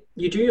carbohydrate,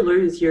 you do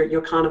lose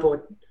your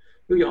carnivore,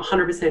 your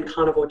 100%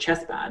 carnivore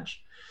chest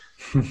badge.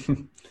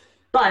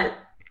 But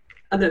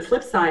on the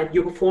flip side,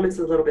 your performance is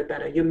a little bit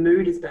better, your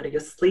mood is better,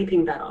 you're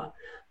sleeping better.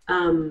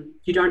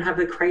 You don't have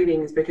the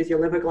cravings because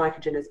your liver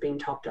glycogen is being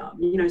topped up.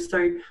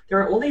 So there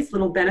are all these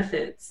little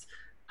benefits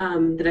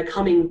that are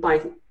coming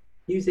by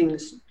using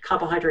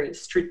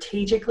carbohydrates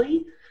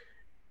strategically,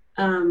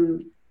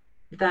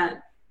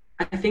 that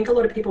I think a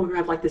lot of people who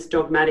have this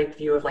dogmatic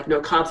view of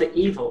no, carbs are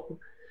evil,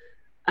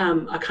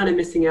 are kind of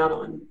missing out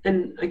on.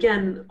 And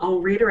again, I'll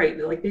reiterate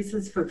that like this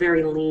is for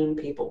very lean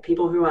people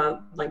who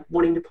are like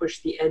wanting to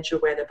push the edge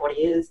of where their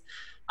body is,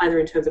 either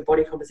in terms of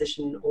body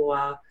composition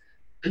or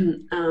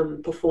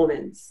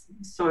performance.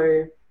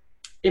 So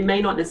it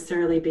may not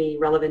necessarily be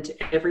relevant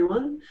to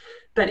everyone,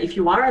 but if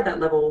you are at that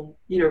level,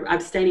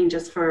 abstaining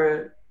just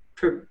for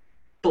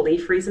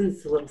belief reasons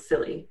is a little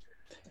silly.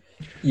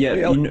 Yeah.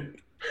 Do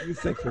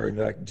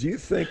you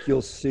think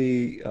you'll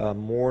see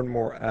more and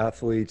more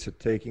athletes are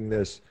taking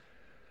this,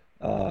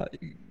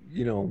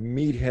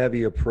 meat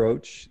heavy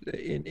approach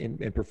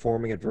in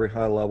performing at very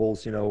high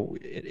levels,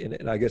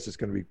 and I guess it's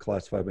going to be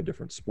classified by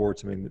different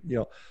sports. I mean,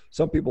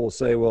 some people will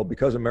say, well,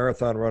 because a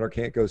marathon runner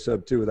can't go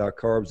sub 2 without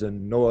carbs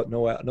and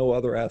no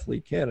other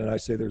athlete can. And I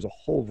say there's a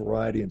whole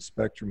variety and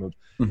spectrum of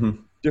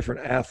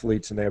different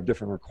athletes, and they have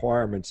different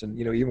requirements. And,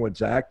 even what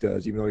Zach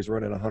does, even though he's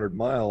running 100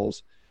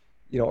 miles,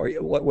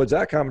 what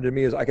Zach commented to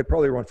me is I could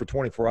probably run for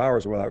 24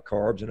 hours without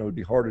carbs, and it would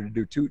be harder to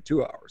do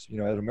two hours, at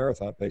a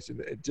marathon pace.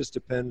 It just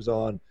depends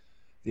on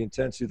the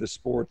intensity of the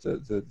sport,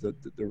 the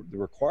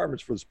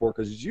requirements for the sport.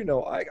 Because as you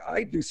know,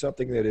 I do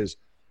something that is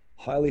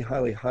highly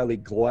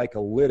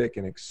glycolytic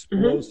and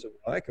explosive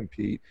when I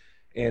compete,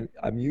 and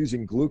I'm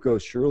using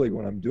glucose surely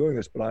when I'm doing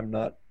this, but I'm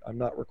not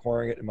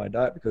requiring it in my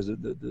diet because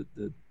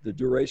the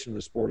duration of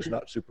the sport is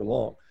not super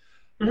long,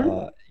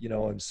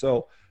 and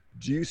so.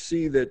 Do you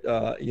see that,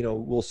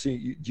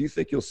 do you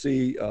think you'll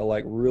see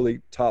like really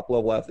top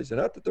level athletes?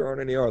 And not that there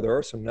aren't any, there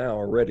are some now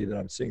already that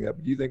I'm seeing that,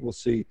 but do you think we'll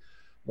see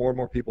more and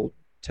more people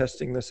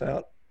testing this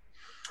out?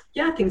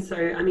 Yeah, I think so.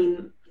 I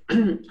mean,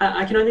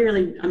 I can only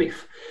really,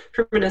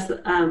 from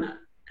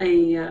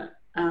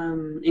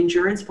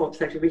endurance sport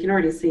perspective, we can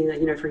already see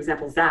that, for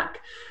example,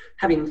 Zach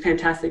having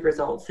fantastic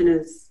results,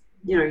 and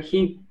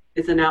he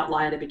is an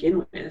outlier to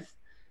begin with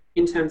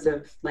in terms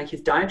of like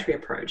his dietary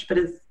approach. But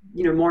as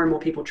more and more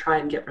people try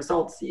and get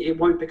results, it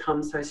won't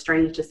become so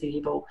strange to see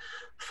people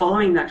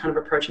following that kind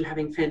of approach and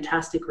having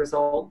fantastic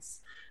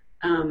results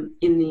in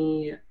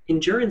the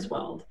endurance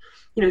world.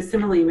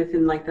 Similarly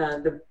within like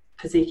the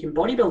physique and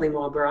bodybuilding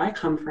world where I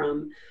come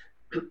from,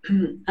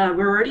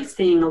 we're already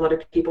seeing a lot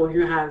of people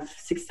who have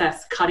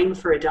success cutting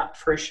for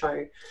a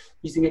show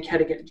using a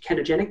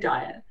ketogenic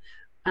diet.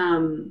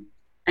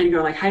 And you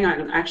go like, hang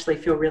on, I actually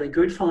feel really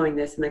good following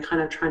this. And they're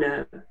kind of trying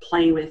to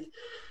play with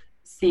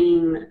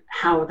seeing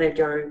how they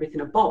go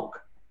within a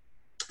bulk.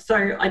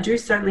 So I do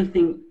certainly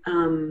think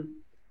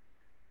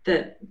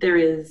that there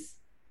is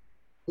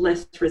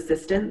less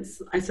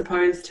resistance, I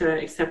suppose, to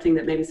accepting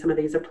that maybe some of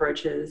these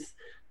approaches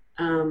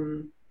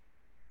can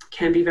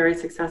be very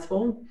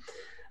successful.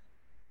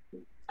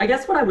 I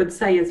guess what I would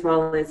say as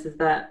well is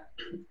that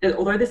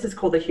although this is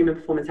called the Human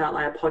Performance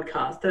Outlier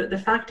podcast, the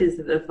fact is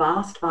that the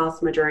vast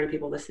majority of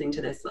people listening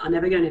to this are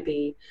never going to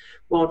be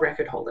world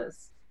record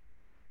holders.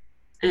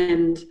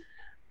 And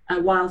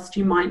whilst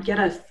you might get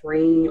a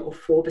 3 or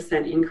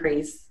 4%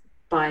 increase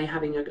by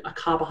having a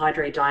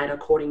carbohydrate diet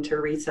according to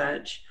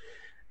research,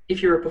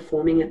 if you're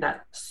performing at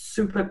that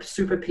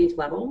super peak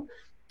level,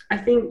 I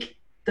think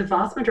the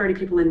vast majority of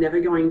people are never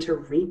going to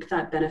reap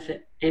that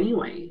benefit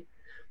anyway.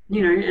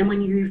 And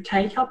when you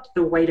take up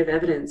the weight of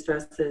evidence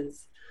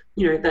versus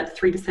that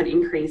 3%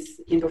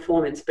 increase in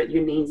performance, but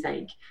your knees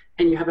ache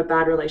and you have a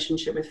bad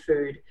relationship with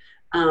food,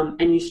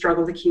 and you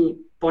struggle to keep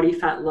body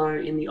fat low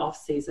in the off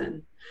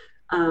season,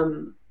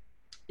 and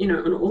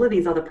all of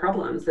these other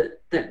problems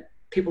that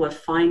people are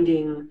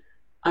finding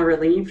are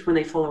relieved when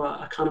they follow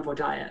a carnivore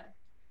diet.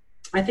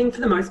 I think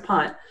for the most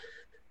part,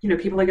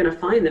 people are going to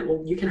find that,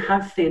 well, you can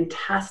have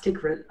fantastic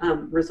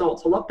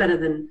results, a lot better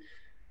than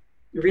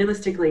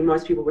realistically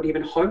most people would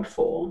even hope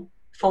for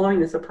following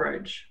this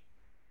approach.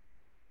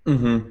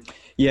 Mm-hmm.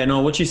 Yeah,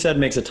 no, what you said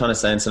makes a ton of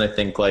sense. And I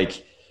think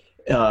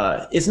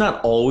it's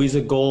not always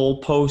a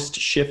goalpost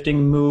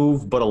shifting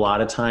move, but a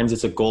lot of times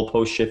it's a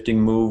goalpost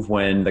shifting move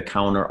when the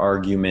counter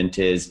argument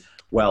is,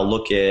 well,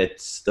 look at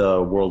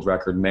the world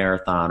record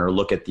marathon or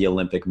look at the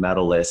Olympic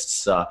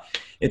medalists.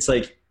 It's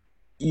like,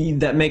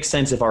 that makes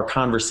sense if our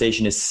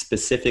conversation is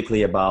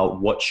specifically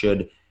about what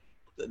should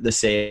the,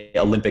 say,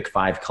 Olympic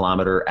 5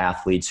 kilometer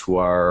athletes who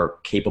are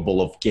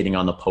capable of getting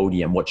on the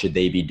podium, what should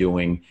they be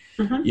doing,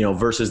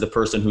 versus the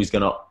person who's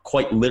going to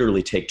quite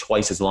literally take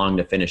twice as long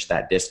to finish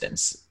that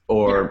distance.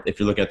 Or if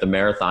you're looking at the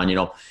marathon,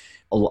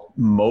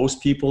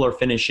 most people are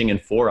finishing in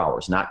 4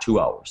 hours, not 2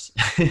 hours.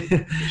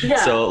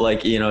 So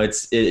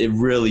it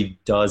really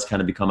does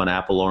kind of become an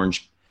apple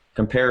orange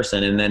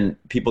comparison. And then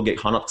people get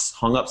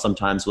hung up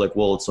sometimes like,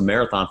 well, it's a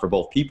marathon for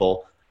both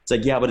people. It's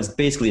like, yeah, but it's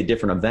basically a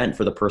different event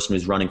for the person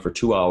who's running for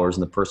 2 hours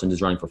and the person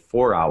who's running for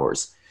 4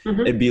 hours.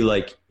 It'd be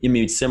like,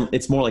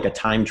 it's more like a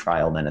time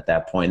trial then at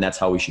that point. And that's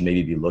how we should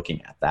maybe be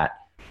looking at that.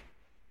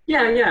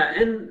 Yeah.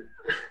 And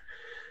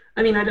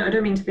I mean, I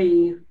don't mean to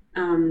be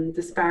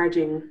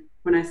disparaging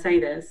when I say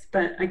this,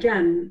 but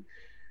again,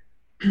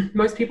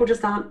 most people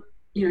just aren't,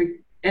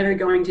 ever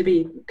going to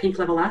be peak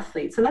level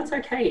athletes, and that's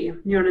okay.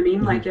 You know what I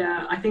mean? Mm-hmm. Like,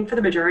 I think for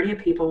the majority of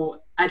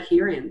people,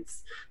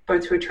 adherence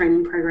both to a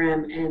training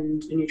program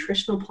and a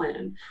nutritional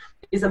plan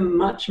is a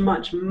much,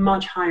 much,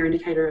 much higher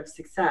indicator of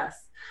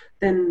success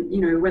than,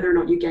 you know, whether or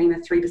not you gain a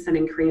 3%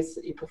 increase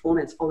in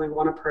performance following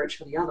one approach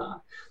or the other.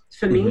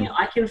 For me,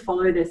 I can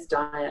follow this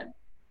diet,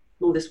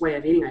 or this way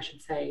of eating, I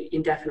should say,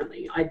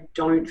 indefinitely. I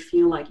don't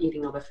feel like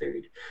eating other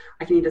food.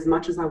 I can eat as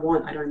much as I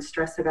want. I don't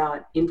stress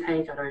about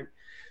intake. I don't,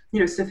 you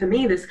know, so for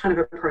me, this kind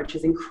of approach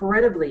is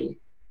incredibly,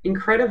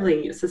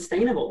 incredibly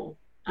sustainable.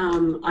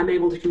 I'm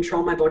able to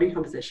control my body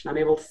composition. I'm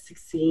able to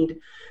succeed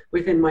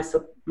within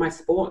my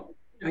sport.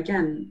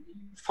 Again,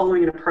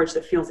 following an approach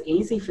that feels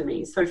easy for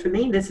me. So for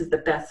me, this is the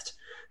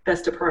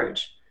best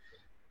approach.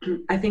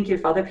 I think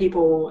if other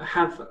people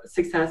have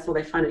success or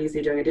they find it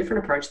easier doing a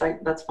different approach,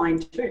 that's fine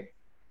too.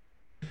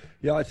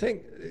 Yeah, I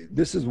think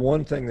this is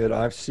one thing that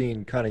I've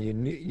seen kind of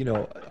unique, you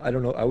know, I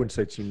don't know, I wouldn't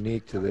say it's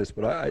unique to this,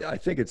 but I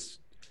think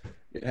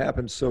it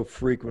happens so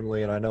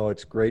frequently, and I know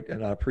it's great,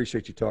 and I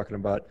appreciate you talking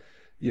about,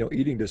 you know,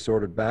 eating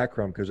disordered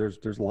background, because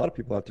there's a lot of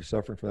people out there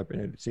suffering from that,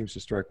 and it seems to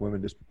strike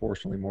women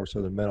disproportionately more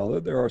so than men, although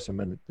there are some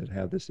men that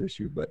have this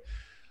issue. But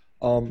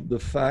the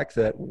fact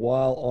that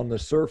while on the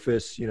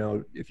surface, you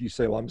know, if you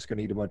say, well, I'm just going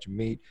to eat a bunch of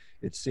meat,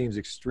 it seems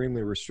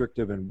extremely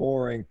restrictive and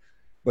boring,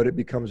 but it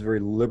becomes very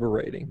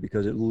liberating,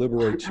 because it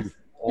liberates you from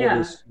all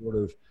this sort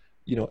of,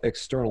 you know,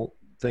 external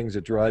things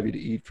that drive you to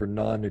eat for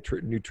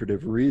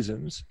non-nutritive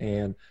reasons.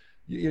 And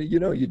you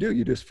know,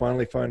 you just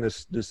finally find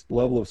this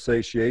level of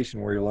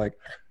satiation where you're like,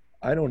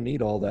 I don't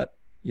need all that,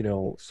 you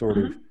know, sort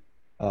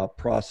of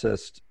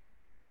processed,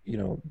 you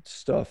know,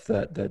 stuff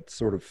that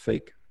sort of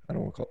fake, I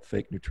don't want to call it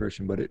fake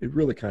nutrition, but it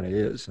really kind of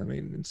is. I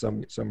mean, in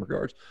some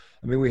regards,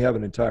 I mean, we have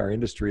an entire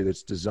industry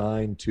that's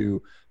designed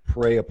to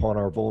prey upon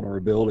our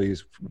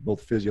vulnerabilities,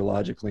 both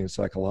physiologically and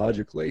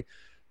psychologically,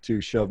 to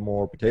shove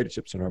more potato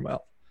chips in our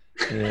mouth.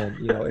 And,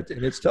 you know,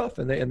 it's tough,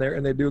 and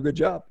they do a good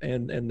job.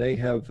 And they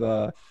have,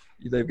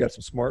 they've got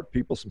some smart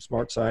people, some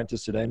smart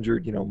scientists that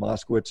engineered, you know,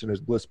 Moskowitz and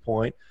his Bliss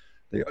Point.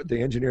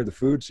 They engineer the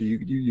food, so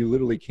you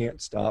literally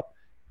can't stop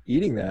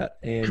eating that.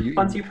 And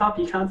once you pop,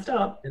 you can't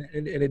stop.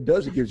 And it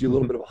gives you a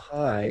little bit of a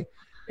high,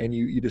 and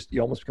you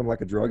almost become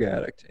like a drug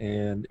addict.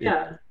 And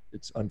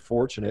it's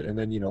unfortunate. And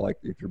then, you know, like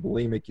if you're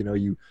bulimic, you know,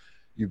 you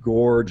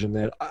gorge, and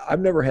then I've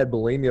never had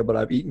bulimia, but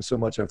I've eaten so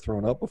much I've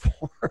thrown up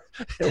before.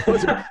 It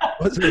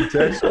wasn't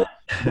intentional.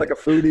 Like a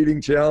food eating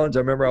challenge. I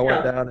remember I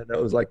went down, and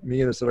it was like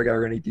me and this other guy were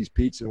going to eat these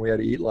pizzas, and we had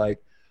to eat like,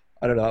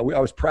 I don't know, I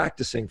was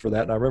practicing for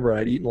that. And I remember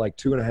I'd eaten like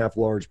 2.5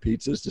 large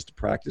pizzas just to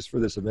practice for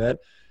this event.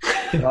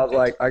 And I was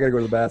like, I got to go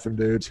to the bathroom,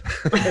 dudes.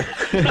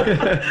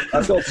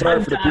 I felt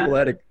sorry for the people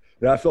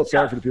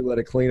that had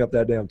to clean up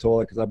that damn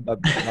toilet, because I'm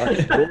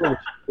was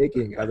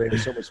shaking. I mean,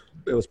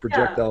 it was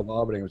projectile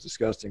vomiting. It was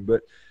disgusting.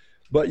 But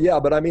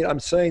I mean, I'm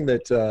saying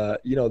that,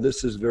 you know,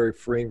 this is very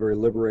freeing, very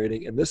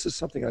liberating. And this is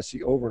something I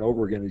see over and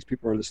over again. These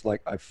people are just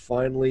like, I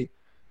finally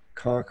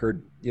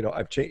conquered, you know,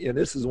 I've changed. And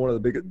this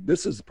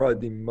is probably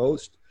the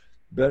most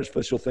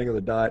beneficial thing of the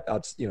diet.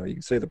 You know, you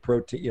can say the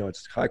protein, you know,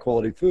 it's high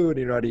quality food, and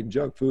you're not eating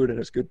junk food, and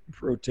it's good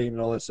protein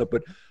and all that stuff.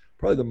 But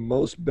probably the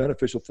most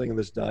beneficial thing in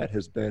this diet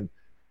has been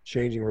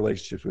changing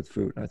relationships with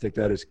food. And I think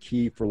that is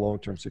key for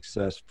long-term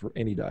success for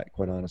any diet,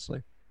 quite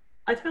honestly.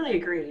 I totally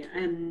agree.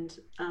 And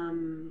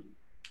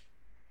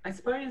I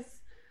suppose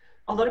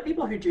a lot of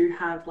people who do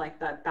have like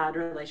that bad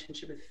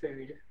relationship with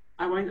food,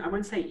 I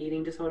won't say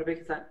eating disorder,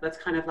 because that's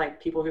kind of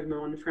like people who've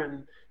moved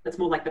from, that's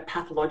more like the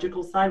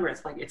pathological side, where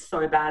it's like it's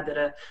so bad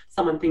that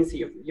someone thinks that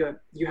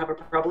you have a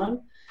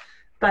problem.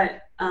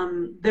 But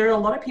there are a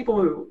lot of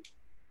people who,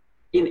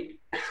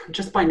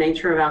 just by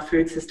nature of our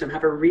food system,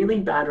 have a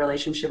really bad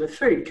relationship with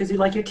food, because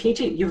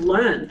you've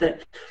learned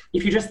that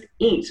if you just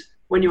eat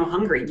when you're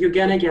hungry, you're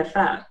gonna get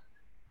fat.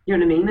 You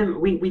know what I mean? And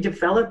we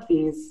develop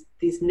these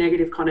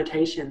negative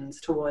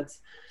connotations towards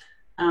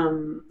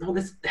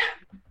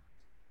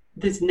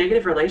this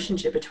negative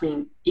relationship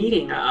between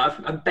eating,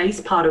 a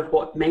base part of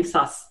what makes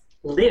us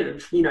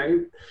live, you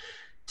know,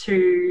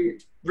 to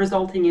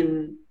resulting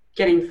in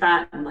getting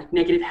fat and like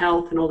negative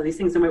health and all of these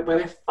things, and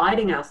we're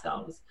fighting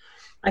ourselves.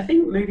 I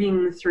think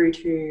moving through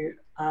to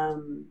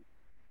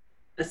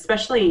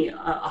especially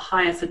a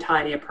higher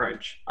satiety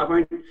approach. I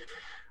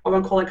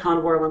won't call it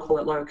carnivore. I won't call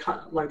it low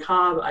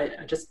carb.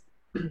 I just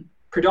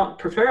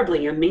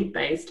preferably a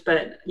meat-based,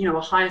 but, you know,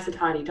 a higher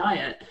satiety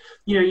diet.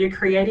 You know, you're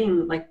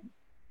creating like,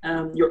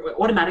 you're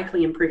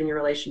automatically improving your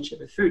relationship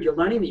with food. You're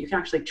learning that you can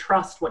actually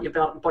trust what your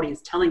body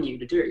is telling you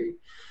to do.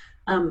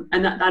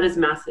 And that is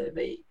massive.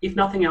 If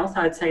nothing else,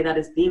 I'd say that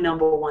is the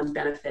number one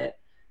benefit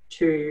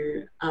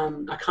to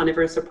a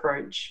carnivorous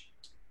approach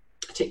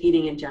to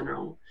eating in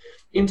general.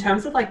 In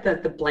terms of like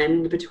the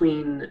blend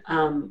between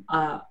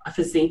a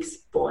physique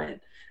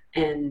sport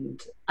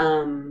and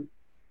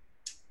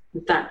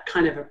that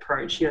kind of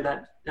approach, you know,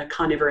 that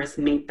carnivorous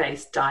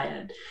meat-based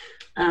diet,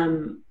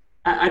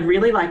 I'd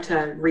really like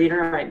to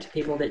reiterate to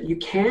people that you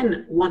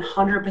can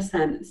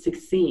 100%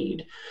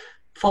 succeed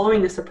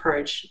following this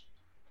approach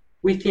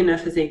within a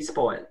physique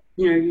sport.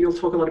 you'll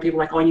talk a lot of people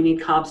like, oh, you need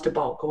carbs to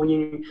bulk, or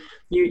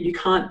you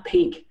can't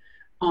peak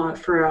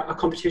for a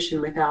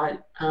competition without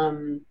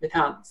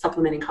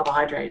supplementing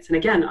carbohydrates. And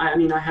again,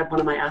 I had one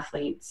of my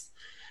athletes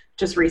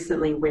just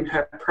recently win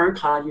her pro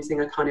card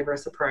using a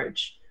carnivorous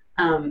approach,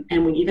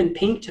 and we even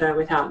peaked her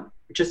without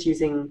just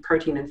using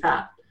protein and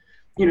fat.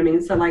 You know what I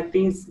mean? So like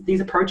these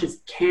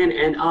approaches can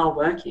and are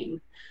working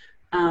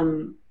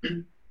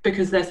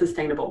because they're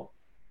sustainable.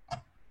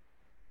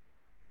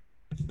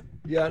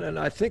 Yeah, and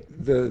I think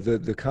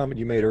the comment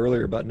you made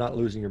earlier about not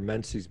losing your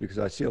menses, because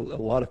I see a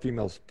lot of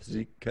female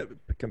physique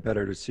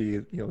competitors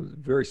see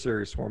very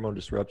serious hormone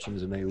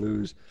disruptions, and they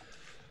lose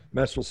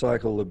menstrual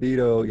cycle,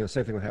 libido.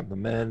 Same thing would happen to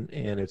men,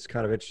 and it's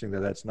kind of interesting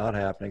that that's not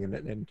happening,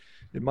 and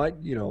it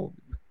might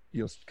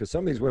because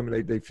some of these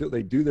women they feel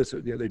they do this,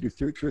 they do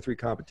 2 or 3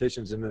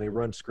 competitions, and then they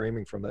run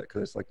screaming from that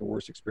because it's like the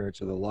worst experience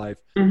of their life.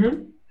 Mm-hmm.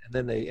 And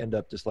then they end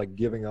up just like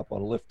giving up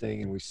on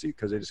lifting, and we see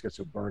because they just get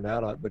so burned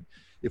out on it. But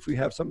if we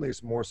have something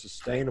that's more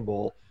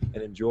sustainable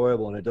and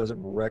enjoyable, and it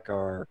doesn't wreck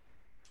our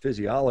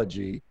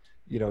physiology,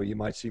 you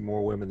might see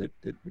more women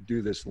that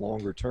do this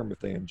longer term if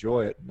they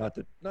enjoy it. Not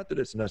that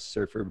it's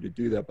necessary for everybody to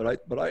do that,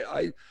 but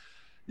I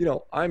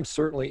I'm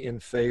certainly in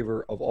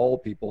favor of all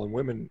people, and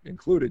women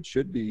included,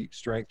 should be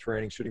strength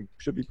training,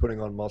 should be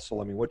putting on muscle.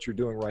 I mean, what you're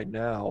doing right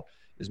now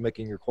is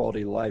making your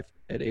quality of life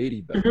at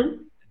 80 better.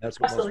 Mm-hmm. That's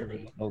what Absolutely. most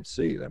women don't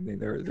see. I mean,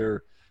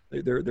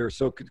 they're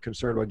so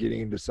concerned about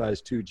getting into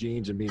size 2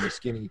 jeans and being a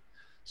skinny,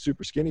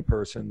 super skinny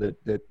person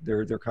that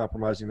they're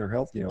compromising their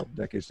health,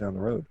 decades down the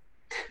road.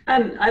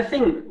 And I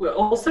think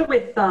also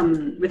with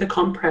the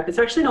comp prep, it's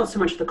actually not so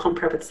much the comp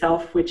prep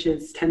itself, which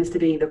tends to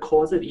be the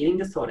cause of eating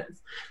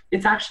disorders.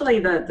 It's actually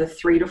the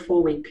 3 to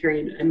 4 week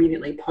period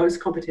immediately post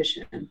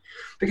competition,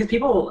 because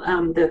people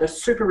they're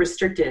super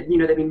restricted.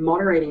 They've been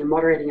moderating,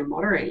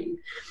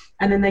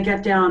 and then they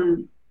get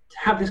down,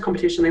 have this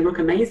competition, they look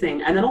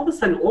amazing, and then all of a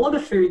sudden all of the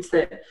foods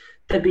that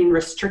they've been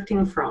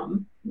restricting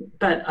from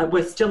but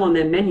were still on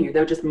their menu,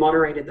 they've just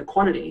moderated the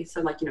quantity, so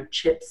like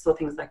chips or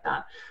things like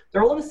that,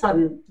 they're all of a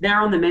sudden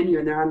they're on the menu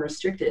and they're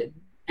unrestricted,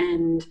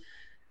 and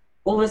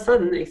all of a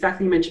sudden,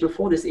 exactly you mentioned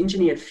before, this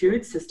engineered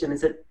food system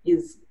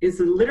is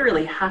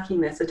literally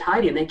hacking their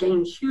satiety, and they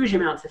gain huge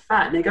amounts of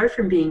fat, and they go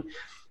from being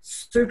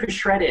super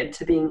shredded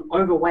to being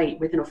overweight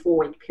within a 4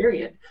 week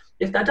period.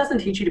 If that doesn't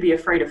teach you to be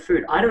afraid of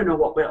food, I don't know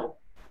what will.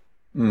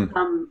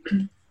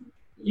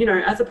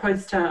 As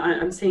opposed to,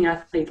 I'm seeing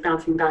athletes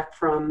bouncing back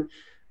from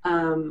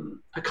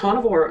a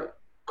carnivore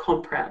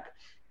comp prep,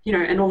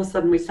 and all of a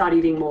sudden we start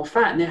eating more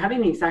fat, and they're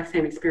having the exact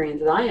same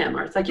experience as I am,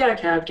 where it's like, yeah,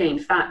 okay, I've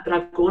gained fat, but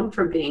I've gone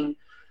from being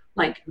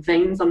like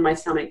veins on my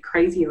stomach,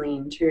 crazy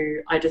lean,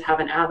 to I just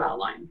have an ab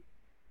outline.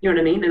 You know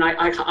what I mean? And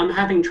I'm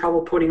having trouble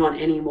putting on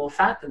any more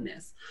fat than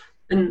this.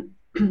 And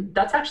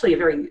that's actually a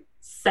very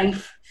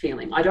safe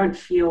feeling. I don't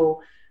feel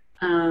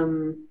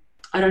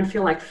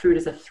like food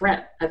is a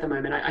threat at the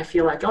moment. I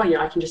feel like, oh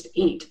yeah, I can just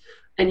eat.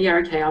 And yeah,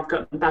 okay, I've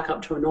gotten back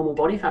up to a normal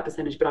body fat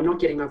percentage, but I'm not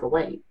getting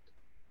overweight.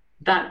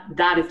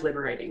 That is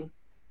liberating.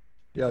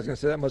 Yeah, I was going to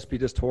say, that must be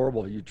just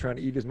horrible. You're trying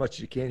to eat as much as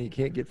you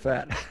can't get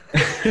fat.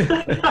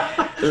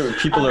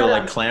 People are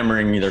like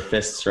clamoring their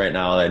fists right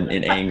now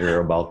in anger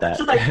about that.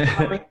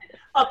 Like,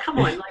 oh, come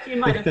on. Like in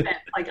my defense,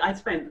 like I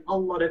spent a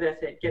lot of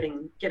effort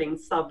getting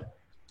sub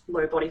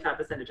low body fat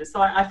percentages.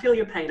 So I feel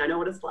your pain. I know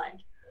what it's like.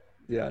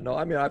 Yeah, no,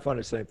 I mean, I find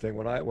the same thing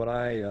when I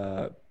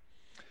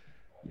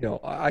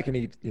can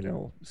eat,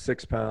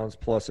 6 pounds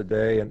plus a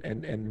day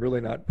and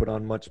really not put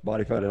on much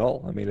body fat at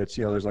all. I mean, it's,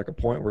 there's like a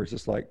point where it's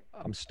just like,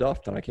 I'm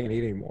stuffed and I can't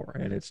eat anymore,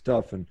 and it's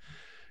tough. And,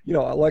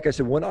 like I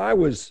said, when I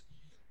was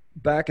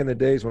back in the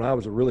days when I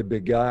was a really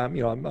big guy, I'm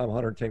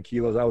 110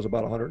 kilos. I was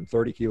about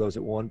 130 kilos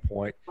at one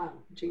point. Wow.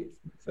 Jeez.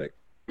 Thick.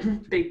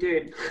 Big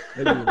dude.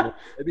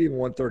 maybe even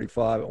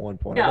 135 at one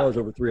point. Yeah. I was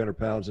over 300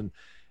 pounds, and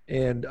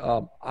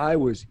I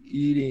was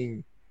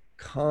eating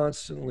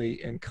constantly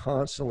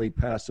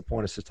past the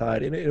point of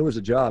satiety, and it was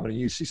a job. And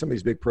you see some of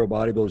these big pro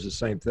bodybuilders, the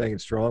same thing, and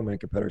strongman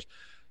competitors.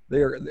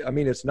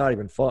 It's not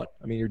even fun.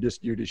 I mean, you're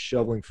just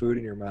shoveling food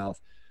in your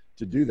mouth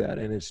to do that,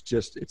 and it's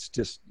just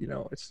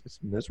it's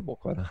miserable,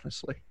 quite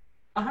honestly.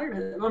 I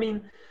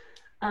mean,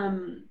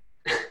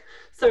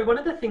 so one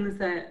of the things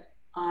that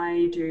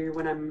I do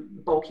when I'm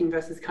bulking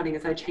versus cutting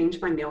is I change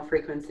my meal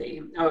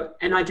frequency.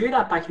 And I do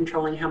that by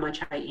controlling how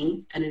much I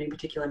eat in any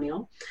particular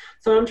meal.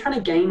 So when I'm trying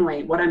to gain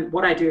weight, what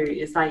I do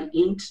is I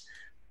eat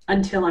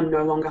until I'm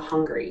no longer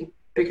hungry.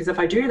 Because if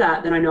I do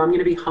that, then I know I'm going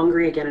to be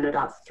hungry again in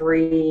about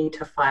 3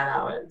 to 5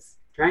 hours,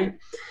 right?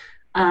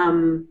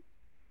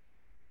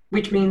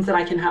 Which means that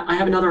I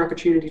have another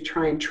opportunity to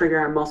try and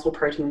trigger a muscle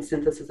protein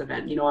synthesis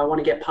event. I want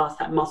to get past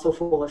that muscle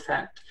fall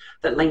effect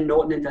that Layne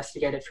Norton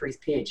investigated for his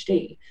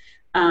PhD.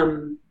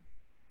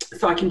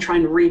 So I can try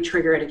and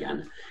re-trigger it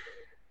again.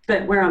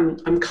 But where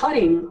I'm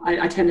cutting,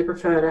 I tend to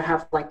prefer to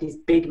have like these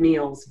big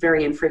meals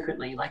very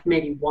infrequently, like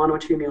maybe 1 or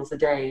 2 meals a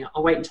day.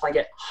 I'll wait until I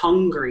get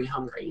hungry,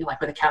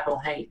 like with a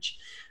capital H.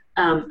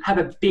 Have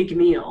a big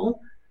meal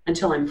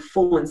until I'm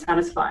full and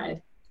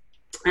satisfied.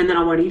 And then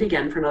I won't eat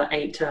again for another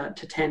 8 to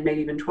 10,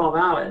 maybe even 12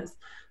 hours.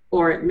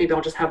 or maybe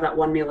I'll just have that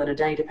one meal in a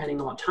day, depending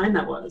on what time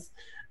that was.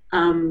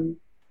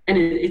 And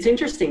it's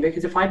interesting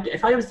because if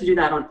I was to do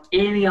that on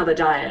any other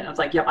diet, I was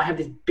like, yep, I have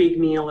this big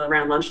meal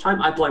around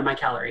lunchtime, I blow my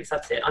calories.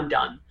 That's it. I'm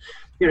done.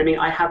 You know what I mean?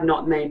 I have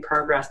not made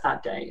progress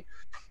that day.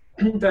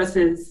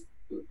 Versus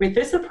with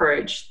this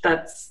approach,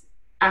 that's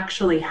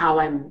actually how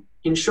I'm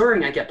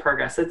ensuring I get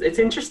progress. It's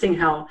interesting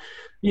how,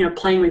 you know,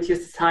 playing with your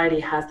satiety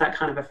has that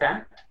kind of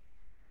effect.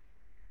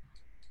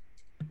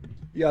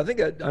 Yeah, I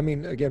think, I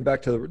mean, again,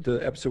 back to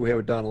the episode we had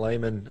with Don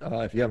Layman.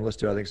 If you haven't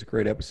listened to it, I think it's a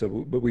great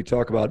episode. But we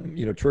talk about,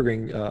 you know,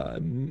 triggering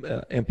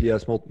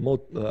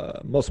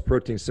MPS, muscle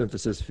protein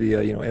synthesis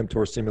via, you know,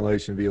 mTOR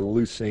stimulation via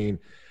leucine.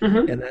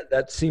 And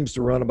that seems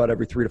to run about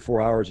every 3 to 4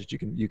 hours that you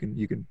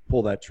can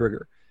pull that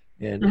trigger.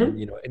 And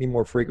you know, any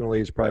more frequently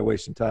is probably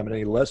wasting time, and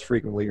any less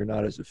frequently, you're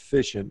not as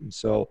efficient. And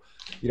so,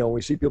 you know, when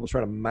we see people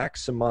trying to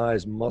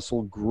maximize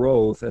muscle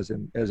growth, as a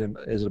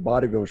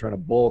bodybuilder trying to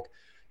bulk,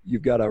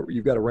 you've got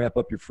to ramp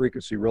up your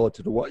frequency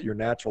relative to what your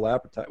natural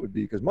appetite would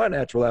be. Because my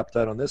natural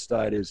appetite on this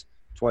diet is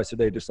twice a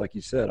day, just like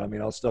you said. I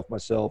mean, I'll stuff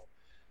myself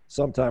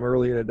sometime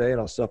early in the day, and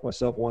I'll stuff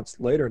myself once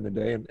later in the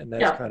day, and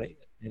that's kind of,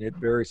 and it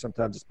varies.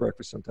 Sometimes it's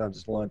breakfast, sometimes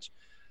it's lunch.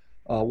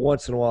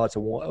 Once in a while, it's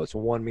a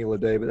one meal a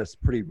day, but that's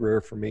pretty rare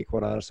for me,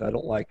 quite honestly. I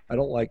don't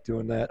like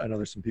doing that. I know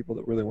there's some people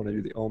that really want to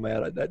do the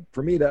OMAD. That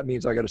for me, that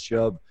means I got to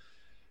shove,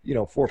 you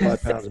know, 4 or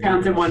 5 pounds. 6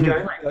 pounds in one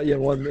go. Yeah,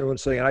 one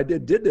thing. And I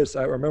did this.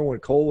 I remember when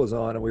Cole was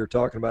on and we were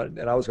talking about it,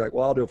 and I was like,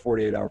 well, I'll do a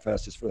 48-hour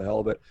fast just for the hell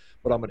of it,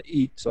 but I'm going to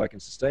eat so I can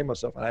sustain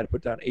myself. And I had to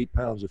put down 8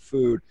 pounds of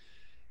food.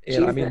 And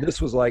Jesus. I mean,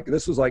 this was like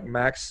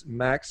max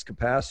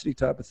capacity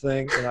type of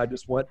thing. And I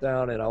just went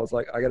down and I was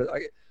like,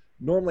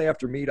 normally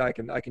after meat, I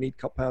can eat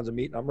a couple pounds of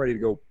meat and I'm ready to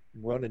go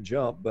run and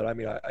jump. But I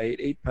mean, I ate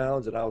 8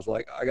 pounds and I was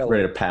like, I got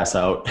ready to pass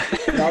out.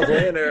 I was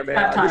laying there,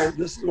 man.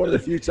 This is one of the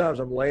few times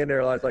I'm laying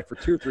there like for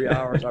 2 or 3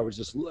 hours. I was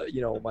just,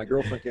 you know, my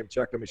girlfriend came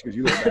checked on me. She goes,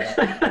 "You look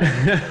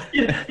bad."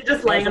 You're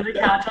just laying on the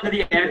couch under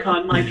the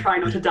aircon, like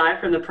trying not to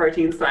die from the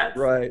protein sweats.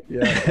 Right.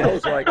 Yeah. I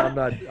was like, I'm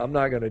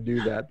not going to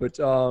do that. But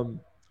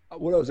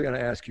what was I going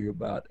to ask you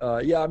about?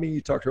 Yeah, I mean,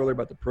 you talked earlier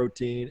about the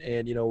protein,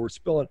 and you know, we're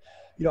spilling.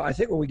 You know, I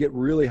think when we get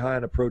really high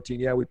on the protein,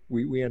 yeah,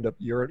 we end up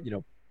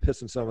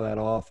pissing some of that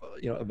off,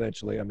 you know,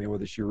 eventually. I mean,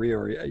 whether it's urea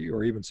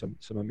or even some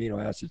amino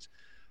acids.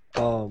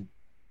 When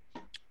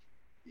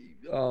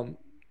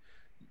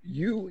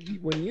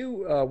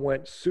you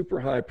went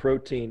super high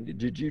protein,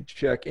 did you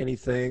check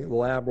anything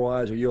lab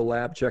wise? Are you a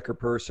lab checker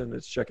person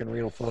that's checking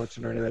renal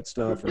function or any of that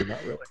stuff, or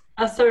not really?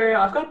 So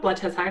I've got blood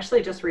tests. I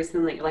actually just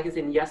recently, like as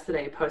in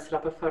yesterday, posted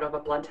up a photo of a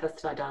blood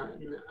test I done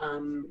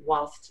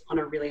whilst on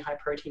a really high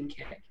protein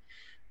kick.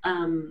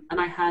 And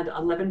I had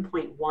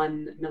 11.1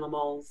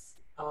 millimoles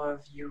of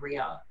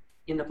urea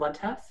in the blood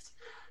test,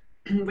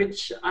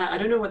 which I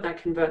don't know what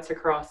that converts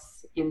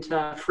across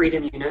into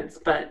freedom units,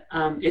 but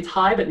it's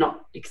high but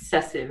not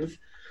excessive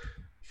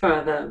for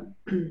the,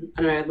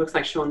 I don't know, it looks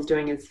like Sean's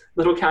doing his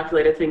little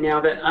calculator thing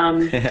now, but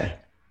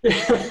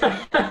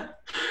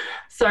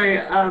so,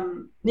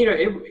 you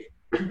know,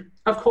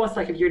 of course,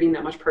 like if you're eating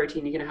that much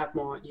protein, you're going to have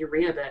more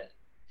urea, but,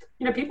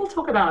 you know, people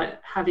talk about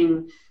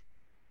having,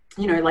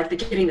 you know, like they're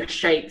getting the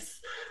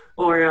shakes,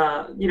 or,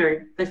 you know,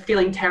 they're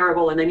feeling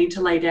terrible and they need to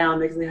lay down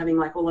because they're having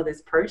like all of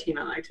this protein.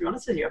 And like, to be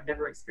honest with you, I've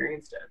never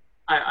experienced it.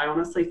 I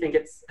honestly think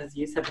it's, as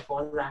you said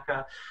before, Zach,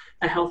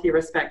 a healthy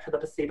respect for the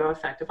placebo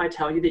effect. If I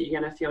tell you that you're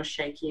going to feel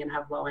shaky and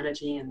have low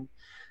energy and,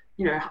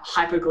 you know,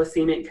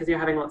 hypoglycemic because you're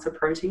having lots of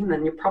protein,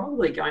 then you're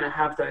probably going to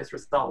have those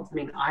results. I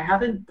mean, I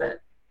haven't,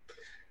 but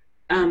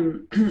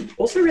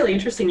also really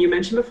interesting, you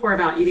mentioned before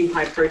about eating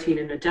high protein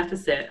in a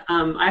deficit.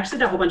 I actually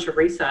did a whole bunch of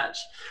research.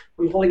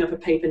 I'm holding up a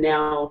paper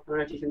now. I don't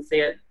know if you can see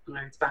it. I know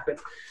it's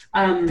backwards.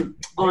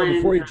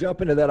 Before you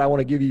jump into that, I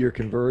want to give you your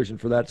conversion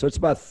for that. So it's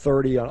about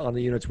 30 on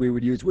the units we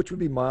would use, which would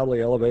be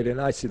mildly elevated.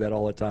 And I see that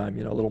all the time,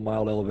 you know, a little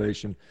mild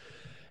elevation.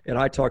 And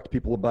I talk to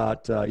people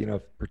about, you know,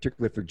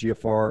 particularly if their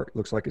GFR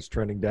looks like it's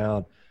trending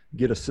down,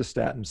 get a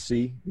cystatin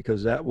C,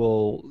 because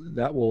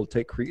that'll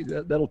take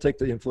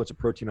the influence of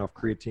protein off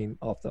creatine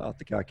off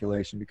the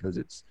calculation, because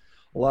it's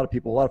a lot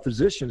of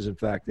physicians, in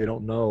fact, they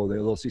don't know.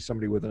 They'll see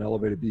somebody with an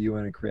elevated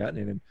BUN and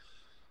creatinine and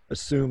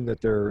assume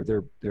that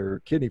their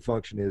kidney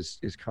function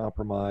is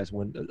compromised,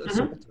 when a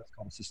simple test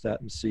called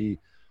cystatin C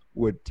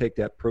would take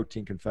that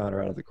protein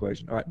confounder out of the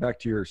equation. All right, back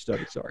to your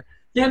study. Sorry.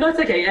 Yeah, no, it's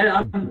okay.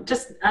 And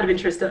just out of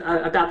interest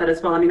about that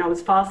as well. I mean, I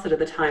was fasted at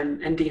the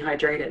time and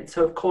dehydrated.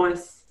 So of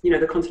course, you know,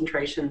 the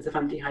concentrations, if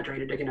I'm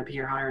dehydrated, are going to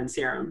appear higher in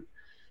serum.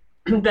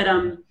 But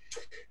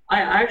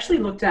I actually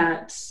looked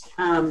at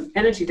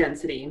energy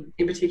density,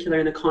 in particular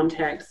in the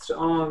context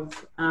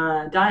of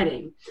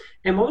dieting.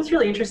 And what was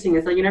really interesting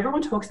is that, you know,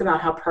 everyone talks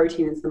about how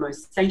protein is the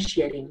most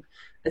satiating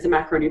as a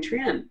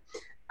macronutrient.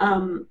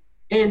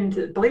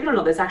 And believe it or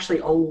not, there's actually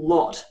a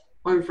lot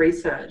of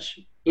research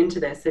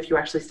into this if you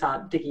actually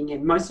start digging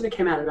in. Most of it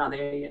came out about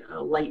the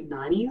late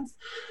 90s.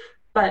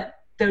 But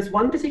there's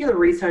one particular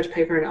research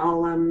paper, and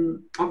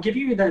I'll give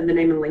you the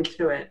name and link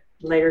to it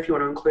later if you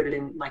want to include it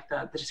in like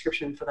the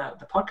description for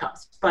the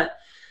podcast. But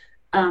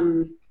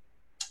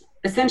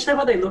essentially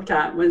what they looked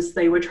at was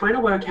they were trying to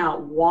work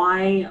out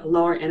why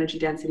lower energy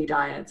density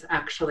diets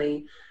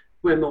actually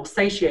were more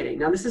satiating.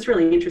 Now, this is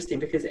really interesting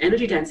because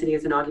energy density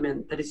is an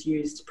argument that is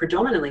used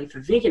predominantly for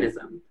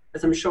veganism,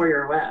 as I'm sure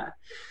you're aware.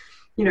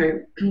 You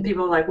know,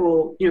 people are like,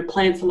 well, you know,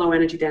 plants are low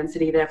energy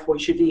density, therefore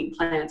you should be eating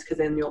plants because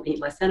then you'll eat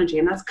less energy.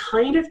 And that's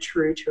kind of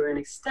true to an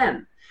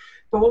extent.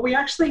 But what we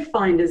actually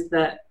find is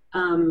that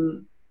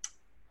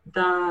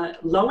the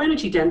low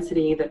energy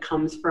density that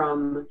comes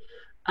from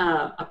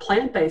a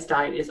plant-based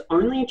diet is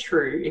only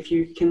true if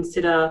you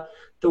consider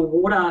the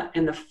water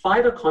and the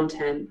fiber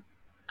content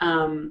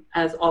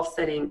as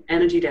offsetting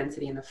energy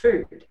density in the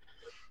food.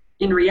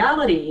 In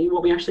reality,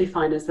 what we actually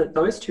find is that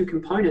those two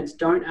components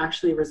don't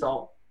actually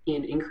result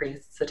in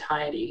increased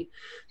satiety.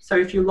 So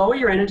if you lower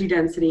your energy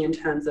density in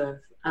terms of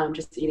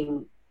just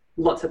eating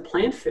lots of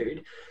plant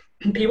food,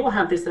 people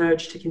have this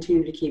urge to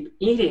continue to keep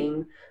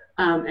eating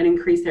and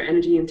increase their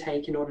energy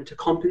intake in order to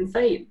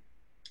compensate.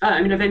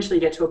 I mean, eventually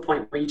you get to a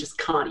point where you just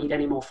can't eat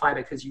any more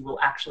fiber because you will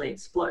actually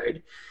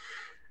explode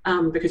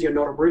because you're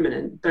not a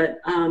ruminant. But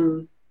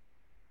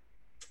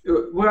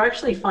we're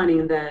actually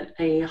finding that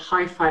a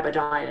high fiber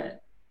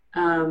diet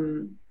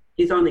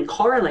is only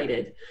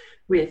correlated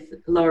with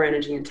lower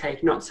energy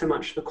intake, not so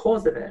much the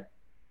cause of it.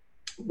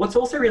 What's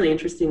also really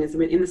interesting is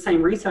in the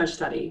same research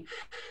study,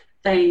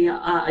 they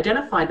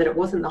identified that it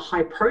wasn't the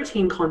high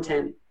protein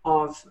content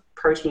of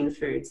protein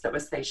foods that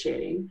was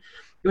satiating.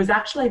 It was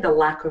actually the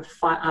lack of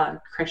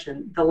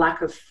the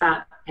lack of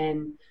fat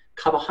and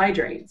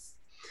carbohydrates.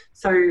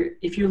 So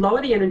if you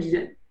lower the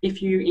energy,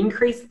 if you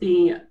increase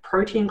the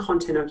protein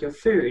content of your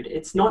food,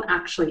 it's not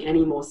actually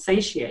any more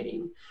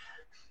satiating.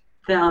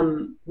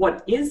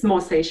 What is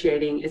more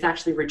satiating is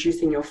actually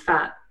reducing your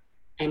fat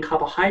and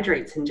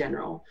carbohydrates in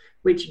general,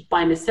 which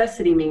by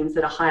necessity means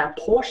that a higher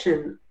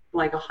portion,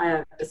 like a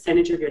higher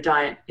percentage of your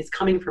diet, is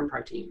coming from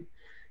protein.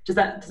 Does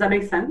that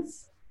make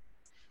sense?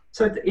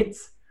 So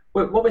it's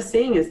what we're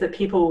seeing is that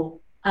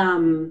people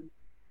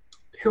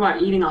who are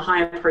eating a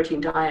higher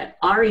protein diet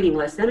are eating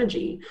less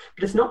energy,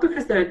 but it's not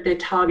because they're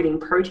targeting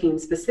protein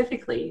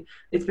specifically.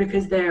 It's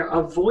because they're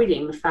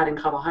avoiding fat and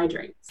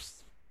carbohydrates.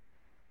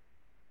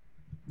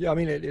 Yeah, I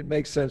mean, it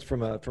makes sense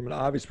from an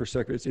obvious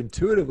perspective. It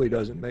intuitively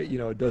doesn't make,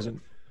 it doesn't,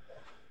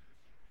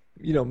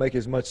 make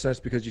as much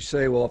sense because you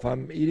say, well, if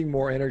I'm eating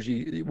more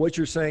energy, what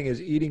you're saying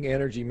is eating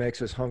energy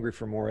makes us hungry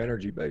for more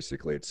energy,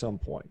 basically, at some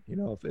point.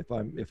 If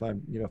I'm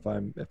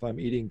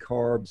eating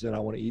carbs and I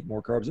want to eat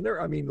more carbs, and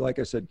there, I mean, like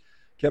I said,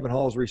 Kevin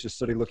Hall's recent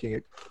study looking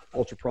at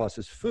ultra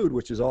processed food,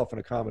 which is often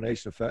a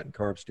combination of fat and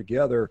carbs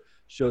together,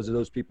 shows that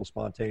those people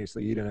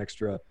spontaneously eat an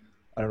extra,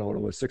 I don't know what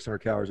it was, 600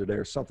 calories a day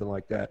or something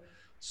like that.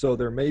 So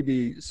there may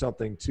be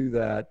something to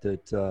that,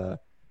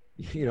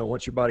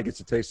 once your body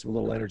gets a taste of a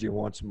little energy, it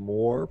wants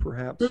more,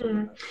 perhaps.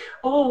 Mm-hmm.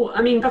 Oh,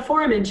 I mean,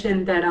 before I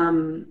mentioned that,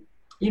 I'm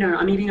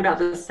eating about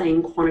the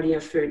same quantity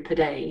of food per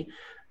day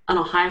on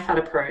a higher fat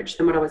approach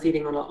than what I was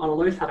eating on a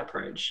low fat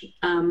approach.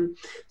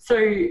 So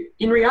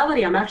in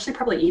reality, I'm actually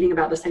probably eating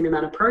about the same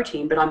amount of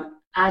protein, but I'm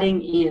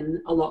adding in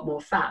a lot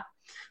more fat.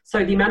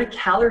 So the amount of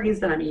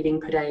calories that I'm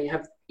eating per day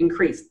have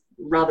increased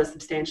rather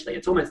substantially.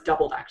 It's almost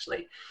doubled,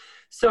 actually.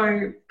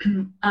 So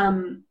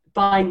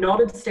by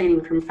not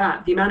abstaining from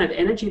fat, the amount of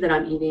energy that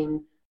I'm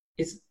eating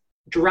is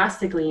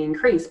drastically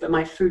increased, but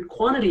my food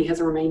quantity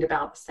has remained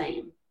about the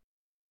same,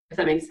 if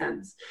that makes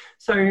sense.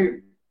 So,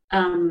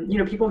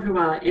 people who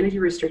are energy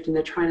restricted,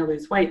 they're trying to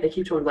lose weight, they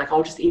keep talking like,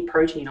 I'll just eat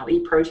protein, I'll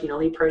eat protein,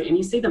 I'll eat protein. And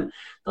you see them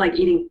like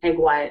eating egg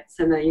whites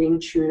and they're eating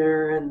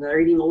tuna and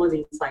they're eating all of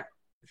these like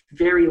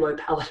very low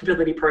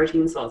palatability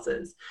protein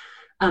sources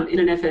in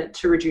an effort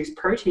to reduce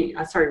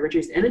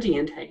energy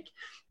intake.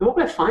 And what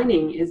we're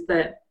finding is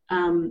that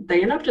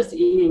they end up just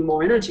eating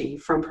more energy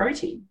from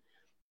protein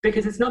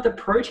because it's not the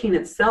protein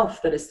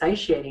itself that is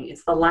satiating,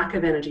 it's the lack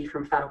of energy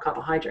from fat or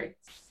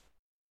carbohydrates.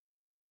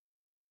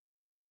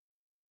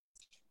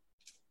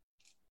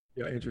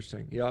 Yeah,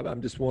 interesting. Yeah,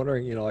 I'm just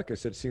wondering, like I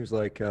said, it seems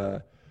like,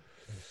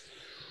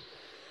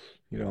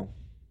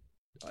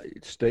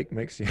 steak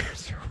makes the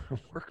answer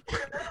work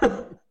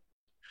better.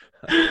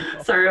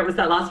 Sorry, what was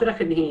that last bit? I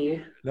couldn't hear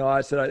you. No, I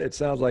said it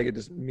sounds like it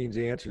just means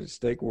the answer is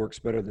steak works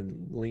better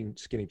than lean,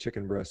 skinny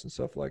chicken breasts and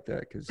stuff like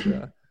that. Because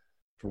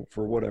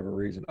for whatever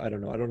reason, I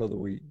don't know. I don't know that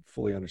we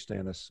fully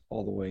understand this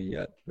all the way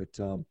yet. But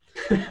well,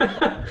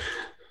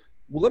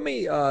 let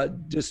me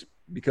just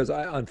because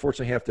I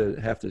unfortunately have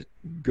to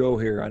go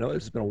here. I know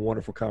this has been a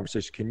wonderful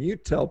conversation. Can you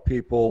tell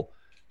people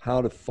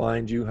how to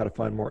find you, how to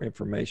find more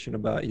information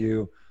about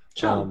you,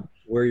 Sure.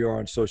 Where you are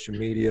on social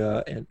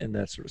media, and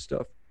that sort of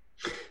stuff?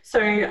 So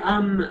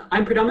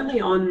I'm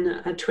predominantly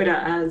on Twitter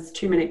as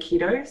 2-Minute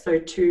Keto, so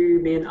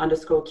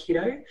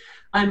 2min_keto.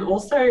 I'm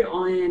also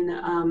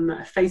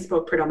on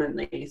Facebook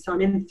predominantly. So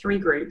I'm in 3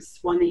 groups.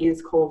 One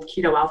is called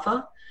Keto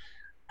Alpha,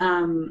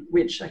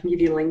 which I can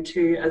give you a link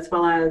to, as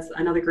well as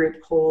another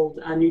group called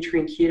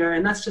Nutrient Keto.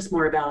 And that's just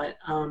more about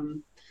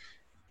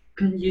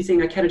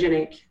using a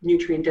ketogenic,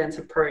 nutrient-dense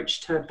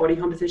approach to body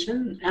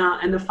composition.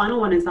 And the final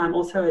one is I'm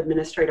also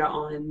administrator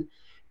on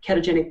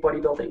ketogenic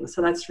bodybuilding.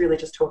 So that's really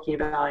just talking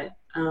about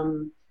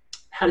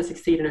how to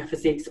succeed in a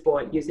physique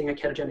sport using a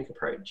ketogenic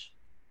approach.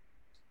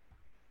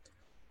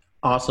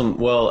 Awesome.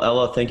 Well,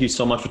 Ella, thank you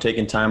so much for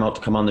taking time out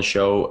to come on the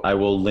show. I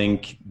will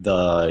link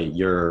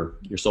your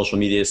social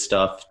media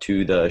stuff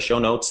to the show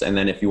notes. And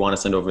then if you want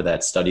to send over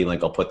that study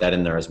link, I'll put that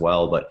in there as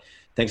well. But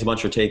thanks a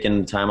bunch for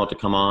taking time out to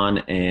come on.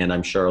 And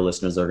I'm sure our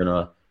listeners are going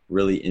to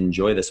really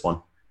enjoy this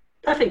one.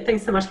 Perfect.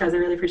 Thanks so much, guys. I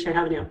really appreciate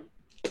having you.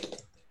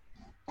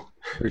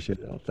 Appreciate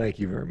it. Thank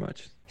you very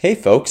much. Hey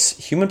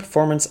folks, Human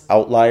Performance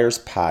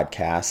Outliers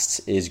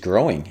podcast is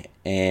growing,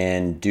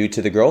 and due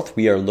to the growth,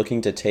 we are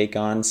looking to take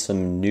on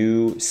some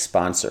new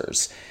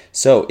sponsors.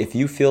 So if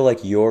you feel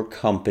like your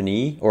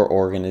company or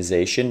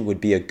organization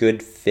would be a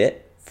good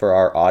fit for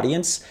our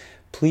audience,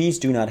 please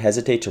do not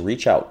hesitate to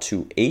reach out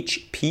to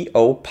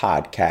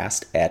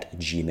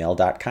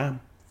hpopodcast@gmail.com.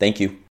 Thank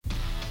you.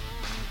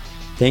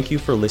 Thank you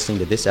for listening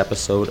to this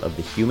episode of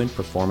the Human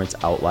Performance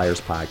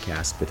Outliers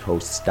podcast with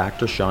hosts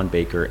Dr. Shawn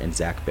Baker and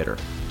Zach Bitter.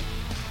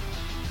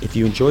 If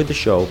you enjoyed the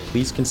show,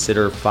 please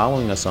consider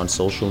following us on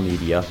social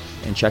media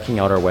and checking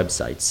out our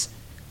websites.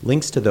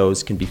 Links to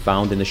those can be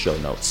found in the show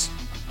notes.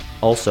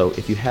 Also,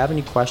 if you have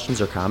any questions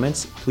or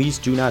comments, please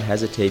do not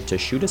hesitate to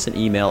shoot us an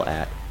email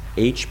at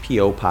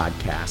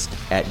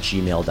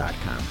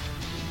hpopodcast@gmail.com.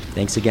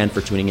 Thanks again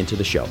for tuning into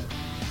the show.